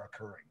meetings are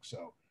occurring.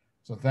 So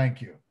thank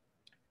you.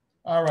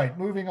 All right,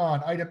 moving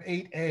on. Item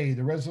 8A,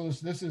 the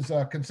resolution. This is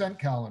a consent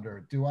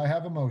calendar. Do I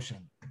have a motion?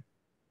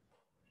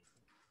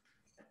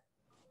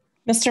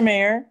 Mr.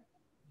 Mayor,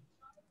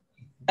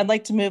 I'd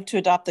like to move to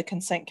adopt the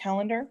consent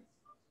calendar.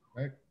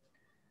 Right.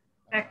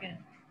 Second.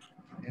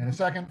 And a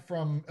second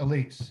from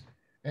Elise.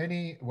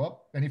 Any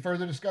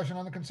further discussion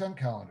on the consent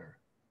calendar?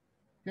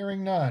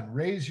 Hearing none,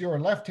 raise your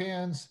left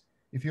hands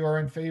if you are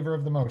in favor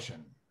of the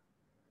motion.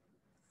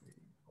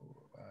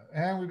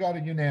 And we've got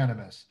a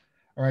unanimous.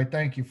 All right,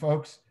 thank you,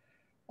 folks.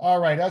 All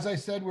right, as I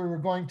said, we were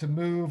going to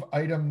move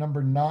item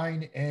number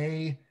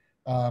 9A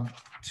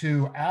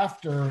to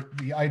after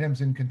the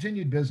items in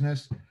continued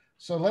business.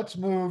 So let's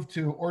move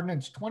to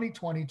Ordinance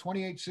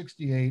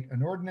 2020-2868,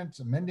 an ordinance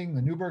amending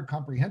the Newberg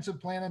Comprehensive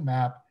Plan and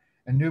Map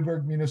and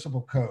Newberg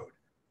Municipal Code.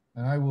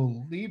 And I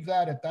will leave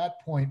that at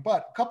that point.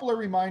 But a couple of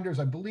reminders,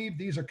 I believe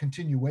these are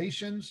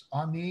continuations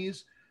on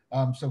these.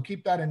 So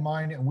keep that in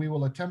mind, and we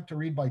will attempt to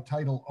read by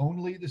title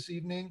only this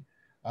evening.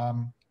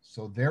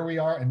 So there we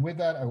are. And with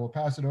that, I will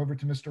pass it over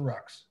to Mr.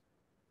 Rux.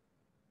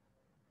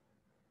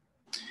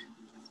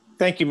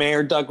 Thank you,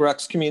 Mayor. Doug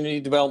Rux, Community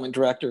Development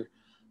Director.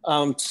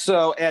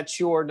 So at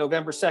your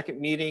November 2nd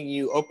meeting,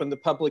 you opened the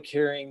public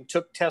hearing,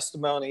 took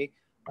testimony,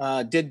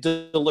 did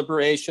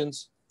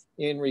deliberations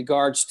in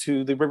regards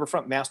to the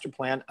Riverfront Master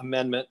Plan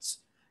amendments.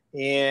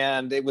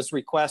 And it was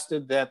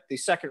requested that the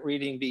second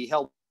reading be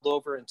held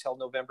over until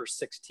November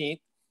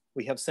 16th.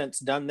 We have since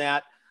done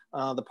that.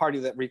 The party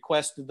that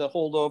requested the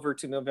holdover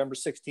to November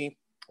 16th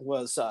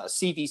was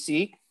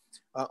CDC,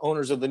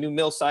 owners of the new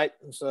mill site.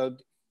 So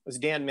as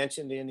Dan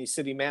mentioned in the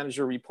city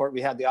manager report,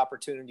 we had the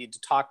opportunity to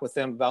talk with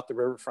them about the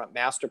Riverfront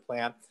Master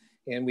Plan,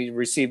 and we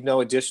received no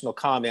additional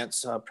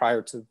comments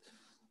prior to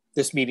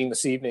this meeting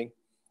this evening.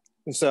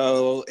 And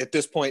so at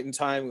this point in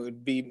time, it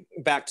would be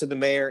back to the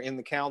mayor and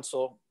the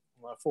council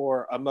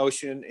for a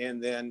motion,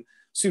 and then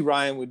Sue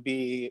Ryan would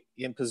be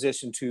in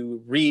position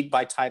to read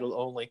by title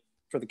only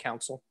for the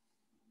council.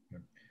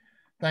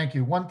 Thank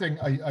you. One thing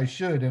I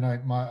should, and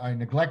I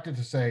neglected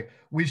to say,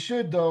 we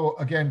should, though,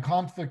 again,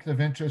 conflict of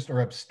interest or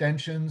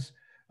abstentions.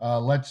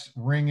 Let's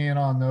ring in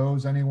on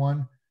those.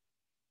 Anyone?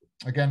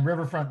 Again,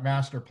 Riverfront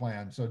Master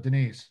Plan. So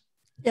Denise.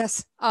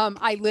 Yes,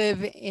 I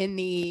live in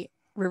the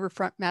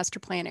Riverfront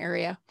Master Plan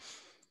area.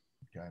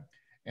 Okay.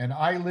 And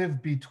I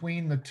live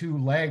between the two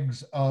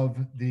legs of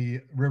the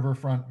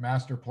Riverfront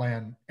Master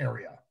Plan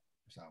area.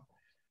 So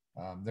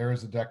there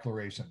is the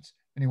declarations.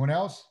 Anyone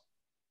else?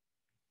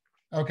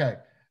 Okay.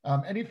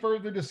 Any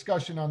further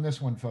discussion on this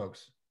one,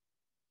 folks?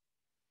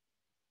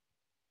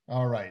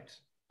 All right.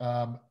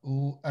 A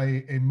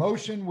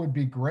motion would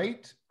be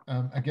great.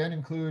 Again,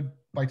 include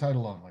by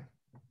title only.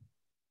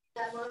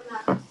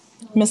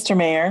 Mr.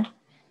 Mayor.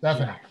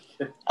 Stephanie.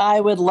 I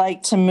would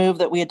like to move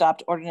that we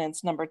adopt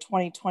ordinance number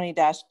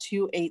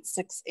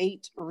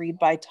 2020-2868, read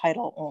by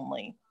title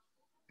only.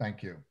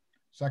 Thank you.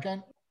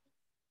 Second?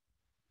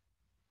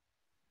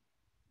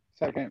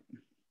 Second.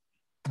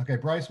 Okay,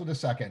 Bryce with a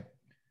second.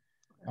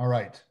 All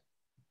right.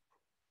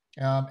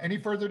 Any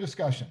further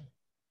discussion?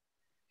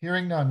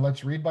 Hearing none,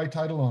 let's read by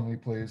title only,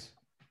 please.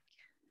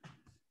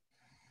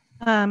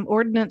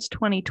 Ordinance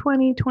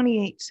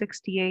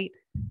 2020-2868,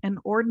 an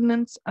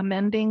ordinance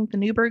amending the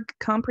Newberg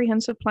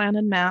Comprehensive Plan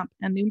and Map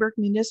and Newberg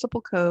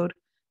Municipal Code,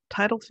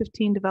 Title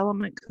 15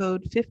 Development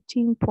Code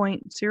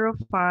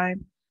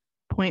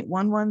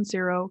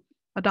 15.05.110,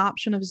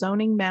 adoption of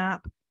zoning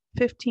map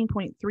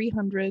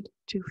 15.300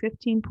 to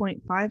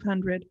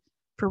 15.500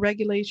 for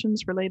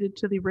regulations related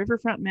to the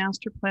Riverfront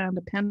Master Plan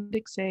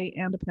Appendix A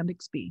and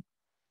Appendix B.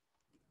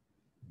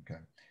 Okay.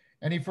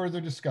 Any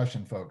further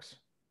discussion, folks?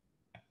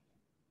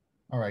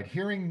 All right,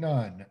 hearing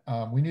none.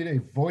 We need a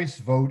voice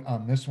vote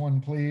on this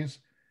one, please.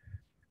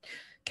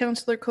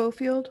 Councillor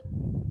Cofield?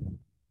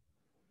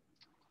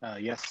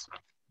 Yes.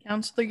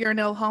 Councillor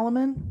Yarnell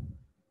Holloman?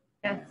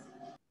 Yes.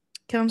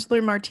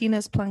 Councillor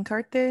Martinez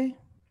Plancarte?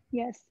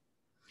 Yes.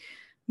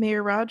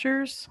 Mayor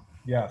Rogers?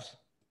 Yes.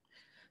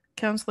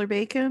 Councillor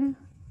Bacon?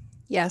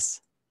 Yes.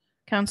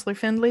 Councillor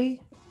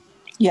Findlay?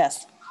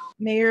 Yes.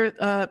 Mayor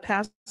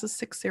passes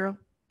 6-0.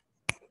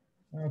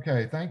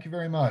 Okay, thank you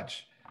very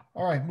much.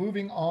 All right,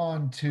 moving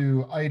on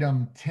to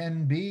item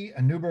 10B,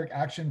 a Newberg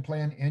Action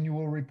Plan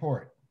Annual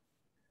Report.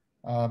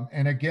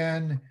 And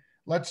again,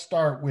 let's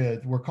start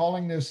with, we're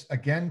calling this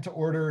again to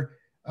order.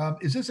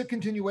 Is this a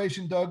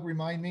continuation, Doug?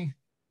 Remind me.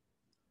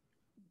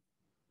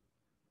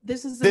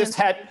 This is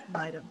an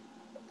item.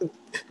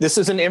 This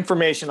is an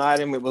information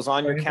item. It was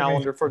on your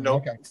calendar for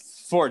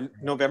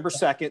November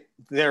 2nd.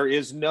 There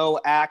is no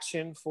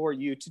action for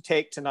you to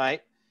take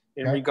tonight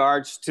in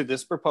regards to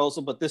this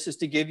proposal, but this is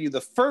to give you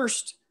the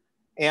first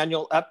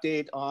annual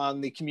update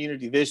on the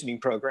community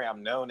visioning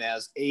program known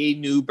as A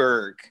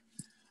Newberg.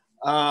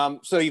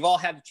 So you've all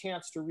had a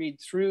chance to read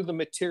through the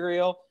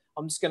material.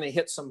 I'm just going to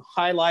hit some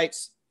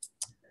highlights.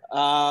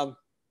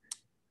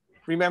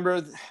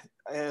 Remember,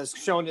 as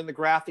shown in the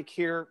graphic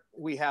here,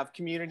 we have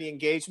community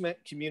engagement,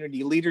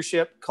 community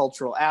leadership,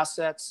 cultural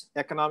assets,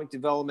 economic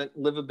development,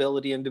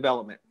 livability, and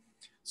development.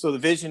 So the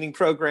visioning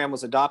program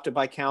was adopted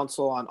by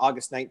council on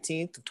August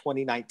 19th of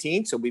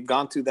 2019. So we've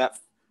gone through that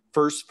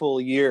first full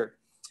year.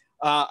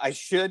 I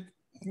should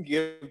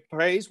give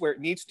praise where it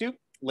needs to.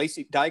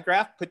 Lacey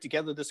Digraph put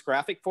together this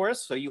graphic for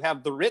us. So you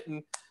have the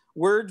written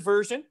word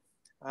version,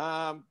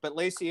 but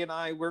Lacey and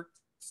I worked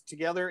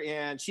together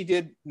and she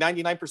did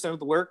 99% of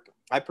the work.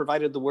 I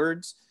provided the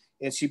words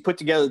and she put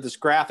together this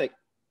graphic.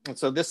 And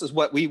so this is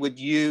what we would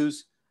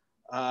use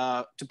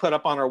to put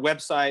up on our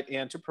website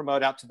and to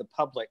promote out to the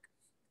public.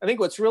 I think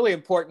what's really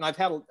important, I've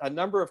had a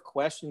number of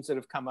questions that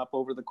have come up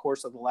over the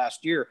course of the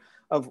last year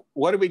of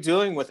what are we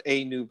doing with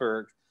A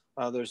Newberg?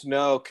 There's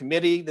no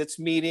committee that's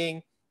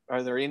meeting.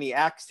 Are there any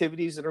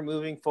activities that are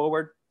moving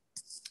forward?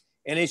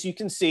 And as you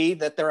can see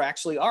that there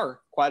actually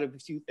are quite a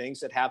few things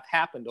that have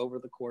happened over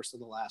the course of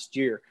the last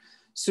year.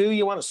 Sue,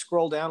 you want to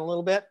scroll down a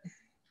little bit,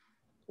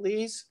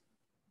 please?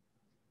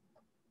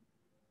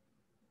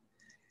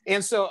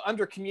 And so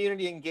under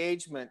community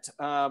engagement,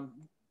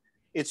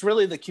 it's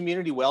really the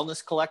Community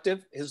Wellness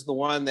Collective is the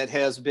one that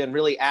has been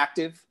really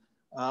active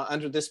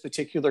under this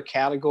particular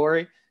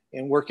category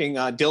and working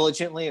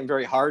diligently and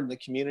very hard in the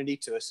community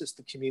to assist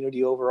the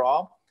community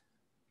overall.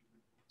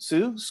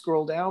 Sue,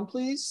 scroll down,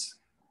 please.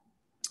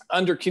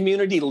 Under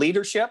community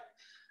leadership,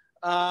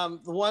 the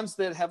ones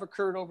that have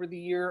occurred over the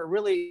year are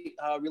really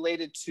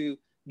related to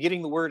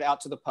getting the word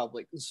out to the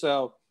public.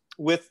 So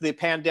with the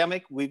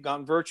pandemic, we've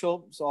gone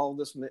virtual. So all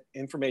this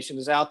information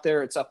is out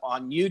there. It's up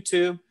on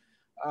YouTube.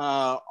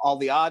 All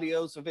the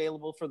audio is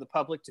available for the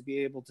public to be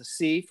able to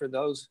see for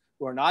those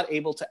who are not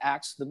able to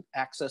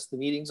access the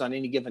meetings on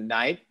any given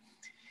night.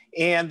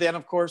 And then,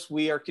 of course,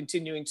 we are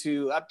continuing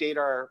to update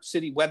our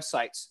city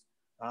websites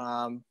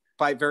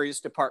by various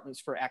departments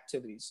for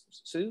activities.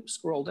 Sue,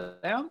 scroll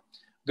down,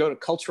 go to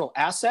cultural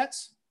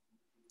assets.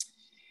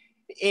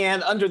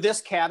 And under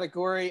this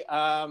category,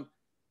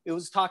 it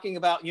was talking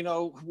about, you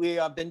know, we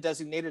have been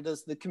designated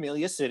as the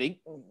Camellia City.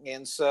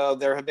 And so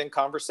there have been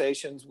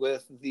conversations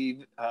with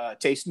the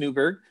Taste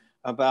Newberg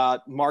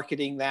about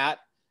marketing that.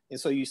 And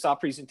so you saw a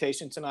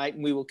presentation tonight,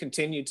 and we will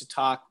continue to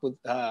talk with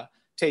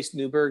Taste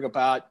Newberg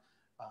about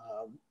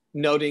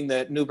noting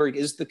that Newberg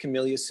is the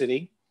Camellia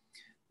City.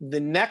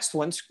 The next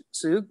one,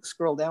 Sue,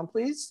 scroll down,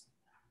 please,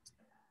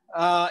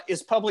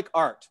 is public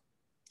art.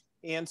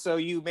 And so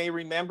you may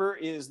remember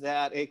is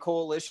that a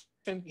coalition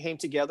came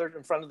together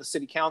in front of the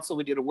city council.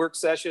 We did a work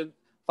session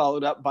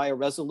followed up by a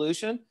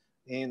resolution,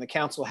 and the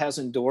council has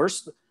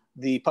endorsed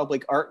the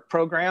public art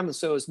program. And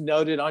so as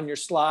noted on your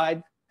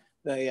slide,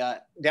 the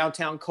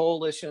Downtown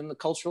Coalition, the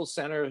Cultural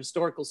Center,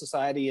 Historical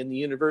Society, and the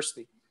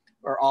university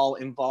are all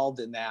involved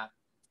in that.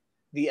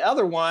 The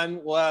other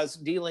one was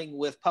dealing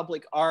with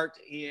public art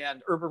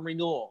and urban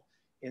renewal.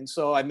 And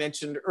so I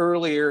mentioned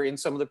earlier in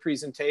some of the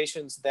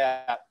presentations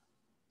that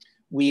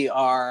we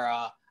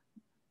are,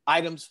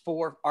 items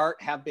for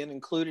art have been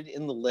included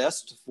in the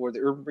list for the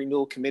Urban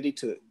Renewal Committee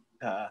to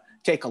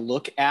take a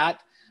look at.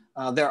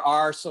 There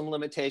are some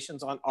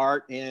limitations on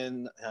art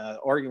in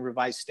Oregon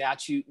Revised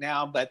Statute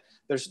now, but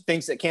there's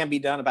things that can be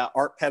done about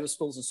art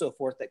pedestals and so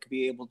forth that could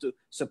be able to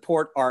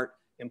support art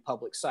in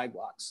public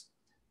sidewalks.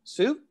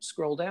 Sue,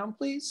 scroll down,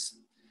 please.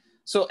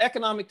 So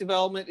economic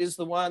development is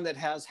the one that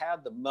has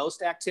had the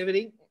most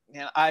activity.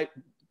 And I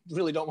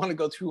really don't want to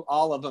go through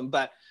all of them,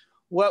 but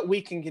what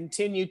we can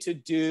continue to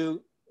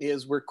do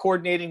is we're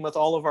coordinating with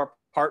all of our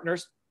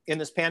partners. In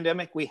this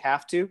pandemic, we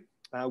have to.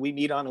 We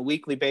meet on a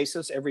weekly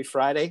basis every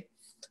Friday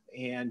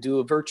and do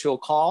a virtual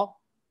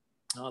call.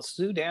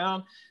 Sue,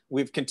 down.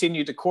 We've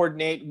continued to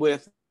coordinate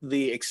with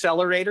the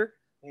accelerator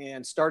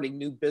and starting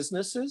new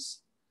businesses.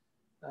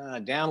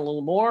 Down a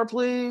little more,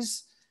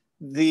 please.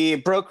 The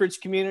brokerage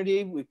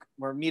community,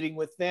 we're meeting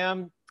with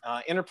them.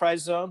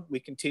 Enterprise zone, we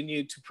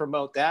continue to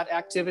promote that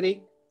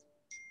activity.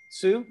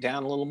 Sue,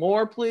 down a little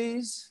more,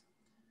 please.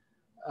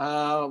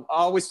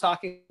 Always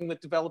talking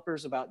with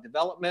developers about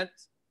development.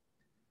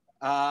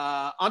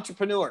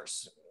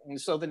 Entrepreneurs, and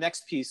so the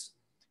next piece,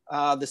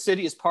 the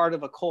city is part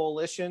of a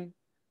coalition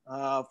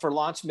for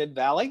Launch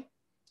Mid-Valley.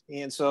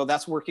 And so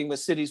that's working with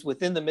cities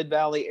within the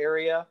Mid-Valley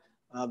area.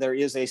 There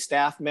is a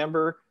staff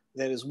member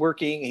that is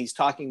working. He's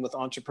talking with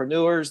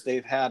entrepreneurs.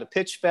 They've had a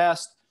pitch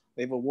fest.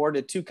 They've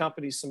awarded 2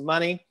 companies some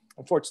money.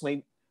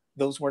 Unfortunately,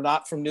 those were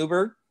not from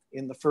Newberg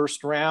in the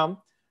first round.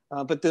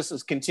 But this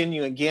is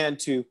continuing again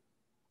to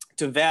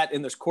vet,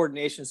 and there's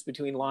coordinations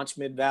between Launch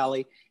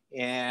Mid-Valley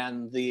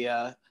and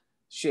the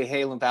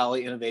Chehalis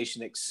Valley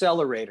Innovation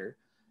Accelerator.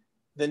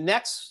 The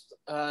next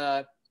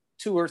 2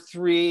 or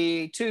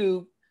 3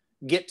 to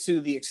get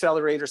to the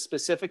accelerator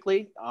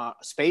specifically,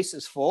 space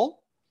is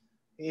full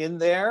in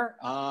there.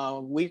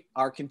 We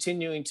are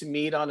continuing to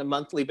meet on a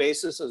monthly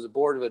basis as a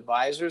board of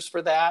advisors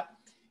for that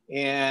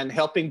and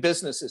helping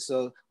businesses.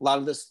 So a lot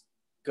of this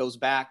goes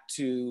back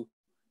to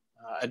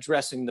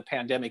addressing the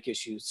pandemic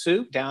issues.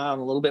 Sue, down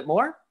a little bit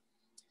more.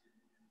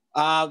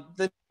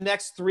 The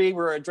next 3,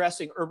 we're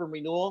addressing urban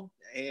renewal.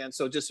 And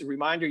so just a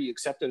reminder, you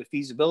accepted a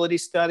feasibility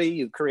study,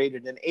 you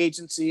created an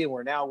agency, and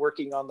we're now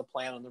working on the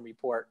plan and the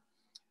report.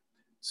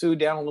 Sue,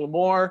 down a little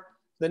more.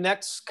 The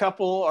next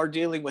couple are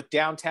dealing with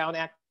downtown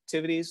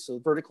activities. So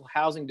vertical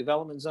housing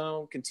development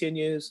zone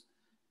continues.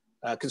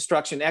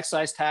 Construction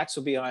excise tax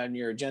will be on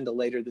your agenda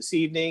later this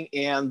evening,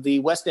 and the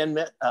West End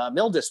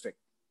Mill District.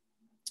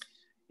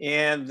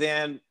 And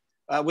then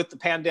with the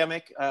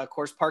pandemic, of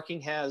course,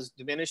 parking has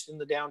diminished in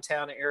the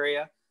downtown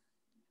area.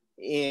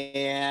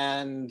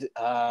 And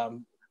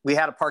we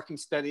had a parking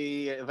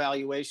study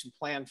evaluation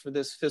plan for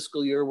this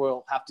fiscal year.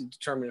 We'll have to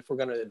determine if we're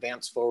going to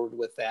advance forward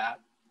with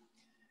that.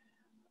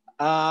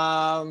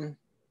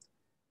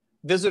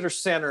 Visitor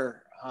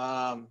center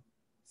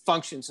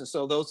functions. And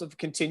so those have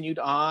continued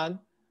on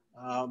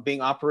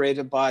being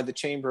operated by the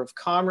Chamber of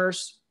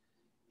Commerce.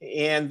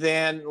 And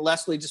then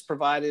Leslie just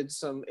provided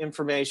some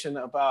information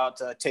about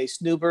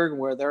Taste Newberg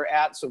and where they're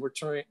at. So we're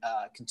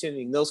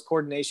continuing those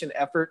coordination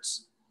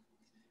efforts.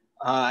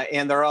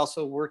 And they're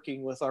also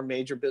working with our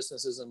major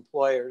businesses and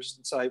employers.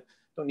 And so I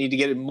don't need to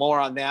get in more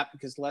on that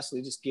because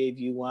Leslie just gave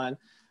you one.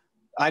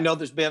 I know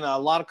there's been a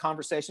lot of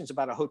conversations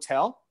about a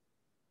hotel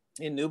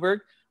in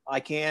Newberg. I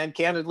can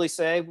candidly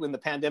say when the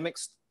pandemic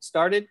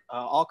started,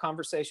 all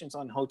conversations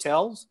on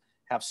hotels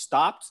have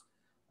stopped.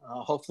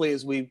 Hopefully,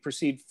 as we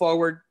proceed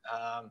forward,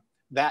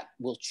 that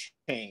will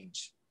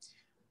change.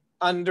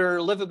 Under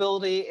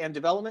livability and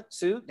development,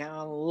 Sue,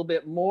 down a little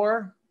bit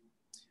more.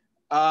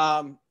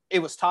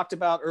 It was talked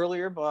about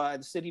earlier by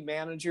the city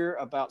manager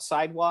about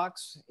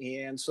sidewalks.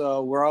 And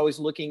so we're always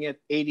looking at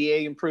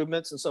ADA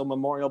improvements. And so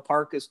Memorial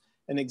Park is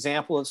an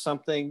example of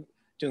something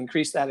to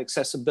increase that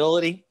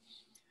accessibility.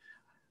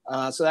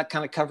 So that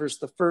kind of covers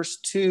the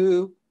first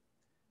 2.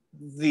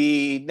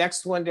 The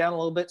next one down a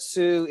little bit,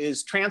 Sue,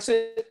 is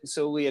transit.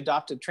 So we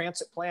adopted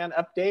transit plan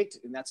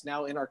update, and that's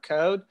now in our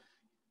code.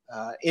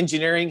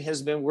 Engineering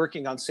has been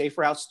working on safe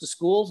routes to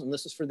schools, and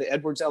this is for the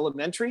Edwards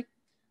Elementary.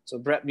 So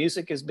Brett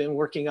Music has been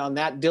working on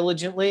that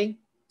diligently.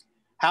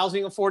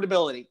 Housing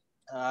affordability.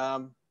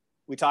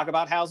 We talk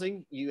about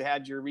housing. You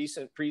had your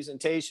recent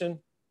presentation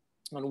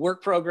on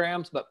work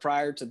programs, but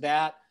prior to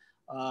that,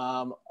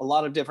 a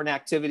lot of different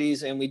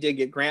activities, and we did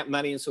get grant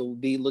money, and so we'll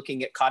be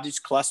looking at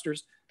cottage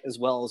clusters as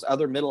well as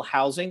other middle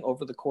housing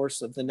over the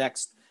course of the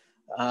next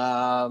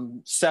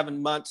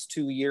 7 months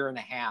to a year and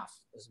a half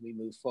as we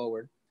move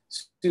forward.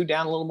 Sue,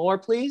 down a little more,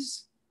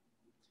 please.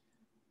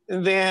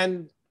 And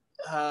then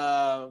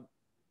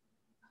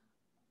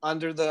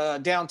under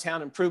the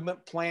downtown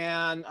improvement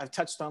plan, I've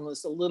touched on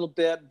this a little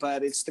bit,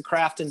 but it's the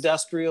craft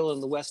industrial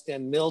and the West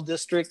End Mill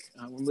District.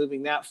 We're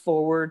moving that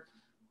forward,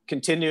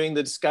 continuing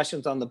the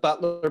discussions on the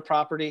Butler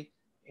property.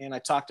 And I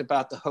talked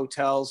about the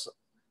hotels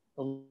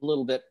a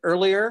little bit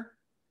earlier.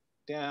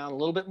 Down a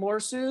little bit more,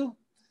 Sue.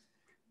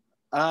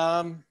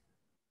 Urban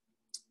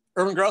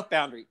growth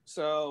boundary.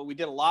 So we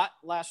did a lot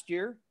last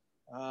year,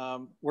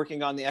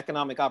 working on the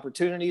economic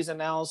opportunities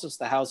analysis,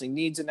 the housing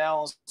needs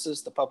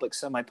analysis, the public,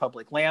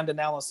 semi-public land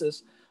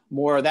analysis.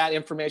 More of that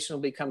information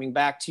will be coming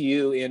back to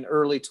you in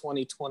early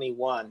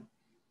 2021.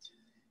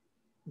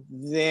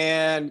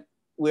 Then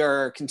We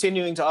are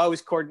continuing to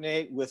always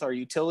coordinate with our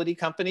utility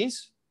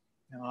companies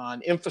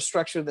on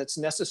infrastructure that's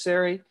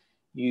necessary.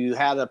 You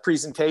had a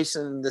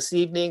presentation this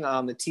evening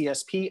on the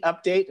TSP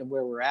update and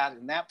where we're at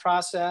in that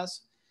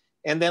process.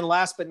 And then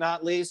last but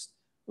not least,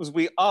 was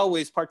we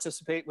always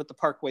participate with the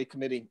Parkway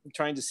Committee,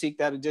 trying to seek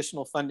that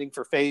additional funding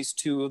for phase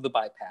 2 of the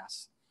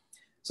bypass.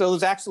 So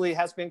there's actually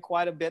has been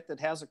quite a bit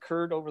that has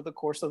occurred over the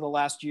course of the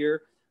last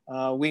year.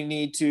 We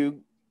need to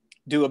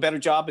do a better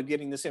job of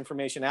getting this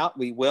information out.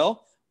 We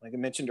will. Like I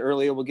mentioned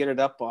earlier, we'll get it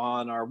up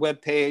on our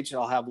webpage.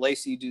 I'll have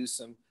Lacey do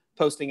some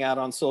posting out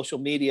on social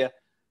media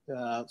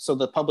so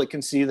the public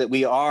can see that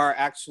we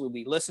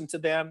listen to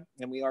them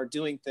and we are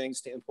doing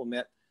things to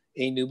implement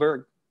a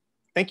Newberg.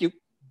 Thank you.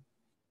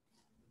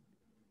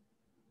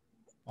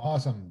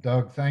 Awesome,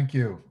 Doug, thank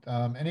you.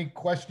 Any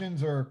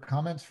questions or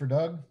comments for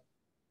Doug?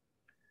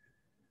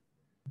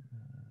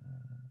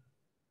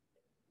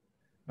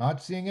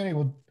 Not seeing any.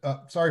 Well,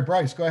 sorry,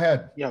 Bryce, go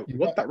ahead. Yeah,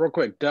 one thought real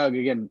quick. Doug,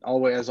 again,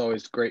 as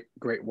always, great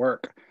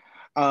work.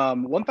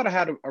 One thought I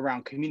had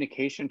around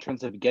communication in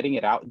terms of getting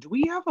it out. Do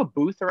we have a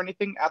booth or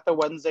anything at the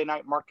Wednesday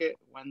night market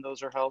when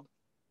those are held?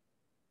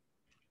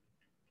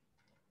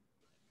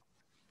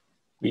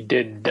 We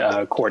did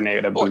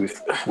coordinate a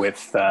booth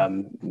with,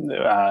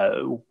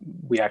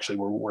 we actually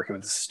were working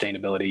with the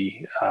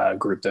sustainability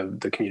group,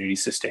 the community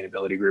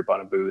sustainability group on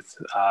a booth,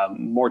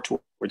 more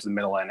towards the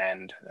middle and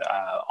end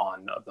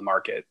of the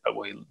market, but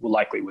we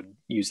likely would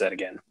use that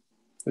again.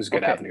 It was a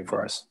good avenue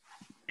for us.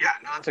 Yeah,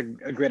 no, that's a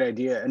great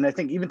idea. And I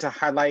think even to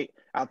highlight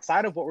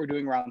outside of what we're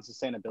doing around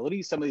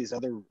sustainability, some of these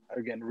other,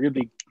 again,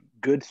 really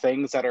good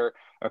things that are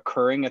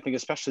occurring, I think,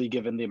 especially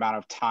given the amount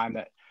of time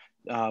that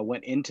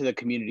went into the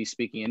community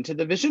speaking into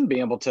the vision,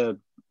 being able to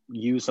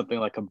use something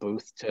like a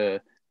booth to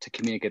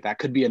communicate that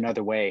could be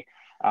another way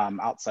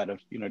outside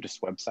of,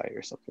 just website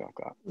or something like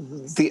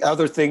that. The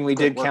other thing we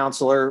did,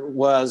 Counselor,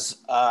 was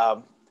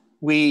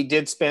we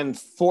did spend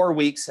 4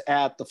 weeks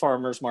at the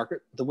farmers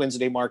market, the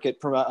Wednesday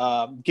market,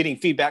 getting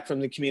feedback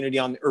from the community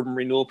on the Urban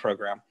Renewal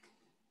program.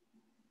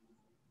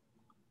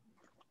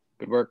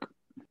 Good work.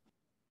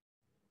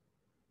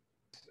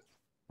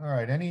 All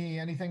right,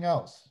 anything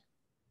else?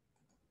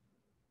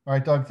 All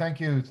right, Doug, thank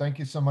you. Thank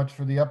you so much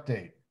for the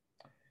update.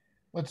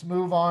 Let's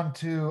move on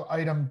to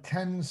item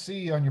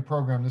 10C on your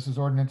program. This is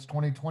Ordinance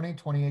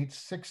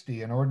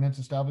 2020-2860, an ordinance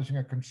establishing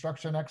a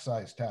construction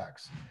excise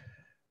tax.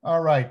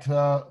 All right,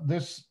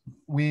 this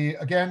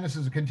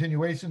is a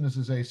continuation. This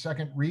is a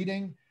second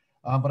reading,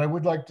 but I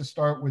would like to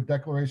start with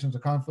declarations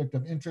of conflict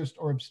of interest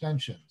or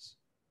abstentions.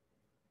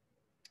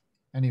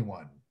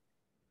 Anyone?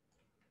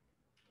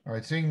 All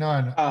right, seeing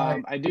none.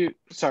 I do.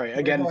 Sorry,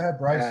 again. Go ahead,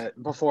 Bryce.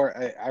 Before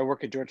I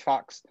work at George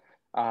Fox,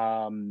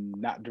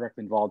 not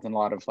directly involved in a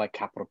lot of like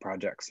capital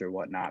projects or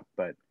whatnot,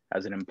 but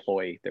as an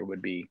employee, there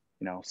would be,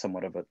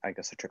 somewhat of a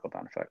trickle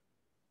down effect.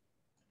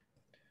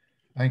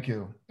 Thank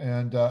you.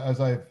 And as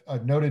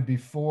I've noted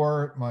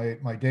before,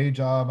 my day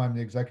job, I'm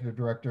the executive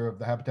director of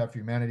the Habitat for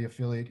Humanity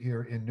affiliate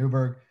here in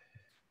Newberg.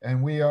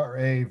 And we are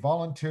a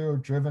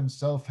volunteer-driven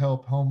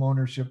self-help home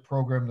ownership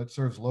program that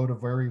serves low to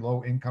very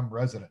low income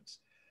residents.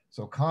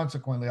 So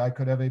consequently, I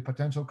could have a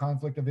potential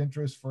conflict of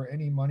interest for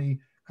any money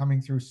coming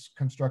through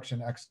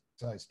construction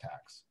excise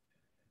tax.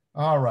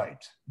 All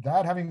right,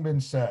 that having been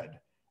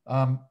said,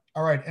 all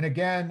right, and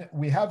again,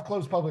 we have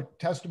closed public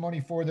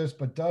testimony for this,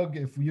 but Doug,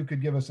 if you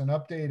could give us an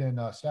update and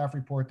a staff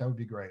report, that would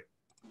be great.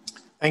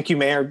 Thank you,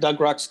 Mayor. Doug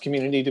Rux,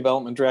 Community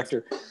Development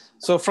Director.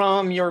 So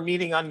from your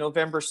meeting on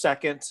November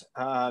 2nd,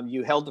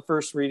 you held the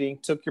first reading,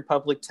 took your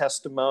public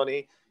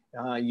testimony,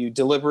 you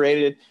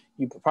deliberated,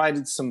 you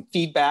provided some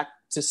feedback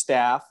to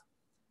staff.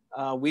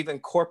 We've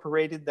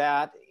incorporated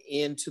that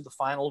into the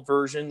final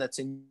version that's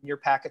in your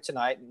packet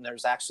tonight. And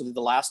there's actually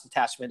the last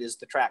attachment is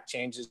the track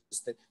changes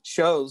that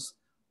shows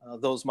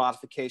those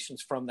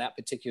modifications from that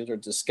particular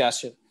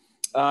discussion.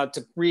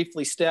 To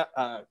briefly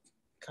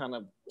kind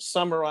of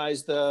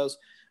summarize those,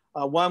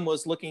 one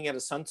was looking at a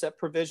sunset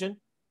provision.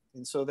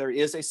 And so there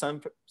is a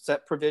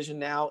sunset provision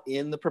now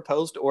in the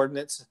proposed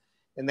ordinance,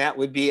 and that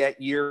would be at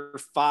year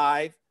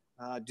 5,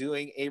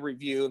 doing a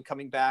review and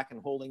coming back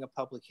and holding a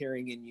public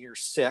hearing in year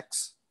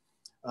 6.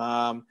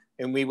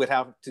 And we would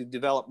have to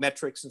develop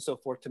metrics and so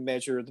forth to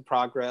measure the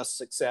progress,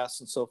 success,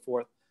 and so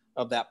forth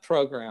of that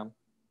program.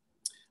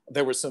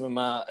 There were some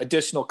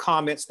additional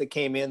comments that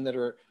came in that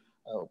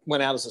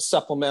went out as a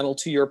supplemental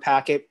to your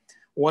packet.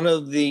 One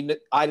of the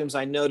items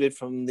I noted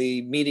from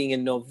the meeting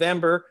in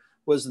November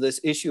was this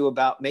issue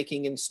about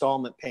making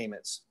installment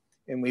payments.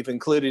 And we've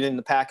included in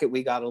the packet,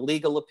 we got a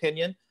legal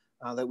opinion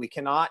that we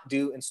cannot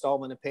do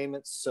installment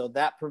payments. So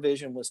that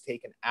provision was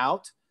taken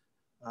out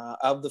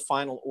of the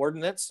final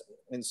ordinance.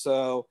 And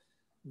so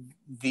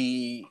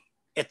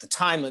at the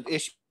time of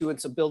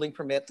issuance of building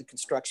permit, the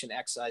construction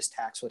excise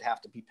tax would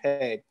have to be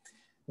paid.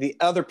 The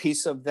other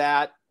piece of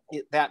that,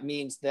 that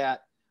means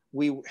that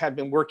we have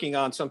been working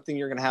on something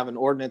you're gonna have an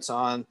ordinance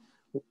on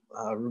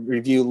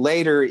review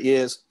later,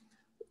 is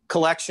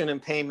collection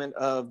and payment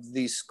of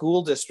the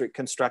school district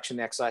construction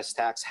excise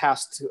tax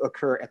has to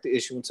occur at the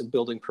issuance of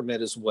building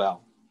permit as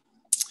well.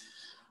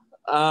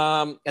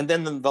 And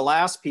then the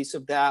last piece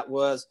of that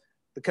was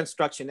the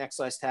construction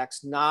excise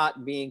tax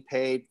not being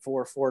paid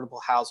for affordable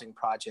housing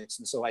projects.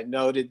 And so I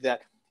noted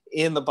that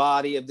in the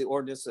body of the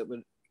ordinance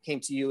that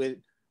came to you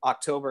in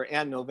October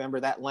and November,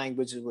 that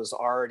language was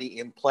already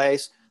in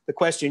place. The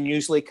question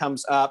usually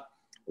comes up,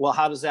 well,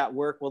 how does that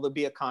work? Well, there'll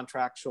be a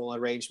contractual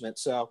arrangement.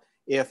 So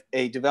if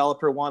a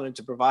developer wanted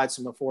to provide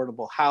some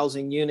affordable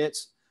housing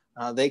units,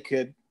 they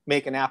could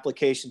make an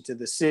application to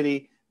the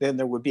city. Then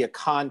there would be a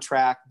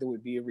contract, there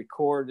would be a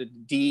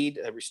recorded deed,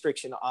 a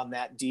restriction on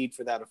that deed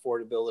for that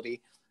affordability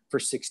for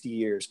 60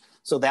 years.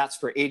 So that's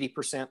for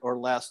 80% or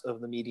less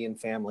of the median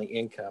family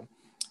income.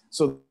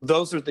 So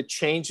those are the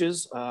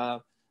changes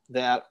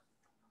that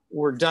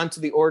were done to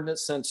the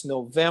ordinance since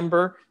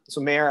November.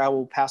 So Mayor, I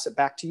will pass it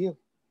back to you.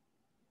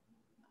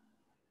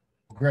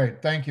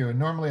 Great, thank you. And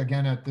normally,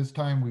 again, at this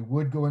time, we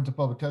would go into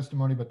public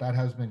testimony, but that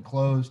has been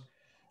closed.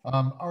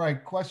 All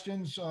right,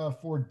 questions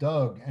for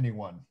Doug,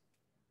 anyone?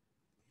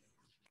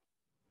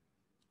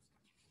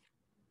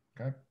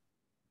 Okay.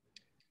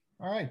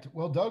 All right,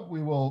 well, Doug,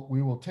 we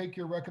will take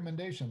your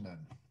recommendation then.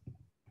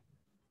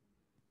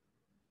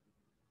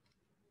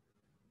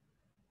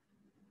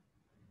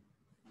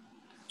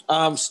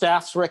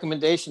 Staff's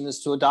recommendation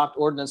is to adopt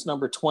ordinance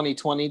number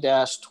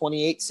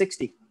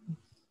 2020-2860.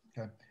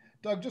 Okay.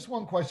 Doug, just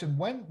one question.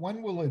 When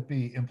will it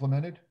be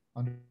implemented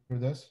under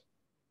this?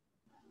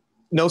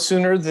 No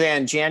sooner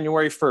than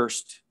January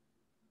 1st.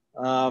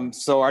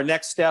 So our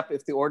next step,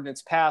 if the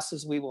ordinance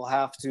passes, we will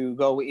have to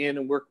go in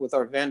and work with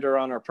our vendor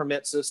on our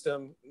permit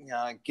system,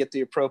 get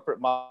the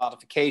appropriate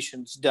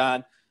modifications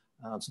done.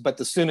 But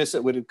the soonest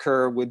it would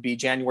occur would be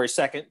January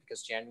 2nd,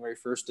 because January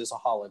 1st is a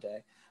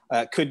holiday.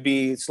 Could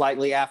be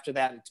slightly after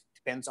that. It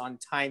depends on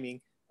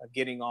timing of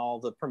getting all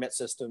the permit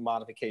system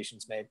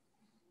modifications made.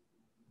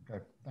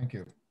 Okay, thank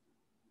you.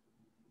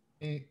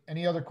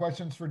 Any other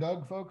questions for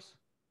Doug, folks?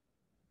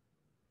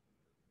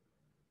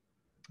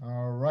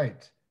 All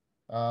right.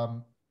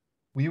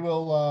 We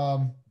will,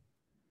 all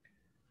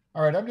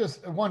right, I'm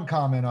just one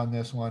comment on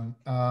this one.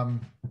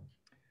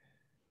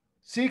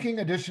 Seeking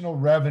additional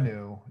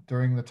revenue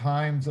during the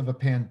times of a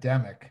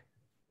pandemic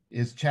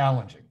is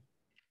challenging,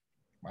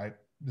 right?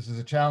 This is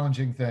a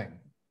challenging thing.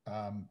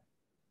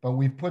 But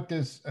we've put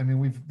this, I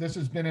mean, this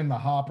has been in the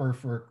hopper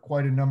for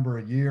quite a number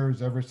of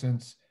years, ever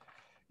since,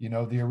 you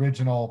know, the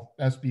original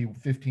SB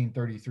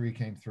 1533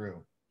 came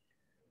through.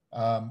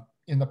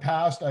 In the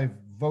past, I've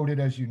voted,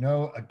 as you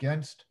know,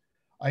 against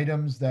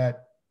items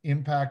that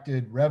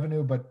impacted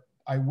revenue, but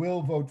I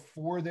will vote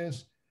for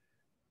this,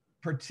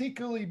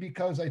 particularly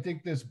because I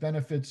think this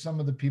benefits some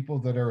of the people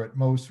that are at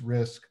most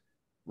risk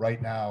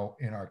right now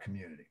in our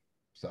community.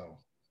 So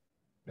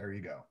there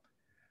you go.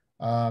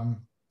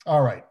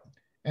 All right.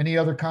 Any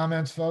other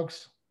comments,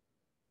 folks?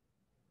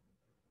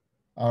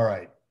 All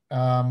right.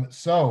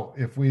 So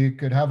if we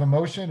could have a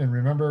motion, and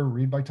remember,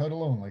 read by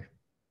title only.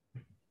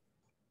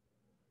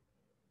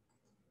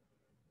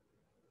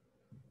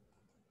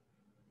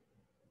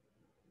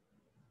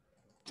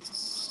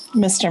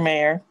 Mr.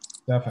 Mayor.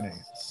 Stephanie.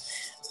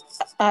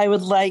 I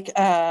would like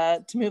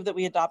to move that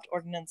we adopt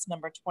ordinance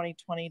number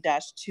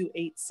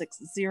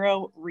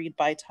 2020-2860, read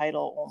by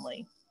title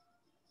only.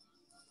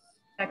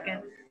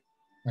 Second.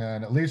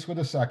 And at least with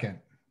a second.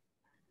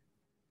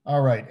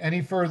 All right,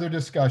 any further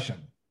discussion?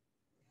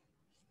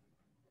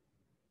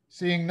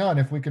 Seeing none,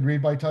 if we could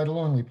read by title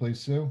only,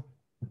 please, Sue.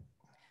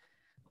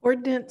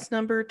 Ordinance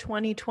number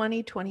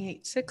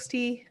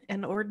 2020-2860,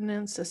 an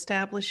ordinance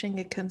establishing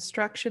a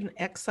construction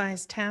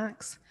excise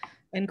tax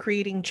and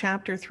creating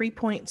chapter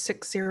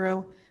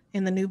 3.60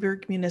 in the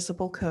Newberg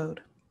Municipal Code.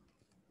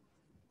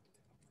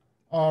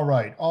 All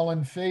right, all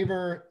in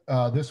favor,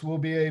 this will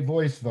be a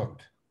voice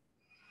vote.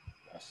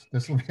 Yes,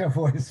 this will be a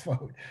voice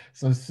vote.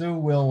 So Sue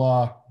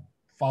will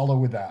follow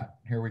with that.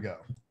 Here we go.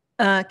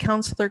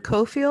 Councilor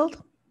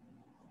Cofield?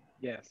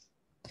 Yes.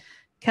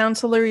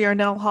 Councilor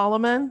Yarnell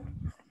Holloman?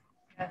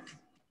 Yes.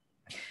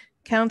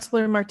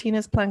 Councilor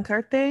Martinez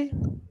Plancarte?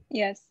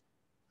 Yes.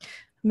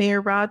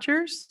 Mayor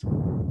Rogers?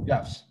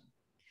 Yes.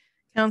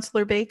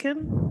 Councilor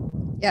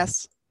Bacon?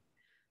 Yes.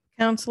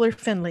 Councilor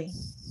Finley?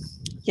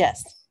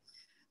 Yes.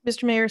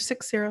 Mr. Mayor,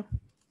 6-0.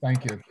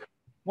 Thank you.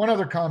 One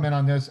other comment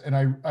on this, and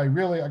I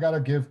got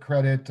to give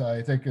credit,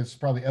 I think it's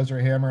probably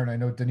Ezra Hammer, and I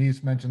know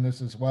Denise mentioned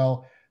this as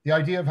well. The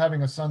idea of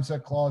having a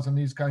sunset clause and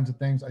these kinds of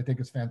things, I think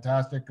is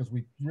fantastic, because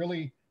we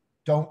really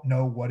don't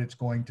know what it's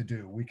going to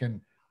do. We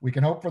can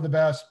hope for the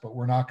best, but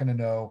we're not going to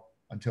know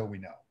until we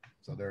know.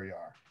 So there you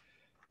are.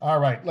 All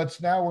right,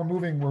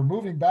 we're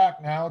moving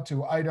back now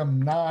to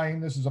item 9.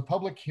 This is a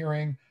public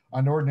hearing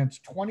on ordinance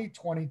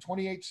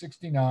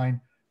 2020-2869,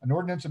 an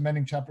ordinance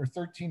amending chapter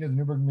 13 of the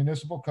Newberg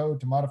Municipal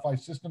Code to modify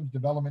systems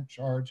development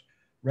charge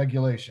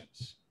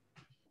regulations.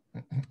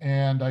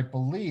 And I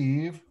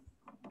believe,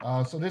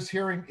 so this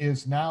hearing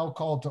is now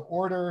called to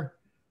order.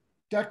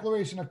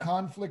 Declaration of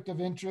conflict of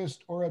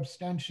interest or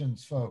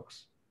abstentions,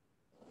 folks.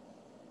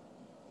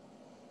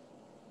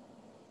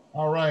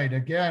 All right,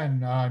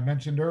 again, I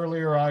mentioned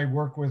earlier, I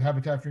work with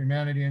Habitat for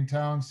Humanity in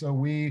town, so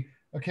we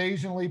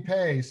occasionally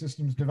pay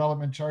systems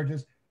development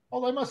charges.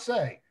 Although I must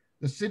say,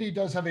 the city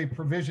does have a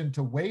provision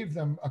to waive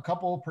them a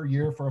couple per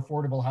year for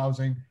affordable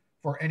housing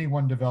for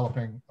anyone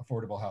developing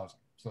affordable housing.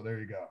 So there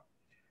you go.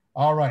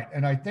 All right,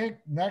 and I think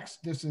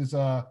next, this is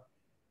a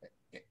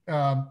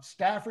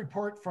staff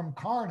report from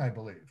Karn, I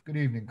believe. Good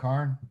evening,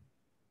 Karn.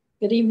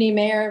 Good evening,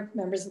 Mayor,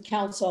 members of the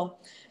council.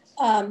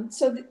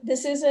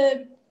 This is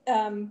a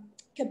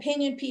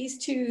companion piece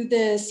to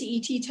the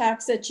CET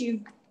tax that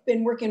you've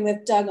been working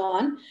with Doug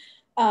on.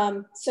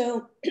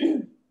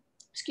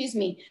 Excuse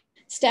me,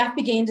 staff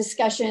began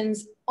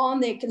discussions on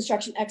the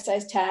construction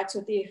excise tax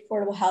with the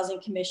Affordable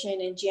Housing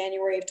Commission in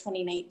January of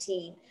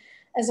 2019.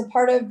 As a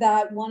part of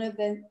that, one of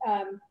the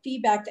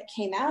feedback that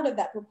came out of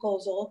that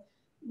proposal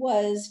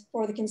was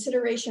for the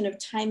consideration of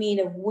timing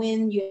of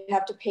when you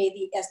have to pay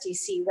the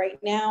SDC. Right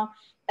now,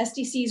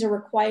 SDCs are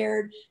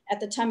required at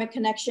the time of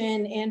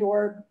connection and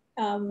or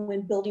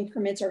when building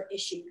permits are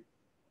issued.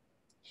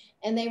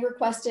 And they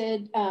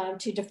requested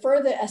to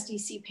defer the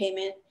SDC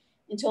payment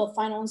until a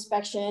final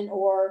inspection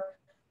or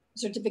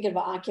certificate of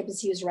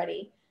occupancy is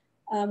ready.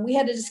 We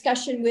had a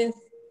discussion with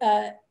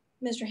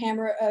Mr.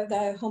 Hammer of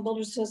the Home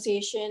Builders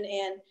Association,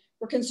 and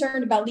we're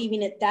concerned about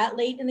leaving it that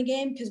late in the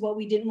game, because what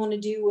we didn't want to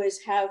do was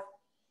have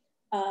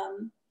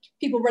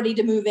people ready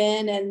to move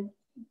in,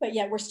 but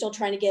yet we're still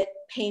trying to get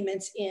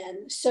payments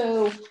in.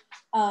 So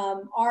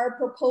our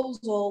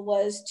proposal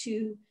was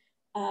to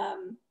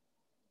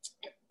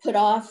put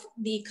off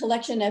the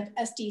collection of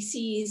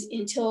SDCs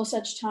until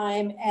such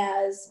time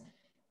as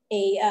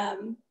a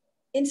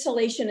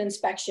installation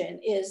inspection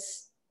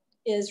is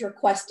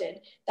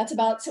requested. That's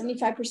about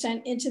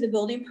 75% into the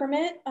building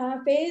permit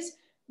phase,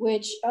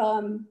 which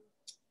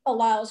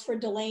allows for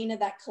delaying of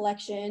that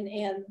collection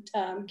and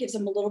gives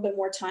them a little bit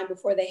more time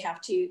before they have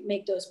to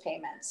make those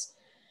payments.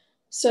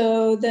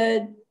 So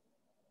the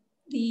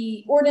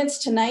ordinance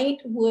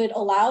tonight would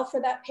allow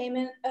for that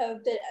payment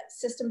of the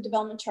system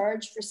development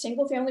charge for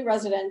single family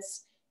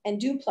residents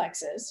and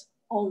duplexes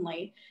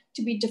only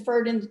to be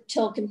deferred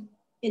until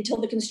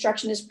the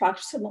construction is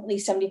approximately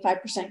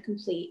 75%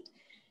 complete.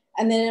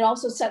 And then it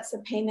also sets the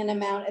payment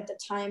amount at the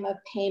time of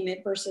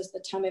payment versus the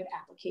time of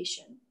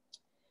application.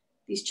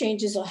 These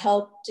changes will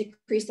help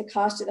decrease the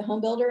cost to the home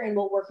builder and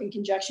will work in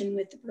conjunction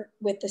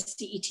with the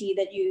CET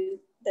that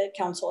the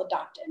council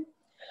adopted.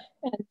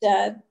 And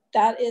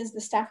that is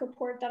the staff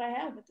report that I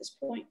have at this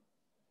point.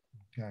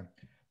 Okay,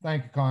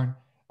 thank you, Karn.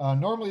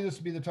 Normally this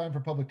would be the time for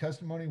public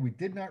testimony. We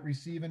did not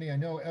receive any. I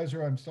know,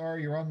 Ezra, I'm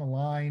sorry, you're on the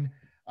line.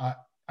 I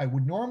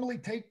would normally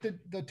take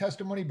the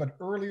testimony, but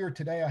earlier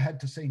today I had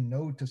to say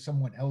no to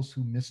someone else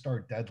who missed our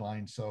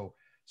deadline. So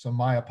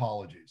my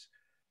apologies.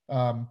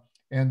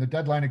 And the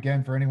deadline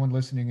again for anyone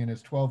listening in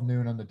is 12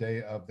 noon on the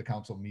day of the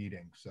council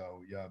meeting.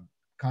 So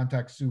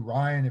contact Sue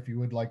Ryan if you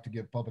would like to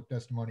give public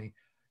testimony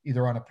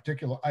either on a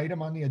particular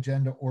item on the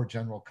agenda or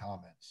general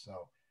comments.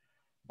 So,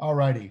 all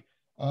righty.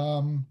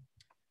 All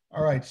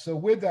right, so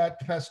with that,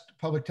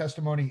 public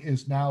testimony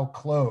is now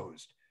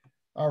closed.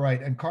 All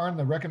right, and Karn,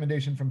 the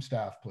recommendation from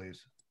staff,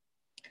 please.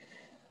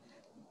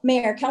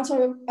 Mayor,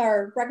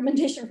 our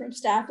recommendation from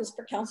staff is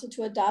for council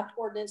to adopt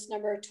ordinance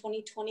number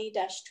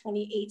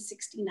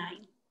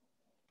 2020-2869.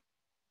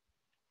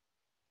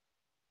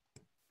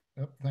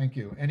 Yep, thank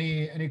you.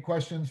 Any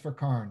questions for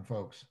Karn,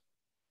 folks?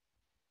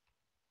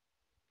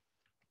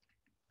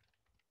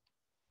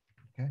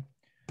 Okay.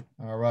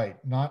 All right.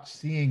 Not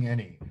seeing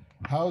any.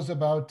 How's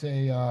about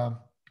a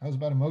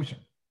motion?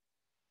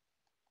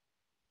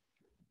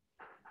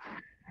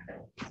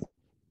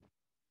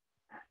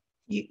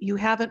 You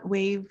haven't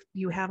waived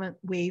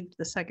the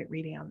second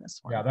reading on this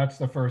one. Yeah, that's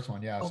the first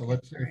one. Yeah. Okay,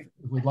 so if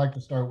we'd like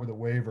to start with a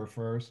waiver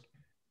first.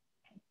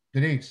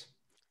 Denise.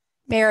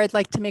 Mayor, I'd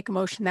like to make a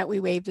motion that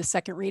we waive the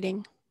second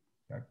reading.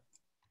 Okay.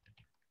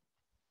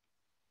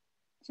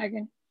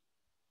 Second.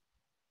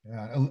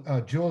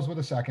 Yeah, Jules with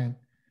a second.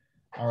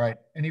 All right.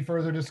 Any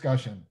further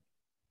discussion?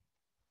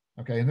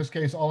 Okay. In this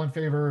case, all in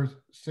favor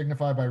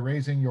signify by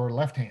raising your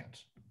left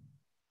hands.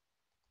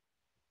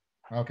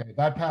 Okay.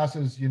 That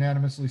passes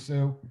unanimously,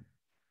 Sue.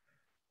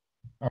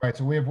 All right.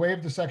 So we have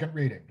waived the second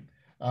reading.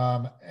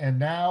 And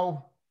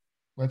now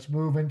let's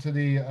move into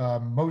the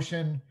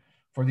motion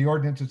for the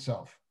ordinance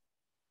itself.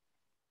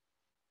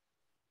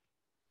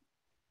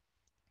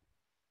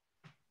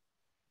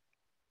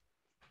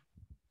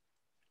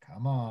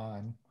 Come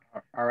on.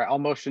 All right, I'll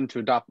motion to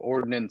adopt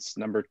ordinance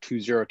number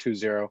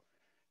 2020-2869.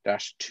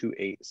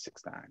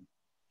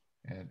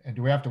 And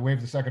do we have to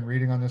waive the second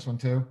reading on this one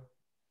too?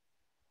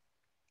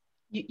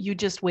 You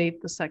just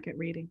waived the second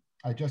reading.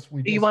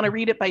 You want to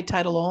read it by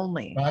title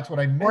only? That's what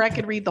I meant. Or I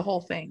could read the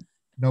whole thing.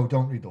 No,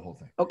 don't read the whole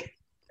thing. Okay.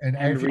 And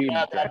read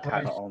by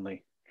title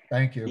only.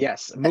 Thank you.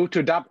 Yes, move to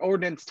adopt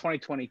ordinance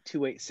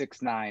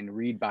 2020-2869,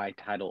 read by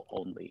title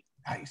only.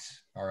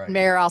 Nice. All right.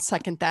 Mayor, I'll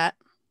second that.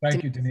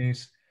 Thank you,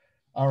 Denise.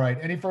 All right,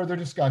 any further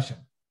discussion?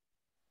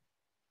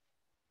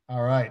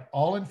 All right,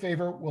 all in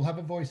favor, we'll have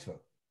a voice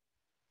vote.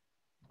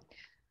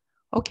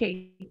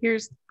 Okay,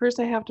 first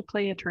I have to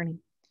play attorney.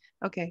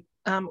 Okay,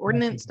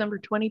 ordinance number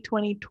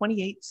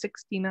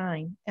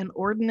 2020-2869, an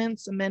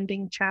ordinance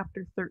amending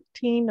chapter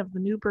 13 of the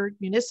Newberg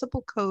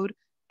Municipal Code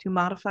to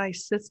modify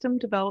system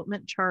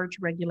development charge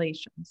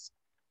regulations.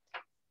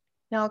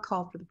 Now I'll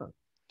call for the vote.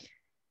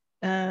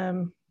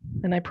 And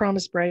I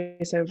promised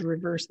Bryce I would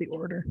reverse the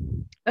order.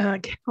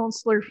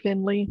 Councillor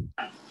Finley.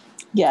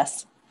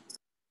 Yes.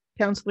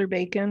 Councillor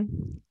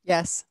Bacon.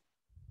 Yes.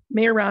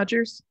 Mayor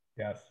Rogers.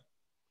 Yes.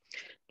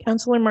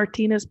 Councillor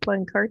Martinez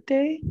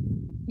Plancarte.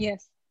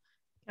 Yes.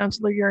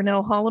 Councillor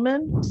Yarnell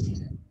Holloman.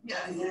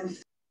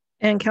 Yes.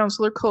 And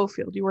Councillor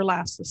Cofield. You were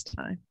last this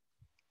time.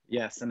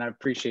 Yes, and I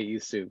appreciate you,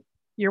 Sue.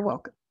 You're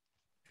welcome.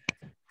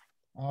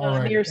 All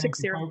right. Mayor Thank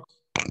you, 6-0. folks.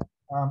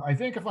 I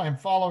think if I'm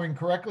following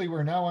correctly,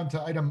 we're now on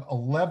to item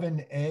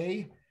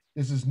 11A.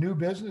 This is new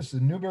business, the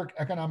Newberg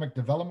Economic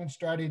Development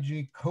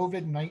Strategy,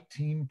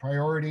 COVID-19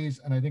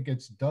 priorities, and I think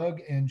it's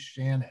Doug and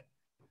Shannon.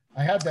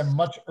 I had them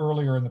much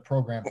earlier in the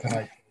program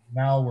tonight.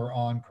 Now we're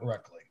on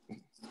correctly.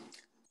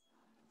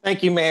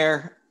 Thank you,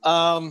 Mayor.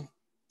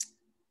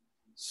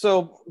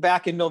 So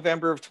back in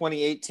November of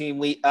 2018,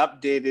 we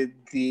updated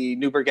the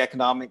Newberg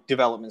Economic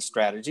Development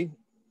Strategy,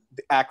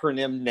 the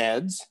acronym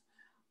NEDS,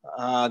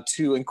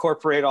 to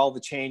incorporate all the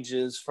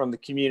changes from the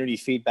community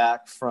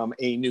feedback from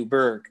A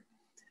Newberg.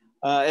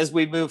 As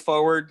we move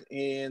forward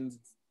in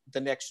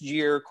the next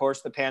year, of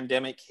course, the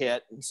pandemic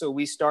hit. And so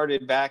we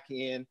started back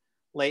in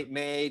late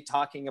May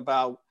talking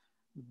about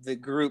the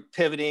group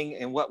pivoting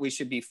and what we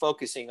should be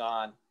focusing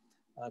on.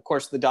 Of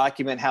course, the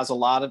document has a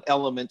lot of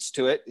elements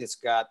to it. It's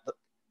got the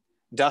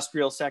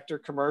industrial sector,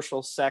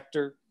 commercial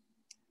sector.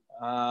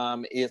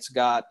 It's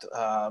got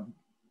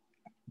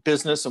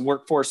business and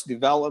workforce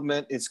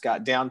development. It's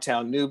got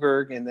downtown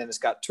Newberg, and then it's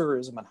got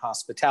tourism and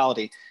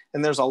hospitality.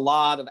 And there's a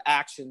lot of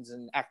actions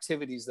and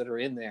activities that are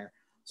in there.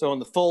 So in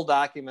the full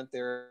document,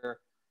 there are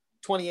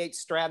 28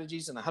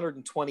 strategies and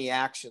 120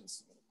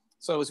 actions.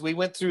 So as we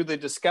went through the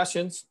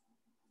discussions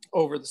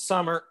over the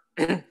summer,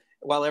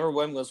 while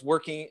everyone was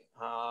working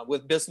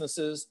with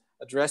businesses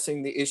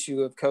addressing the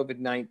issue of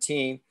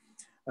COVID-19,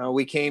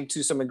 we came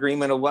to some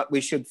agreement of what we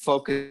should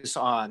focus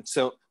on.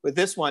 So with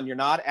this one, you're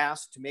not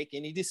asked to make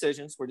any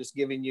decisions. We're just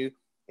giving you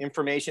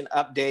information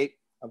update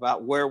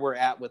about where we're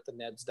at with the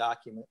NEDS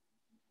document.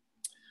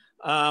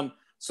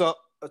 So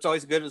it's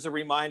always good as a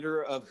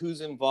reminder of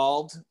who's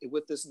involved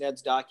with this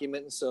NEDS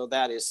document. And so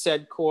that is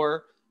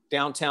SEDCOR,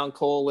 Downtown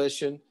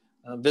Coalition,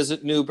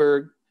 Visit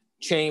Newberg,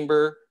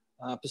 Chamber,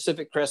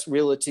 Pacific Crest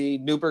Realty,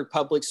 Newberg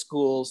Public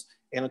Schools,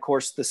 and of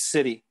course the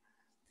city.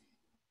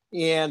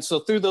 And so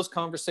through those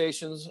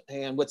conversations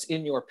and what's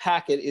in your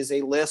packet is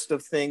a list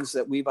of things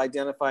that we've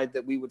identified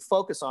that we would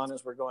focus on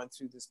as we're going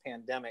through this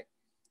pandemic.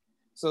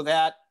 So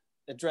that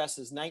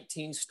addresses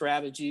 19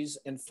 strategies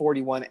and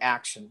 41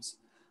 actions.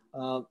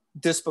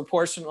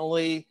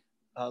 Disproportionately,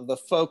 the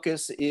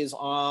focus is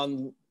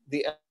on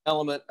the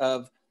element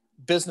of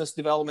business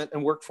development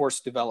and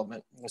workforce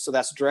development. So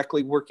that's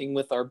directly working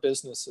with our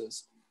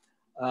businesses.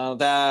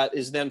 That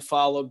is then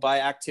followed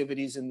by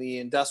activities in the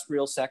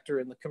industrial sector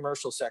and the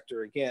commercial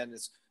sector. Again,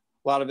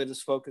 a lot of it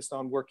is focused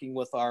on working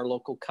with our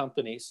local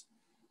companies.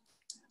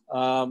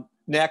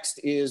 Next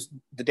is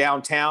the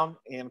downtown.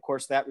 And of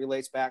course, that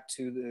relates back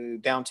to the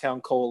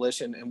Downtown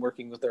Coalition and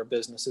working with our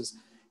businesses.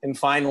 And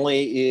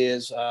finally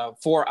is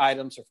 4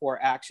 items or 4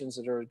 actions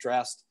that are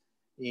addressed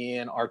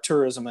in our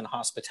tourism and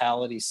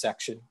hospitality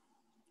section.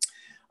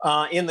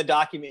 In the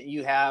document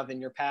you have in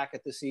your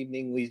packet this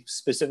evening, we've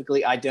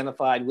specifically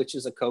identified which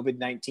is a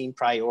COVID-19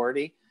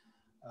 priority.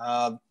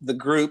 The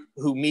group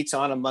who meets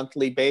on a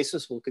monthly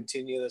basis will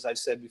continue, as I've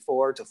said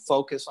before, to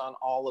focus on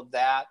all of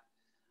that.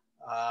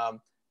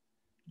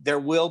 There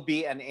will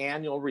be an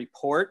annual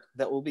report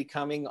that will be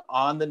coming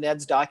on the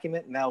NEDS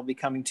document, and that will be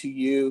coming to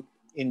you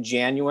in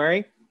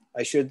January.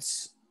 I should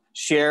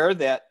share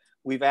that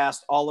we've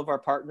asked all of our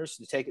partners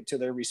to take it to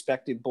their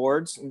respective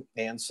boards.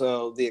 And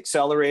so the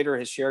accelerator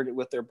has shared it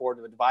with their board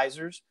of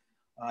advisors.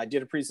 I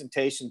did a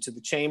presentation to the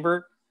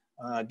chamber,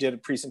 did a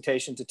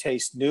presentation to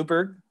Taste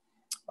Newberg.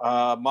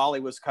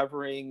 Molly was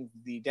covering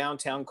the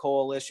Downtown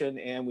Coalition,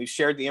 and we've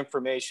shared the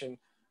information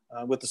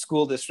with the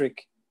school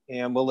district,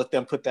 and we'll let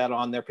them put that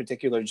on their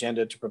particular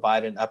agenda to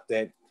provide an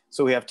update.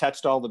 So we have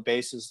touched all the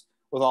bases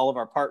with all of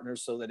our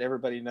partners so that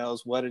everybody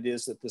knows what it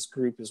is that this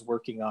group is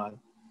working on.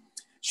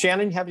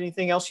 Shannon, you have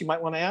anything else you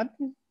might want to add?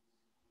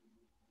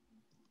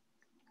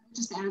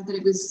 Just add that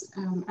it was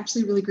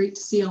actually really great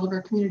to see all of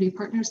our community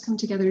partners come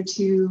together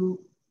to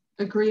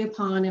agree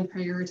upon and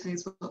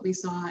prioritize what we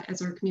saw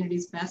as our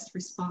community's best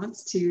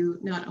response to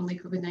not only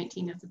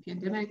COVID-19 as a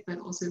pandemic, but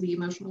also the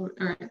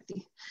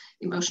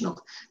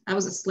that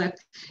was a slip,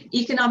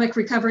 economic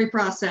recovery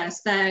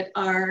process that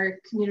our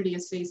community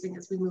is facing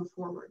as we move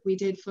forward. We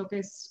did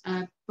focus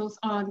both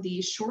on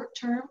the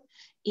short-term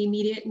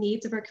immediate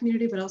needs of our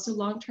community, but also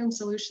long-term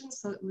solutions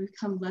so that we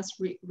become less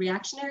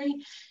reactionary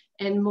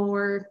and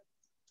more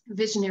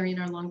visionary in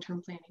our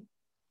long-term planning.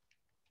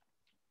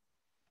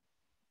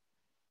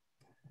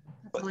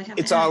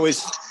 It's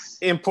always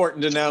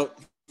important to note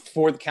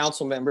for the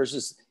council members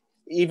is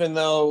even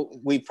though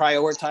we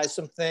prioritize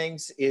some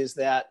things is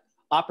that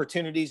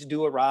opportunities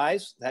do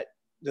arise. That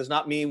does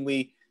not mean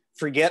we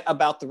forget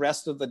about the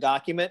rest of the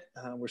document.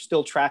 We're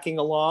still tracking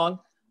along.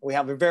 We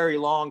have a very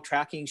long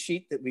tracking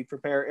sheet that we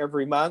prepare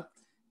every month.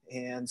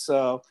 And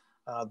so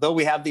though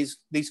we have these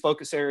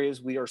focus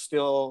areas, we are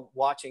still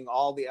watching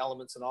all the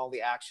elements and all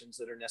the actions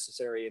that are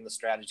necessary in the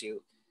strategy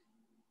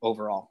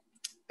overall.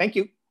 Thank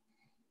you.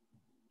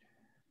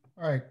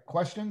 All right,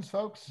 questions,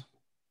 folks,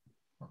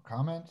 or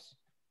comments?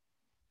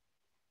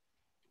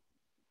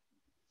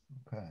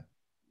 Okay.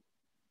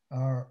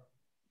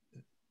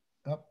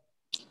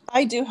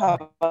 I do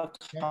have a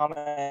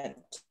comment.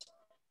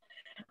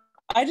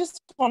 I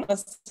just want to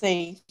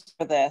say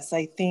for this,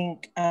 I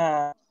think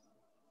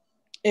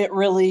it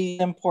really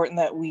is important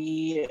that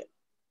we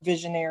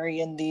visionary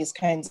in these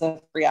kinds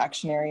of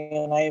reactionary,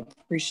 and I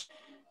appreciate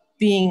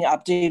being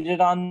updated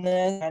on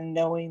this and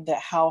knowing that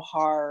how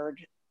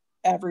hard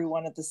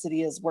everyone at the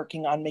city is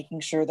working on making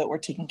sure that we're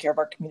taking care of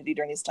our community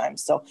during these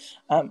times. So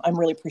I'm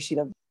really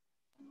appreciative.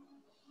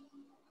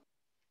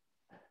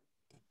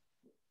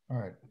 All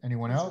right,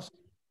 anyone else?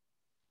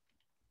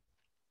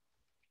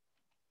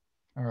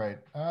 All right,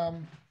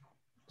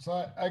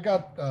 so I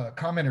got a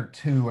comment or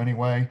two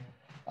anyway.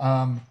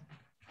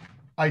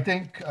 I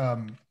think,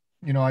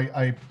 you know,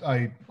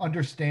 I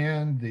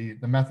understand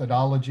the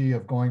methodology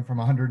of going from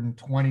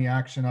 120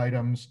 action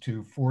items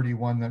to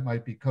 41 that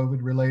might be COVID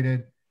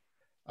related.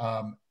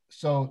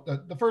 So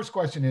the first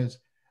question is,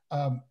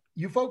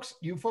 you folks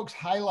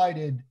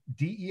highlighted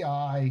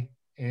DEI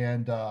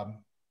and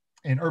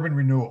urban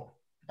renewal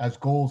as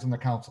goals in the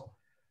council.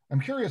 I'm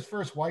curious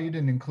first why you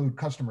didn't include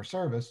customer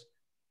service,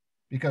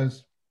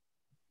 because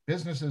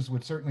businesses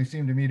would certainly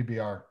seem to me to be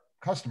our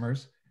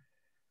customers.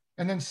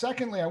 And then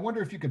secondly, I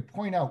wonder if you could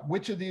point out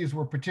which of these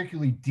were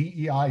particularly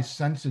DEI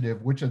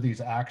sensitive, which of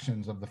these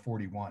actions of the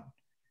 41.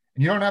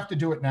 And you don't have to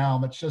do it now,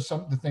 but it's just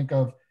something to think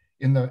of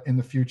in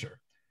the future.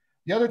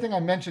 The other thing I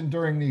mentioned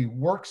during the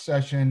work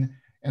session,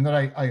 and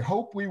that I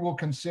hope we will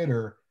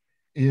consider,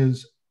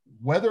 is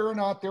whether or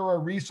not there are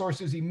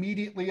resources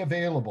immediately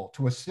available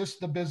to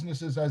assist the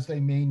businesses as they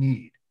may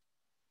need.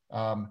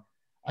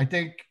 I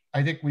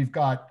think we've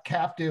got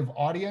captive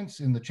audience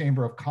in the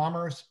Chamber of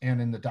Commerce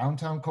and in the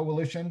Downtown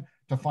Coalition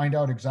to find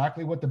out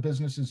exactly what the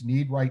businesses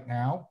need right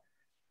now.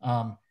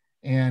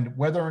 And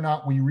whether or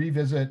not we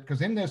revisit,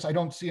 because in this, I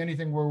don't see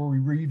anything where we're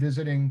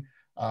revisiting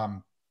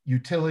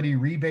utility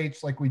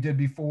rebates like we did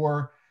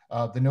before,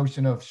 the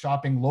notion of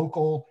shopping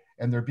local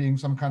and there being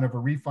some kind of a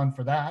refund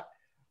for that,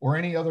 or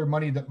any other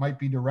money that might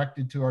be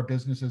directed to our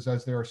businesses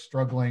as they're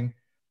struggling.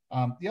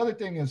 The other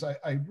thing is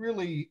I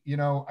really, you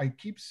know, I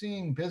keep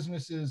seeing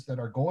businesses that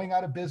are going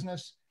out of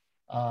business,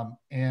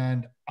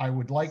 and I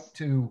would like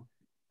to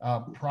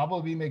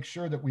probably make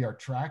sure that we are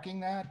tracking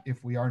that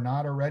if we are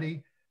not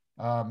already.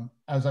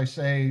 As I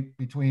say,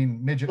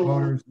 between Midget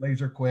Motors,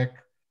 Laser Quick,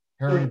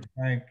 Heritage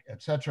Bank,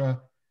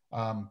 etc.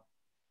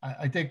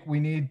 I think we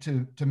need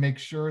to make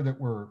sure that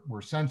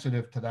we're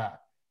sensitive to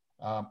that.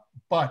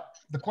 But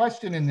the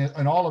question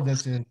in all of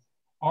this is,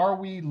 are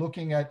we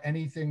looking at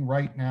anything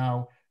right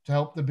now to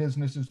help the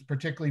businesses,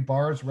 particularly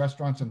bars,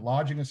 restaurants, and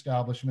lodging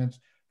establishments,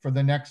 for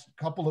the next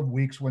couple of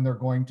weeks when they're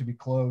going to be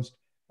closed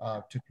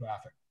to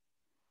traffic?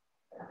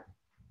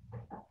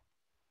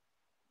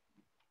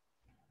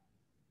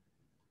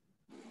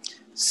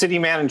 City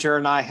manager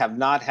and I have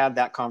not had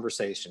that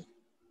conversation,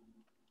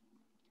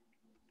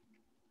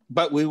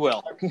 but we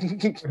will.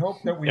 I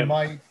hope that we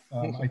might.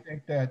 I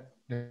think that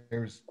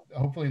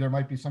hopefully there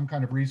might be some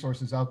kind of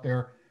resources out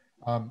there.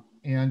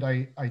 And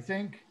I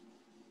think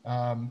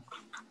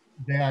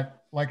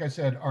that, like I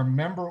said, our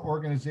member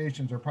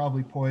organizations are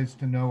probably poised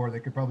to know, or they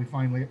could probably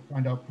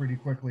find out pretty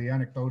quickly,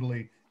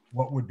 anecdotally,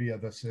 what would be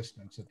of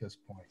assistance at this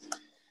point.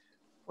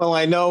 Well,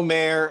 I know,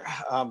 Mayor,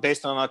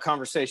 based on a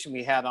conversation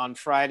we had on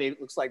Friday, it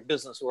looks like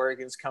Business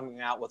Oregon is coming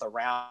out with a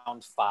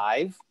round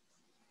 5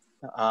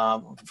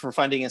 for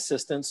funding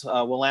assistance.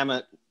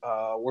 Willamette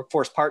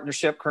Workforce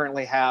Partnership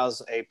currently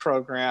has a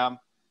program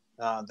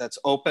that's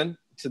open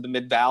to the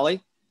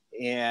Mid-Valley,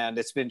 and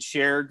it's been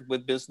shared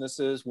with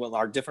businesses, with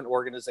our different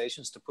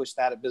organizations to push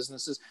that at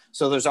businesses.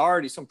 So there's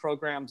already some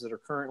programs that are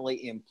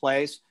currently in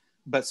place,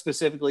 but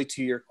specifically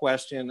to your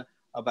question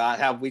about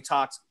have we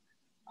talked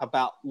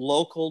about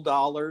local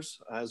dollars,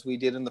 as we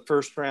did in the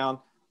first round,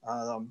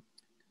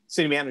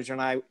 city manager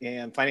and I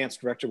and finance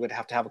director would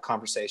have to have a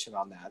conversation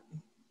on that.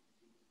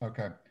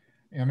 Okay.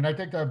 I mean, I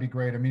think that would be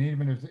great. I mean,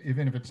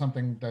 even if it's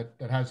something that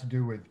has to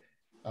do with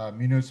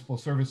municipal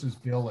services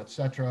bill, et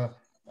cetera,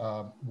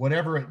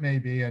 whatever it may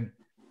be. And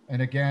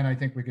again, I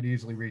think we could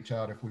easily reach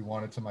out if we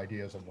wanted some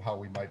ideas of how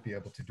we might be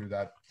able to do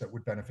that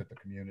would benefit the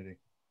community.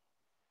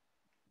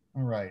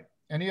 All right.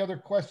 Any other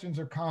questions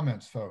or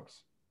comments,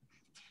 folks?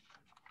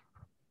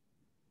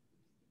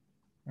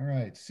 All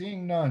right,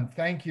 seeing none,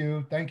 thank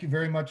you. Thank you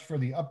very much for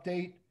the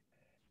update.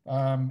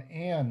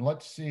 And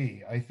let's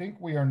see, I think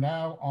we are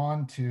now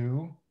on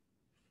to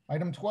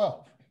item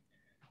 12,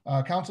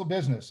 council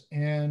business.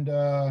 And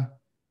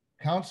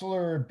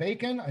Councilor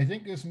Bacon, I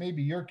think this may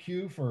be your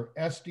cue for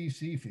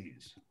SDC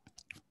fees.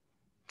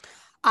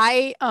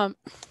 I've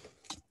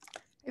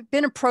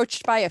been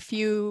approached by a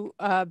few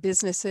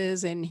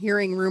businesses and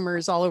hearing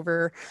rumors all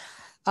over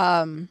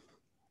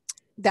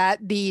that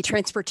the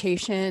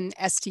transportation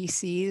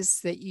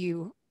STCs that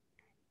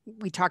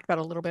we talked about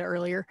a little bit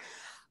earlier,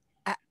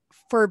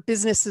 for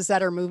businesses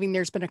that are moving,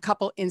 there's been a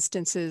couple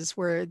instances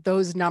where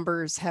those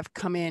numbers have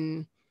come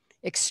in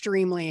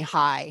extremely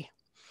high.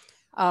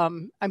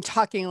 I'm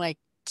talking like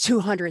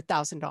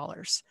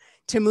 $200,000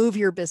 to move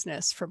your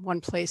business from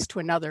one place to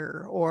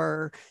another,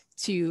 or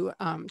to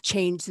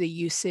change the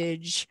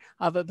usage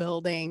of a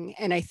building.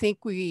 And I think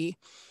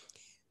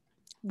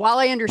while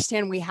I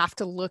understand we have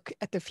to look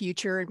at the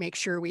future and make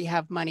sure we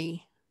have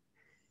money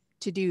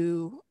to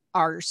do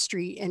our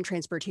street and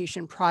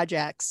transportation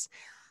projects,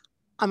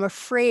 I'm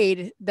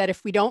afraid that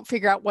if we don't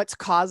figure out what's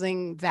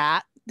causing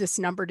this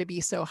number to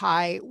be so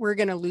high, we're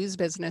going to lose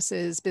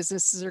businesses.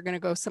 Businesses are going to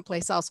go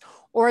someplace else,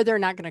 or they're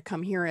not going to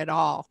come here at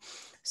all.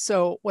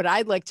 So what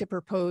I'd like to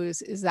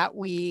propose is that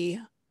we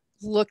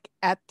look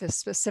at the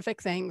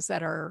specific things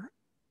that are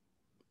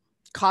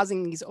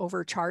causing these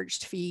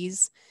overcharged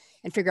fees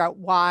and figure out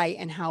why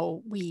and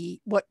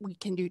what we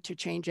can do to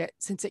change it,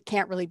 since it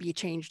can't really be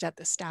changed at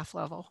the staff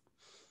level.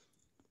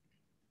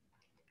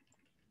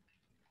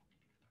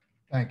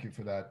 Thank you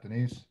for that,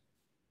 Denise.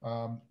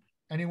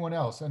 Anyone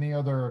else? Any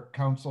other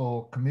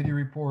council committee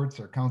reports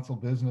or council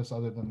business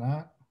other than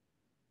that?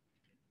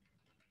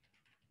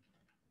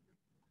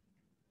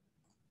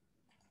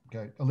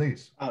 Okay,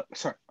 Elise.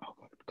 Sorry,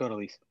 go to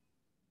Elise.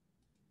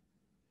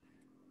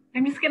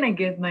 I'm just gonna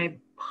give my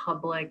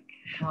public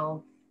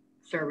health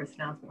service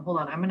announcement. Hold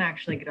on, I'm gonna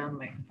actually get on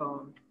my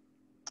phone.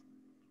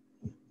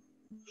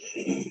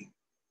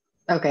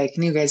 Okay,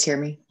 can you guys hear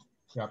me?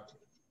 Yep.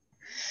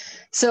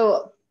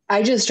 So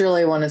I just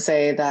really want to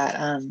say that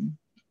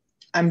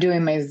I'm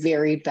doing my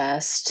very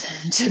best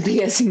to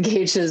be as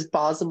engaged as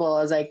possible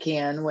as I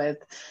can with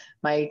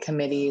my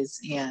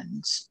committees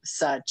and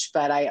such,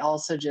 but I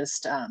also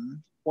just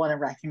want to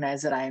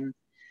recognize that I'm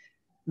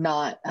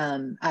not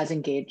as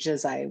engaged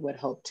as I would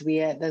hope to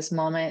be at this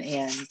moment.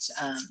 And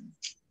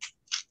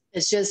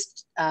it's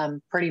just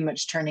pretty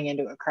much turning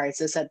into a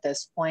crisis at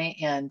this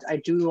point. And I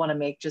do want to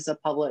make just a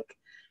public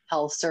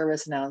health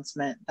service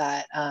announcement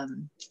that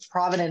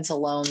Providence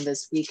alone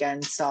this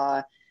weekend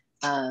saw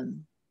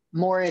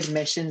more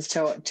admissions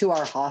to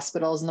our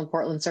hospitals in the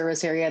Portland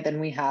service area than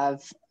we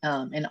have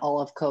in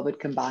all of COVID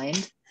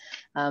combined.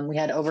 We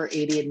had over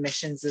 80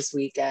 admissions this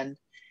weekend.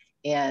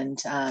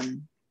 And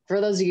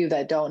for those of you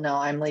that don't know,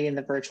 I'm leading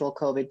the virtual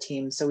COVID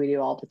team. So we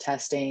do all the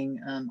testing,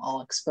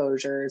 all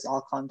exposures,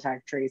 all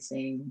contact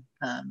tracing,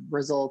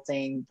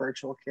 resulting,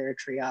 virtual care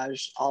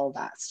triage, all of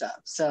that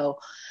stuff. So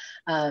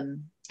I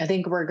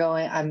think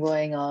I'm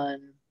going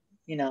on,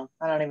 I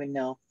don't even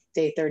know,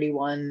 day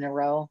 31 in a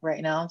row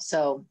right now.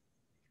 So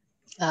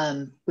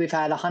we've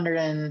had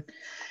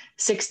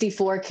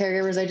 164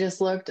 caregivers. I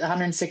just looked,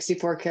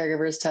 164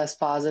 caregivers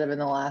test positive in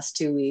the last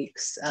 2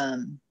 weeks.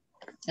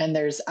 And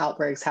there's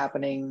outbreaks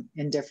happening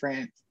in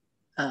different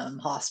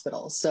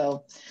hospitals.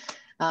 So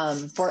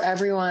for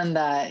everyone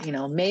that,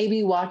 may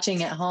be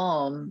watching at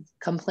home,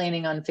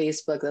 complaining on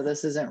Facebook that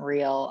this isn't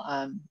real,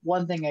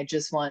 one thing I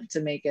just want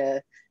to make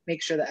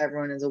sure that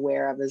everyone is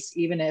aware of is,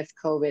 even if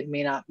COVID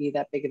may not be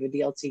that big of a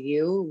deal to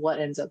you, what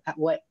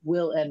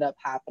will end up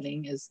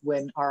happening is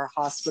when our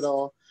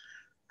hospital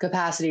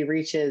capacity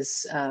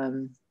reaches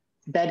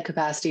bed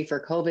capacity for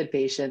COVID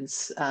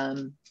patients,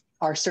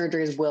 our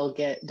surgeries will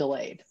get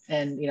delayed.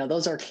 And,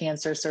 those are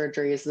cancer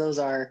surgeries. Those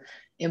are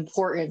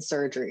important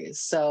surgeries.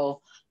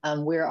 So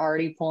we're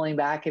already pulling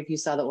back. If you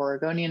saw the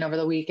Oregonian over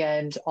the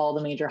weekend, all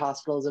the major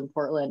hospitals in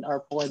Portland are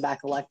pulling back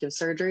elective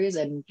surgeries.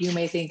 And you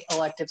may think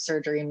elective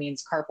surgery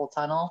means carpal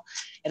tunnel.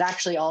 It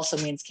actually also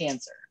means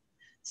cancer.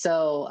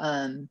 So,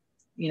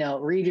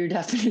 read your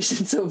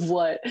definitions of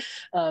what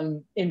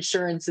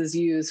insurance is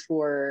used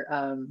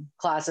for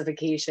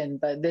classification,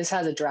 but this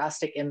has a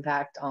drastic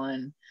impact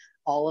on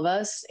all of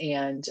us.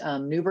 And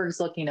Newberg's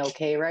looking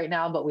okay right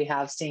now, but we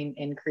have seen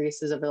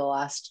increases over the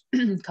last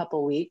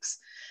couple weeks.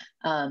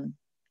 And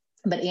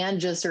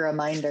just a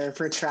reminder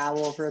for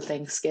travel for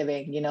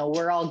Thanksgiving,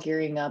 we're all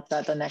gearing up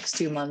that the next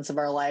 2 months of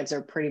our lives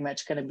are pretty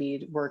much going to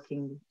be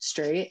working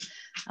straight.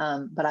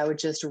 But I would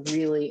just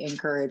really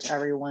encourage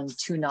everyone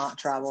to not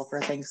travel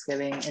for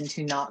Thanksgiving and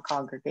to not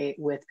congregate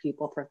with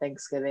people for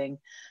Thanksgiving.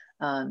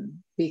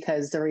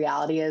 Because the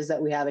reality is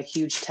that we have a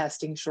huge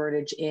testing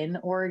shortage in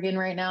Oregon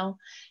right now.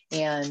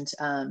 And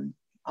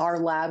our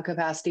lab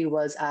capacity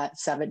was at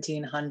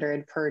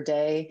 1,700 per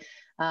day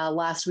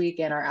last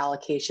week, and our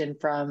allocation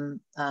from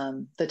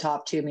the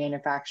top 2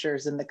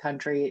 manufacturers in the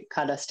country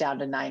cut us down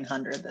to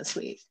 900 this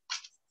week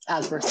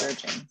as we're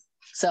surging.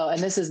 So,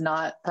 and this is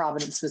not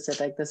Providence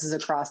specific, this is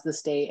across the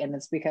state, and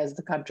it's because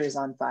the country's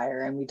on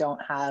fire and we don't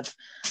have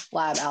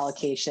lab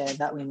allocation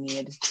that we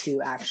need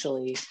to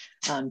actually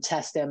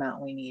test the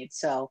amount we need.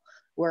 So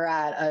we're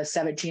at a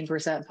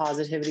 17%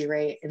 positivity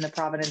rate in the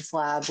Providence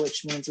lab,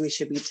 which means we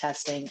should be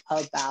testing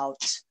about,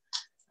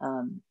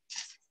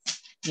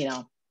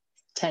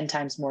 10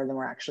 times more than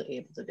we're actually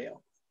able to do.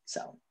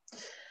 So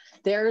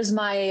there's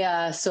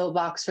my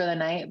soapbox for the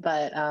night,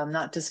 but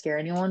not to scare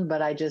anyone,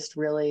 but it's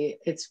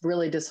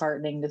really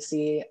disheartening to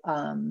see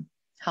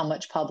how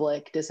much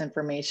public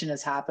disinformation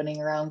is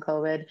happening around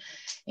COVID.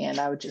 And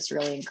I would just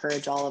really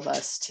encourage all of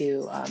us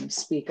to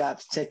speak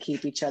up to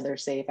keep each other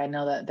safe. I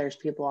know that there's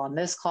people on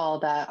this call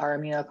that are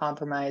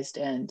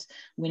immunocompromised, and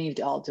we need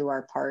to all do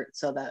our part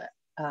so that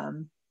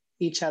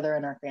each other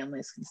and our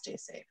families can stay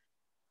safe.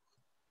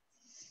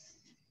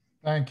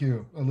 Thank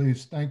you,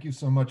 Elise. Thank you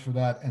so much for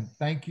that. And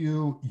thank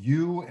you,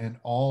 you and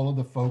all of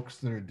the folks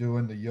that are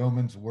doing the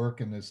yeoman's work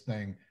in this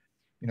thing.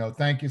 You know,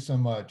 thank you so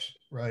much,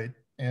 right?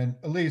 And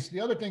Elise, the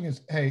other thing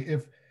is, hey,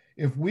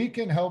 if we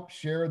can help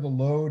share the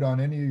load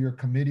on any of your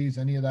committees,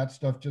 any of that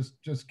stuff,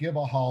 just give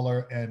a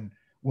holler and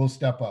we'll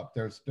step up.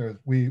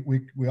 We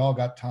all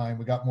got time.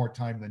 We got more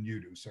time than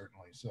you do,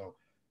 certainly. So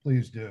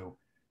please do.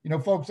 You know,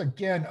 folks,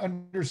 again,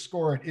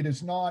 underscore it. It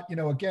is not, you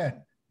know,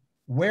 again,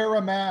 wear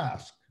a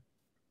mask.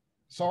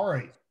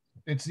 Sorry,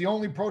 it's the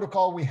only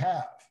protocol we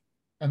have.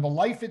 And the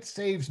life it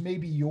saves may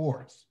be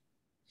yours.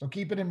 So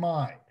keep it in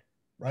mind,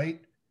 right?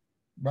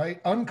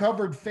 Right?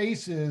 Uncovered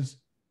faces,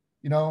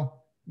 you know,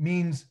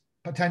 means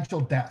potential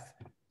death.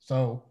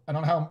 So I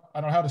don't know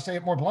how to say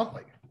it more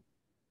bluntly.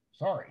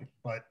 Sorry,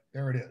 but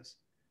there it is.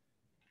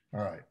 All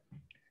right.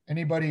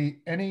 Anybody,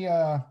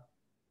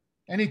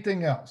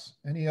 anything else?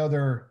 Any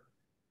other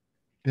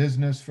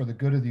business for the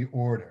good of the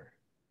order?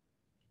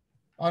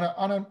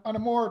 On a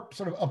more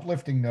sort of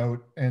uplifting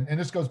note, and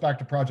this goes back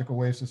to Project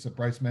Oasis that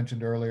Bryce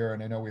mentioned earlier,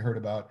 and I know we heard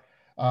about.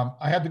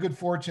 I had the good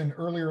fortune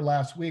earlier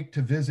last week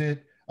to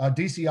visit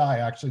DCI,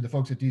 actually, the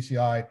folks at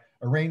DCI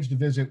arranged a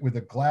visit with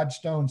the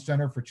Gladstone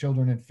Center for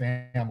Children and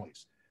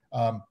Families.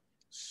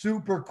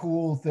 Super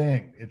cool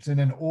thing. It's in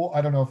an old,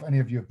 I don't know if any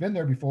of you have been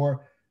there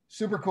before,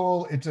 super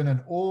cool. It's in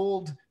an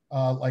old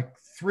like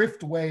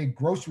thriftway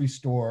grocery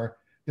store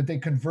that they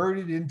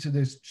converted into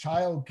this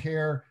child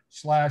care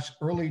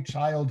 / early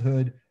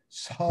childhood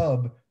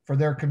hub for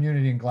their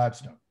community in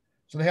Gladstone.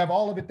 So they have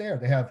all of it there.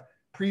 They have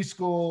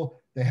preschool,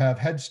 they have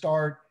Head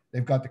Start,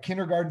 they've got the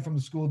kindergarten from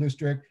the school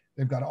district.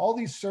 They've got all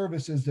these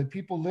services that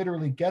people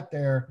literally get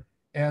there,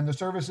 and the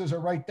services are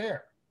right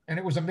there. And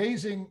it was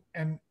amazing.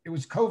 And it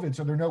was COVID,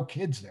 so there are no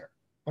kids there,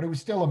 but it was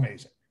still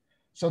amazing.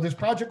 So this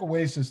Project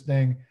Oasis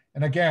thing,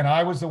 and again,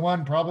 I was the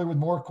one probably with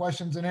more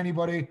questions than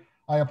anybody.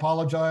 I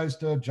apologize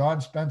to John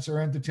Spencer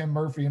and to Tim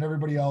Murphy and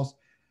everybody else,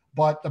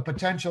 but the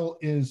potential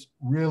is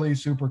really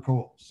super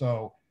cool.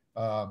 So,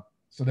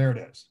 so there it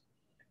is.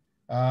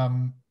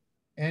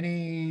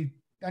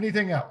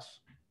 Anything else?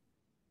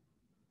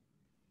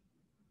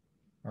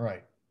 All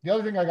right. The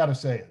other thing I got to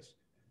say is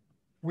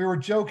we were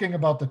joking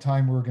about the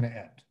time we were going to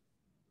end.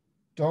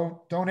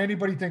 Don't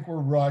anybody think we're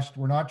rushed.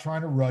 We're not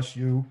trying to rush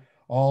you,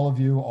 all of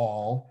you,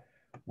 all.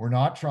 We're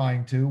not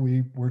trying to.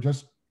 We're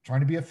just trying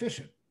to be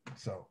efficient.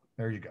 So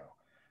there you go.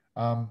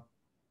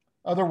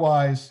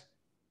 Otherwise,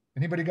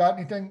 anybody got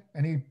anything?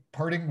 Any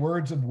parting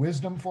words of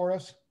wisdom for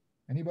us?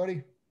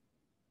 Anybody?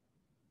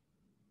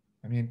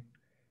 I mean,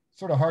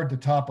 sort of hard to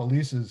top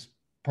Elise's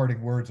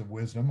parting words of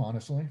wisdom,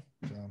 honestly.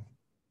 So there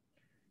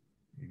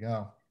you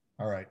go.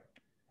 All right.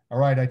 All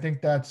right. I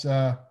think that's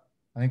a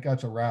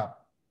wrap.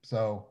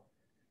 So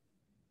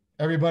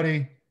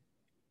everybody,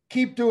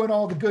 keep doing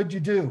all the good you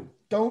do.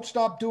 Don't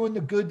stop doing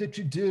the good that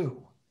you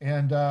do.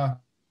 And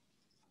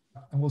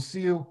we'll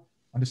see you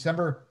on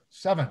December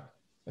 7th,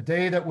 a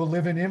day that will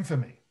live in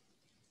infamy.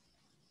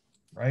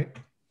 Right?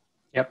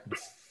 Yep.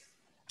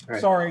 Right.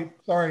 Sorry.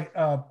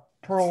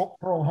 Pearl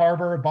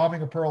Harbor,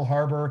 bombing of Pearl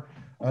Harbor,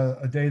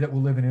 a day that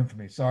will live in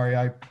infamy. Sorry,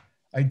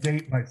 I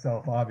date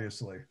myself,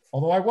 obviously.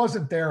 Although I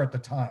wasn't there at the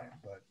time,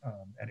 but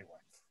anyway.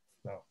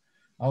 So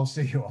I'll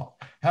see you all.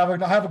 Have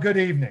a good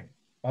evening.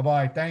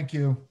 Bye-bye. Thank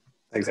you.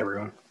 Thanks,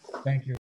 everyone. Thank you.